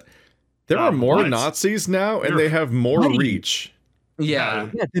like that. There are more What? Nazis now, and You're they have more right. reach. Yeah,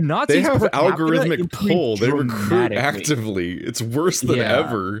 Yeah, the Nazis They have per capita algorithmic increased pull. They recruit dramatically. actively. It's worse than Yeah.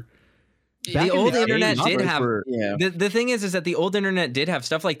 ever. Back the in old day, internet did numbers have. were- Yeah. The thing is that the old internet did have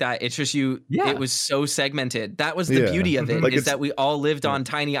stuff like that. It's just Yeah. it was so segmented. That was the Yeah. beauty of it, Like, is it's- that we all lived on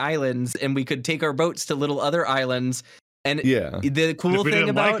tiny islands and we could take our boats to little other islands. And Yeah. the And cool if we thing didn't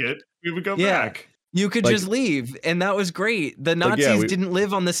about like it, we would go Yeah. back. you could Like- just leave, and that was great. The Like, Nazis yeah, we- didn't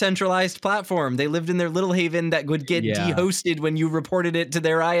live on the centralized platform. They lived in their little haven that would get Yeah. de-hosted when you reported it to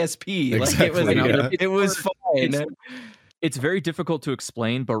their ISP. Exactly, Like yeah. it was fine. It's very difficult to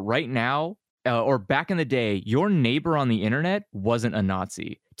explain, but right now, or back in the day, your neighbor on the internet wasn't a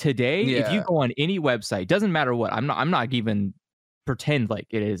Nazi. Today, if you Yeah. go on any website, doesn't matter what, I'm not even pretend like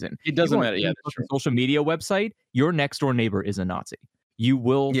it isn't. It doesn't You go on matter. Yeah, any that's fucking true. social media website, your next door neighbor is a Nazi. You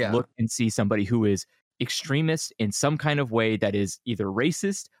will Yeah. look and see somebody who is extremist in some kind of way that is either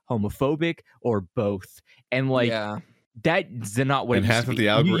racist, homophobic, or both. And like yeah. that's not what And it used half to of be.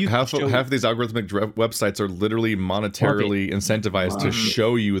 the You used to half show- of these algorithmic websites are literally monetarily incentivized to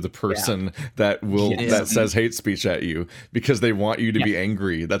show you the person that will Yes. that says hate speech at you because they want you to be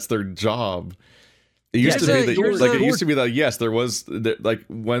angry. That's their job. It used to Here's be a- that, here's like, a- it used to be that, yes, there was like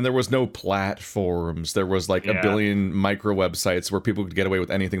when there was no platforms, there was like a Yeah. billion micro websites where people could get away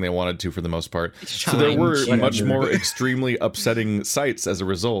with anything they wanted to for the most part. So there were Chime, much Jim. more extremely upsetting sites as a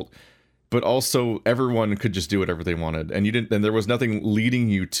result. But also everyone could just do whatever they wanted, and you didn't. And there was nothing leading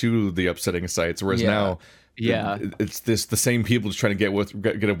you to the upsetting sites. Whereas Yeah. now, Yeah. it's the same people just trying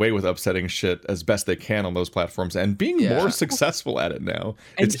to get away with upsetting shit as best they can on those platforms, and being Yeah. more successful at it now.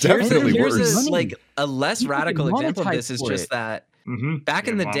 And It's here's- definitely Here's worse. a, like a less People get radical example of monetized this is for just it. that Mm-hmm. back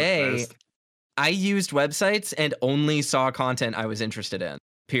in the day, I used websites and only saw content I was interested in.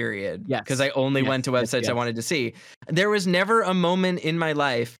 Period. Yes. Because I only Yes, went to yes, websites I yes. wanted to see. There was never a moment in my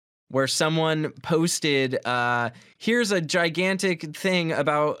life where someone posted, here's a gigantic thing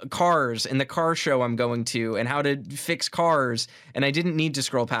about cars in the car show I'm going to and how to fix cars. And I didn't need to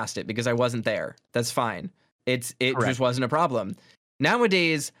scroll past it because I wasn't there. That's fine. It Correct. just wasn't a problem.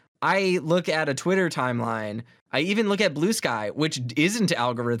 Nowadays, I look at a Twitter timeline. I even look at Blue Sky, which isn't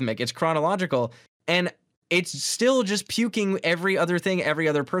algorithmic, it's chronological. And it's still just puking every other thing every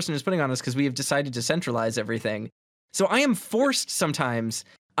other person is putting on us because we have decided to centralize everything. So I am forced sometimes.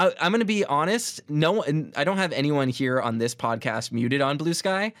 I'm going to be honest. I don't have anyone here on this podcast muted on Blue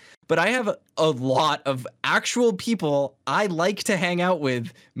Sky, but I have a lot of actual people I like to hang out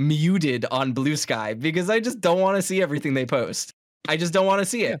with muted on Blue Sky because I just don't want to see everything they post. I just don't want to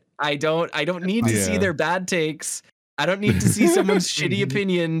see it. I don't need to see Yeah. their bad takes. I don't need to see someone's shitty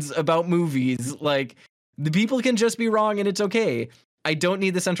opinions about movies. Like, the people can just be wrong and it's okay. I don't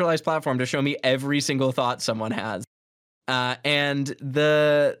need the centralized platform to show me every single thought someone has. And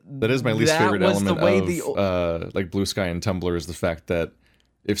That is my least favorite was the element way of like Blue Sky and Tumblr is the fact that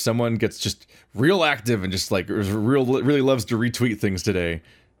if someone gets just real active and just like really loves to retweet things today,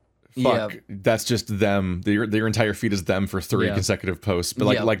 fuck, that's just them. Their entire feed is them for 3 Yeah. consecutive posts. But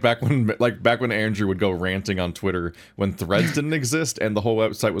like back when Andrew would go ranting on Twitter when threads didn't exist and the whole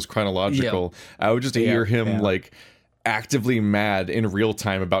website was chronological, I would just hear him like actively mad in real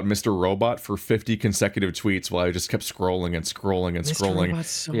time about Mr. Robot for 50 consecutive tweets while I just kept scrolling and scrolling and scrolling.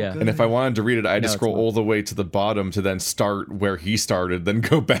 So Yeah. And if I wanted to read it, I had to No, it's scroll not. all the way to the bottom to then start where he started, then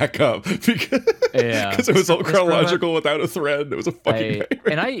go back up because Yeah. it was all Mr. chronological without a thread. It was a fucking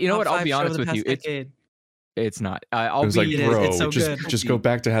nightmare. And you know what? I'll be honest with you. It's not. It I'll was be. like, It is. bro, It's so good. just go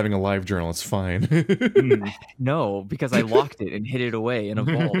back to having a live journal. It's fine. No, because I locked it and hid it away in a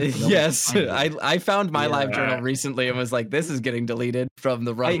vault. Yes, I found my live Yeah. journal recently and was like, this is getting deleted from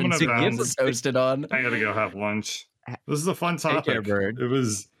the run gonna to bounce. was posted on. I gotta go have lunch. This is a fun Take care, topic. Bird. It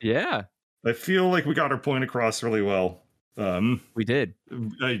was. Yeah, I feel like we got our point across really well. we did.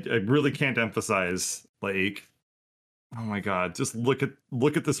 I really can't emphasize like Oh my god! Just look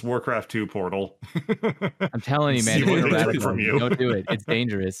at this Warcraft 2 portal. I'm telling you, man, See what it's they take radical. from you. Don't do it. It's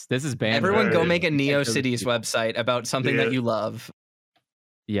dangerous. This is banned. Everyone go Right. make a You can't show NeoCities these people. website about something that Yeah. you love.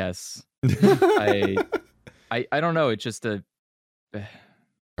 Yes. I don't know. It's just a.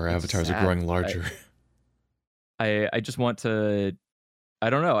 Our It's avatars are sad. growing larger. I just want to. I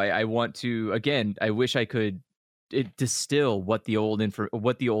don't know. I want to again. I wish I could distill what the old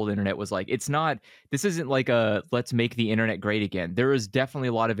internet was like. It's not. This isn't like a let's make the internet great again. There is definitely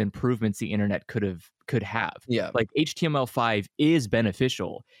a lot of improvements the internet could have. Yeah. Like HTML5 is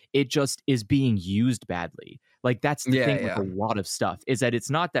beneficial. It just is being used badly. Like that's the Yeah, thing yeah. with a lot of stuff is that it's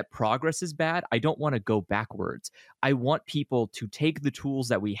not that progress is bad. I don't want to go backwards. I want people to take the tools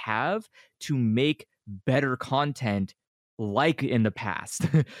that we have to make better content like in the past.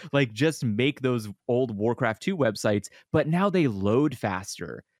 Like just make those old Warcraft 2 websites, but now they load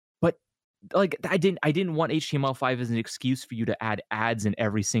faster. But like I didn't want HTML5 as an excuse for you to add ads in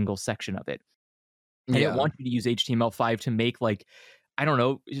every single section of it. I didn't want you to use HTML5 to make like I don't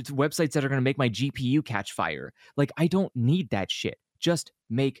know, it's websites that are going to make my GPU catch fire. Like I don't need that shit. Just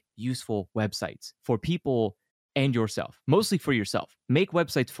make useful websites for people and yourself, mostly for yourself. Make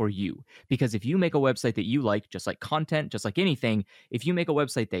websites for you, because if you make a website that you like, just like content, just like anything, if you make a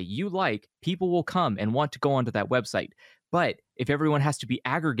website that you like, people will come and want to go onto that website. But if everyone has to be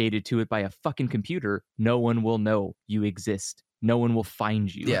aggregated to it by a fucking computer, no one will know you exist. No one will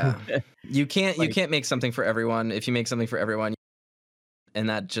find you. Yeah. You can't Like- make something for everyone. If you make something for everyone, and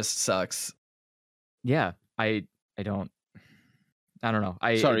that just sucks. Yeah, I don't know.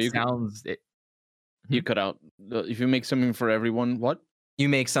 Sorry, You cut out. If you make something for everyone, what? You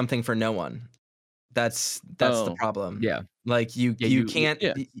make something for no one. That's the Oh. problem. yeah. Like you can't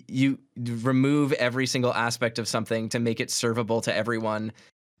yeah. you remove every single aspect of something to make it servable to everyone.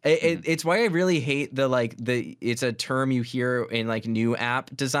 It's why I really hate it's a term you hear in like new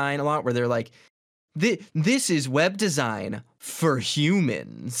app design a lot, where they're like, this is web design for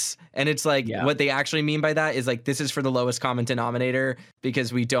humans. And it's like, Yeah. what they actually mean by that is like, this is for the lowest common denominator,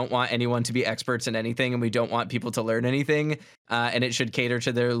 because we don't want anyone to be experts in anything and we don't want people to learn anything. And it should cater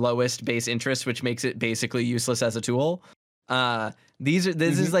to their lowest base interest, which makes it basically useless as a tool. This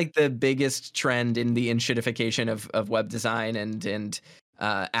is like the biggest trend in the inshitification of web design and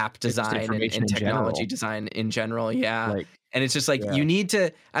app design information and in technology general. design in general. Yeah. Like, And it's just like, Yeah. you need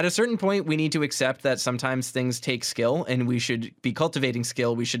to, at a certain point, we need to accept that sometimes things take skill and we should be cultivating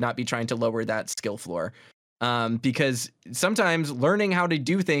skill. We should not be trying to lower that skill floor. Because sometimes learning how to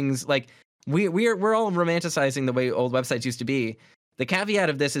do things, like we're all romanticizing the way old websites used to be. The caveat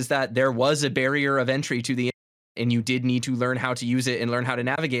of this is that there was a barrier of entry to the internet and you did need to learn how to use it and learn how to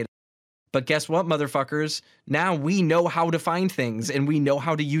navigate it. But guess what, motherfuckers? Now we know how to find things and we know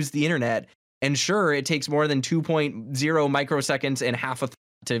how to use the internet. And sure, it takes more than 2.0 microseconds and half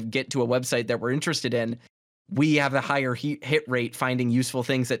to get to a website that we're interested in. We have a higher hit rate finding useful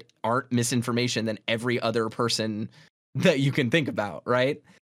things that aren't misinformation than every other person that you can think about, right?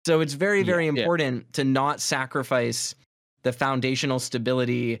 So it's very, very important to not sacrifice the foundational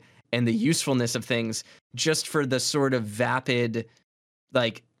stability and the usefulness of things just for the sort of vapid,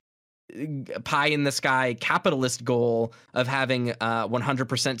 like, pie in the sky capitalist goal of having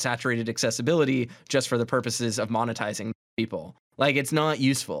 100% saturated accessibility just for the purposes of monetizing people. Like, it's not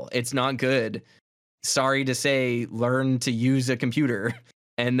useful. It's not good. Sorry to say, learn to use a computer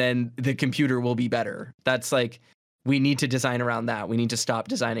and then the computer will be better. That's like, we need to design around that. We need to stop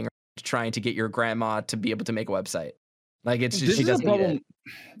designing around trying to get your grandma to be able to make a website. Like, it's just, she doesn't need it.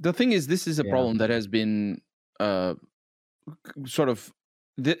 The thing is, this is a problem that has been sort of.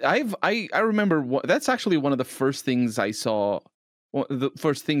 I remember that's actually one of the first things I saw. The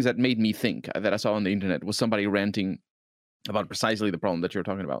first things that made me think that I saw on the internet was somebody ranting about precisely the problem that you're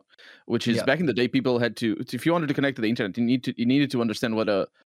talking about, which is back in the day, people had to, if you wanted to connect to the internet, you needed to understand what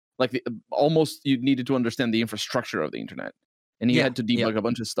almost you needed to understand the infrastructure of the internet, and you had to debug a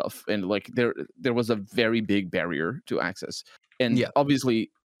bunch of stuff, and like there was a very big barrier to access, and obviously,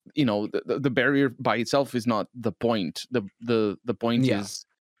 you know, the barrier by itself is not the point. The point is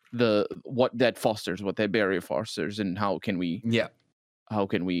what that fosters, what that barrier fosters, and how can we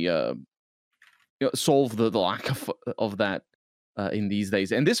solve the lack of that in these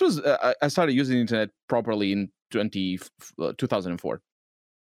days. And this was I started using the internet properly in 2004.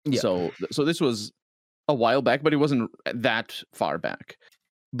 So this was a while back, but it wasn't that far back.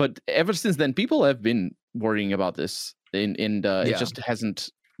 But ever since then, people have been worrying about this, and it just hasn't.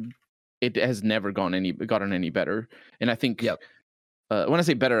 It has never gotten any better. And I think when I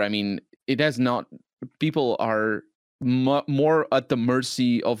say better, I mean it has not. People are more at the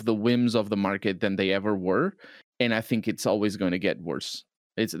mercy of the whims of the market than they ever were, and I think it's always going to get worse.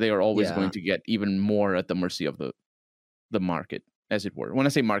 They are always Yeah. going to get even more at the mercy of the market, as it were. When I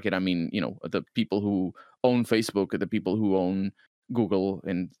say market, I mean, you know, the people who own Facebook, the people who own Google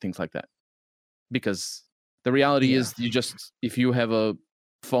and things like that. Because the reality is, if you have a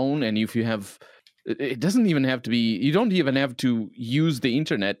phone and if you have, it doesn't even have to be, you don't even have to use the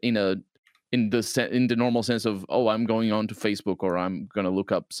internet in the normal sense of, oh, I'm going on to Facebook or I'm going to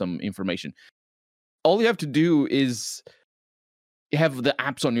look up some information. All you have to do is have the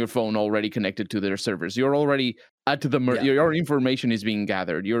apps on your phone already connected to their servers. You're already at your information is being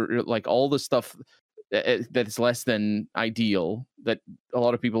gathered. You're like all the stuff that is less than ideal that a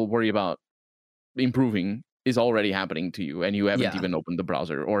lot of people worry about improving is already happening to you, and you haven't even opened the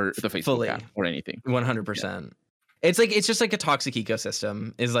browser or the Facebook app or anything. 100%. It's just like a toxic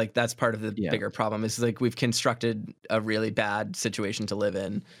ecosystem is like, that's part of the bigger problem. Is like we've constructed a really bad situation to live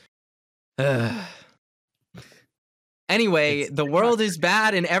in. Anyway, the world is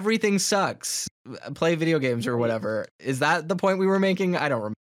bad and everything sucks. Play video games or whatever. Is that the point we were making? I don't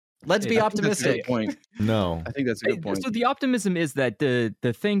remember. Let's be optimistic. No, I think that's a good point. So the optimism is that the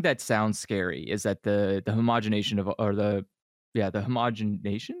thing that sounds scary is that the homogenation of, or the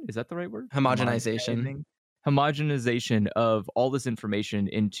homogenation, is that the right word? Homogenization of all this information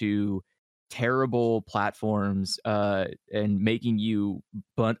into terrible platforms and making you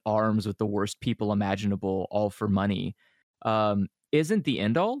bunt arms with the worst people imaginable, all for money, isn't the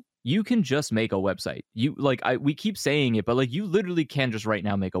end all. You can just make a website. We keep saying it, but like you literally can just right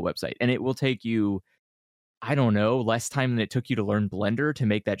now make a website, and it will take you, I don't know, less time than it took you to learn Blender to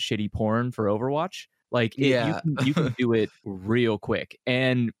make that shitty porn for Overwatch. Like you can do it real quick,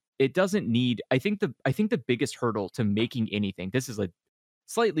 and it doesn't need. I think the biggest hurdle to making anything. This is like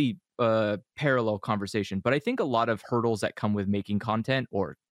slightly parallel conversation, but I think a lot of hurdles that come with making content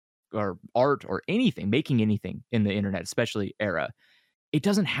or art or anything, making anything in the internet, especially era, it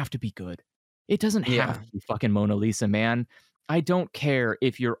doesn't have to be good. It doesn't have to be fucking Mona Lisa, man. I don't care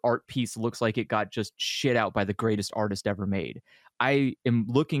if your art piece looks like it got just shit out by the greatest artist ever made. I am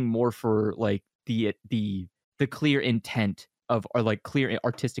looking more for like the clear intent of, or like clear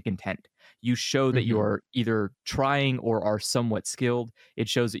artistic intent. You show that you are either trying or are somewhat skilled. It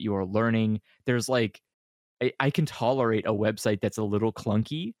shows that you are learning. There's like, I can tolerate a website that's a little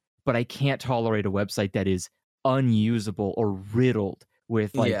clunky, but I can't tolerate a website that is unusable or riddled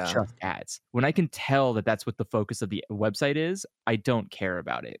with like just ads. When I can tell that that's what the focus of the website is, I don't care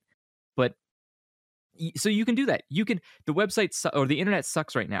about it. But so you can do that. The website or the internet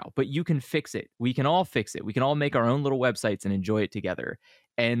sucks right now, but you can fix it. We can all fix it. We can all make our own little websites and enjoy it together.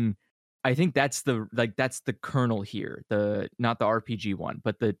 And I think that's the kernel here. Not the RPG one,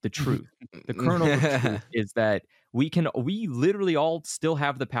 but the truth. The kernel of truth is that we literally all still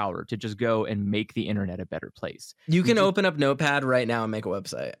have the power to just go and make the internet a better place. You can open up Notepad right now and make a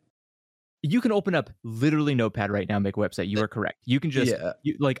website. You can open up literally Notepad right now and make a website. You are correct. You can just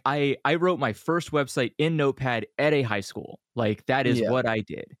I wrote my first website in Notepad at a high school. Like that is what I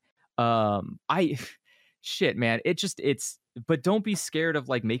did. Shit, man. But don't be scared of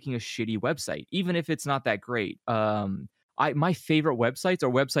like making a shitty website, even if it's not that great. My favorite websites are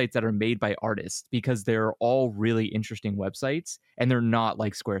websites that are made by artists because they're all really interesting websites and they're not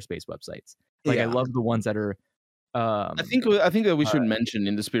like Squarespace websites. Like I love the ones that are. I think that we should mention,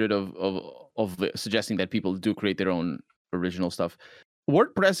 in the spirit of suggesting that people do create their own original stuff.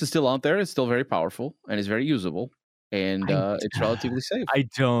 WordPress is still out there. It's still very powerful and it's very usable, and it's relatively safe.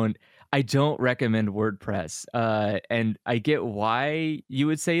 I don't recommend WordPress, and I get why you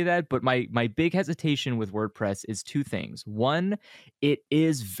would say that, but my big hesitation with WordPress is two things. One, it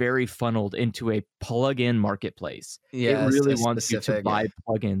is very funneled into a plugin marketplace. Yeah, it really wants you to buy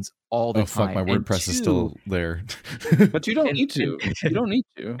plugins all the time. Oh fuck, my WordPress is still there. But you don't need to. You don't need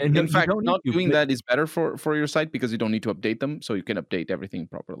to. And in fact, not doing that is better for your site because you don't need to update them, so you can update everything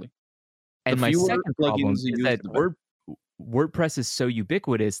properly. And my second problem is that WordPress is so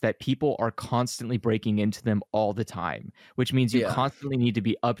ubiquitous that people are constantly breaking into them all the time, which means you constantly need to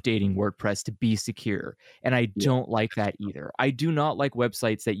be updating WordPress to be secure. And I don't like that either. I do not like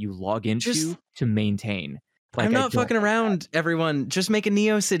websites that you log into to maintain. Like, I'm not fucking around, everyone. Just make a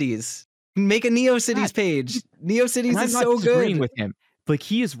NeoCities. Make a NeoCities page. NeoCities is so good. With him. Like,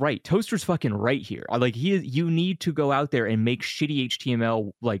 he is right. Toaster's fucking right here. Like, you need to go out there and make shitty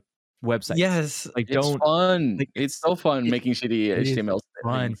HTML like websites. Yes, like it's fun. Like, it's so fun making shitty HTML.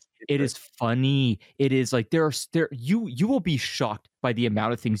 Fun. It is funny. It is like you will be shocked by the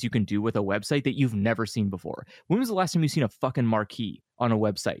amount of things you can do with a website that you've never seen before. When was the last time you've seen a fucking marquee on a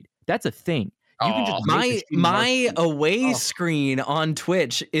website? That's a thing. You can just make a shitty My marquee. away screen on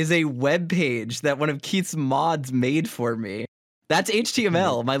Twitch is a web page that one of Keith's mods made for me. That's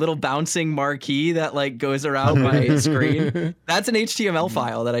HTML, my little bouncing marquee that like goes around my screen. That's an HTML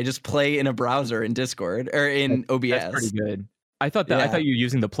file that I just play in a browser in Discord or in OBS. That's pretty good. I thought you were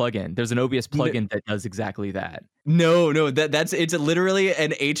using the plugin. There's an OBS plugin that does exactly that. No, it's literally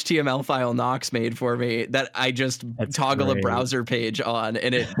an HTML file Nox made for me that I just toggle a browser page on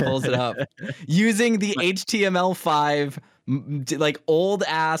and it pulls it up using the HTML5 like old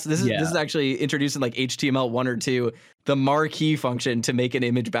ass. This is actually introduced in like HTML 1 or 2, the marquee function to make an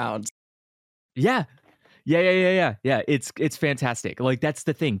image bounce. Yeah. It's fantastic. Like that's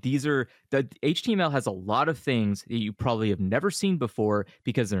the thing. The HTML has a lot of things that you probably have never seen before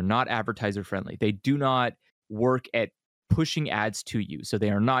because they're not advertiser friendly. They do not work at pushing ads to you, so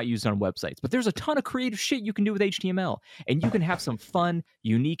they are not used on websites. But there's a ton of creative shit you can do with HTML, and you can have some fun,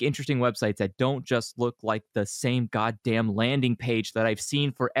 unique, interesting websites that don't just look like the same goddamn landing page that I've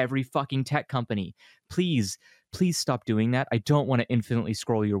seen for every fucking tech company. Please stop doing that. I don't want to infinitely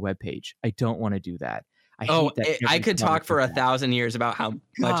scroll your webpage. I don't want to do that. I could talk for 1,000 years about how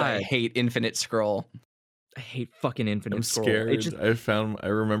much I hate infinite scroll. I hate fucking infinite scroll. I'm scared. I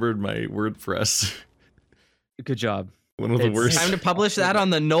remembered my WordPress. Good job. One of the worst. Time to publish that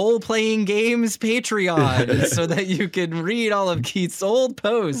on the Knoll Playing Games Patreon so that you can read all of Keith's old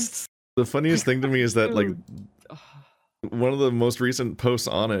posts. The funniest thing to me is that like one of the most recent posts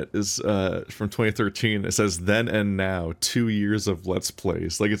on it is from 2013. It says then and now 2 years of Let's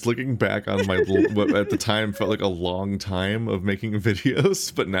Plays. Like it's looking back on my what at the time felt like a long time of making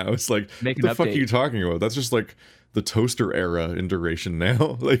videos, but now it's like what the fuck are you talking about? That's just like the toaster era in duration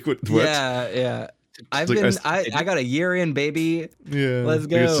now. Like what? Yeah. I got a year in, baby. Yeah, let's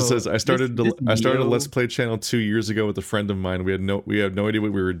go. It just says I started a Let's Play channel 2 years ago with a friend of mine. We had no idea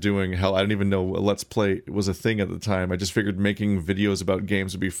what we were doing. Hell, I didn't even know a Let's Play was a thing at the time. I just figured making videos about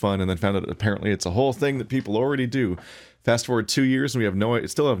games would be fun, and then found out apparently it's a whole thing that people already do. Fast forward 2 years, and we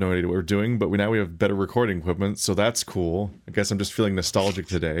still have no idea what we're doing, but now we have better recording equipment, so that's cool. I guess I'm just feeling nostalgic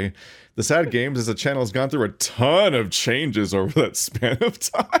today. The sad games is the channel has gone through a ton of changes over that span of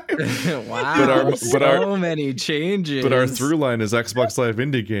time. Wow, so many changes. But our through line is Xbox Live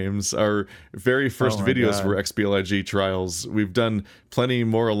Indie Games. Our very first videos were XBLIG trials. We've done plenty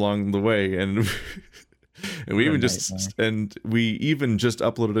more along the way, and we even just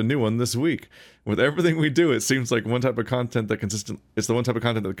uploaded a new one this week. With everything we do, it seems like one type of content that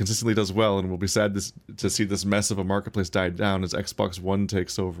consistently does well, and we'll be sad to see this mess of a marketplace die down as Xbox One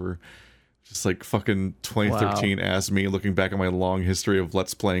takes over. Just like fucking 2013 ass me looking back at my long history of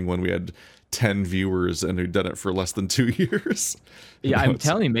Let's Playing when we had 10 viewers and we'd done it for less than 2 years. Yeah, I'm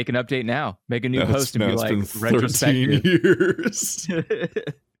telling you, make an update now. Make a new post and be like, it's been 13 years.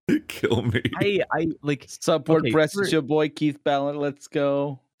 Kill me. I like support press. It's your boy Keith Ballard. Let's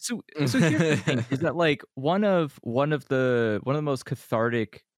go. So here's the thing: is that like one of the most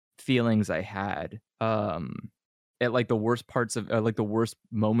cathartic feelings I had at like the worst parts of like the worst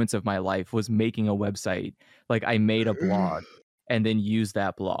moments of my life was making a website. Like I made a blog and then used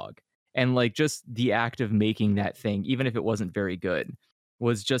that blog, and like just the act of making that thing, even if it wasn't very good,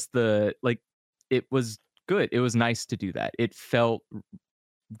 was just it was good. It was nice to do that. It felt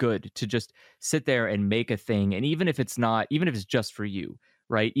good to just sit there and make a thing, and even if it's just for you,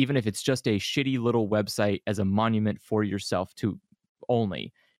 right? Even if it's just a shitty little website as a monument for yourself to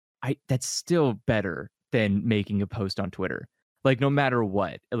only, that's still better than making a post on Twitter. Like no matter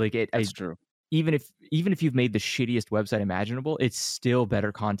what, like that's true. Even if you've made the shittiest website imaginable, it's still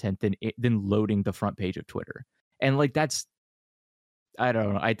better content than loading the front page of Twitter. And like that's, I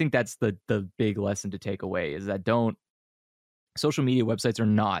don't know. I think that's the big lesson to take away is that social media websites are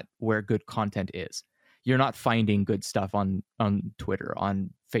not where good content is. You're not finding good stuff on Twitter, on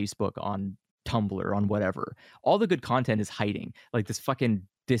Facebook, on Tumblr, on whatever. All the good content is hiding. Like this fucking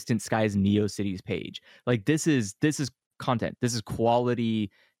Distant Skies NeoCities page. Like this is content. This is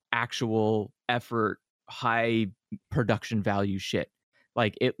quality, actual effort, high production value shit.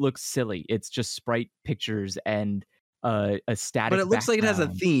 Like it looks silly. It's just sprite pictures and a static. But it looks like it has a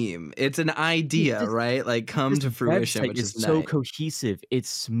background. theme. It's an idea, right? Like come to fruition, which is so nice. Cohesive. It's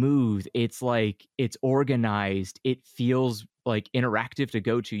smooth. It's like it's organized. It feels like interactive to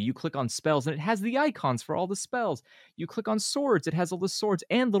go to. You click on spells and it has the icons for all the spells. You click on swords, it has all the swords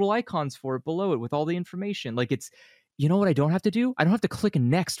and little icons for it below it with all the information. Like it's, you know what I don't have to do? I don't have to click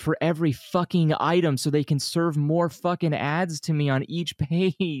next for every fucking item so they can serve more fucking ads to me on each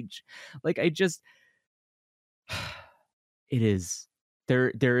page. Like I just it is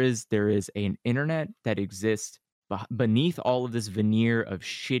there is an internet that exists beneath all of this veneer of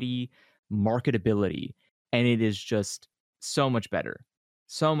shitty marketability, and it is just so much better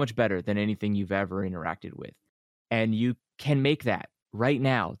than anything you've ever interacted with. And you can make that right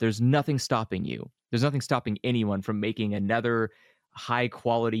now. There's nothing stopping you. There's nothing stopping anyone from making another high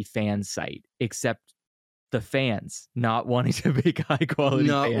quality fan site, except the fans not wanting to make high quality,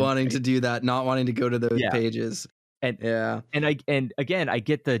 not wanting sites. to do that, not wanting to go to those pages. And again, I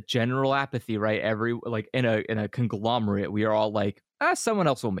get the general apathy, right? Like in a conglomerate, we are all like, someone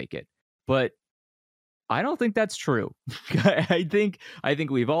else will make it. But I don't think that's true. I think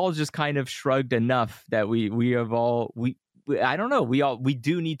we've all just kind of shrugged enough that we I don't know. We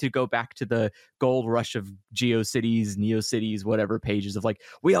do need to go back to the gold rush of GeoCities, NeoCities, whatever pages of like,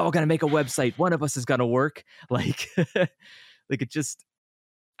 we all gotta make a website. One of us is gonna work. Like, like it just,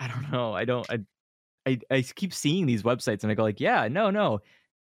 I don't know. I keep seeing these websites and I go like, yeah, no.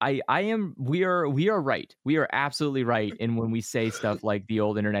 We are right. We are absolutely right. And when we say stuff like the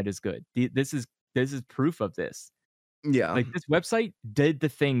old internet is good, this is proof of this. Yeah. Like this website did the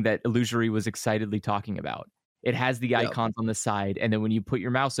thing that Illusory was excitedly talking about. It has the icons on the side, and then when you put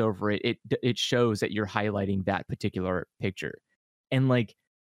your mouse over it, it shows that you're highlighting that particular picture. And like,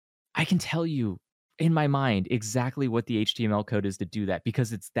 I can tell you in my mind exactly what the HTML code is to do that,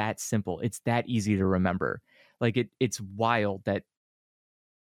 because it's that simple. It's that easy to remember. Like it's wild that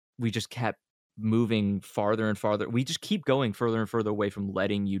we just kept moving farther and farther. We just keep going further and further away from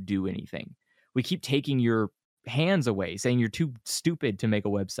letting you do anything. We keep taking your hands away, saying you're too stupid to make a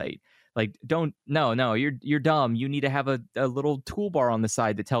website. Like, you're dumb. You need to have a little toolbar on the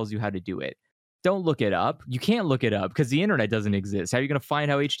side that tells you how to do it. Don't look it up. You can't look it up because the internet doesn't exist. How are you going to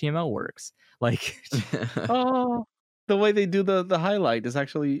find how HTML works? Like, Oh, the way they do the highlight is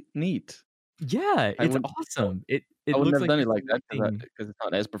actually neat. Yeah, it's awesome. It I wouldn't looks have like done it it's like that something- because it's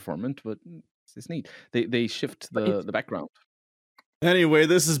not as performant, but it's neat. They shift the background. Anyway,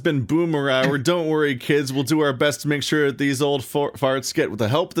 this has been Boomer Hour. Don't worry, kids. We'll do our best to make sure that these old farts get the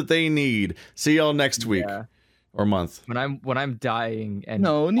help that they need. See y'all next week or month. When I'm dying and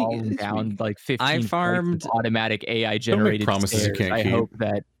No, falling this down week. like 15 I flights of farmed- automatic AI generated promises you stairs, can't I keep. hope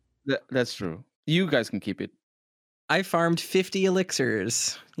that That's true. You guys can keep it. I farmed 50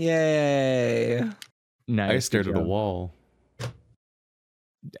 elixirs. Yay. nice. I stared good at a job. wall.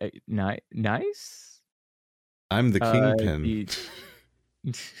 Nice. I'm the kingpin.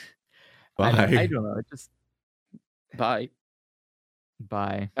 Bye. I don't know. Just Bye.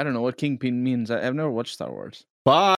 bye. I don't know what Kingpin means. I've never watched Star Wars. Bye.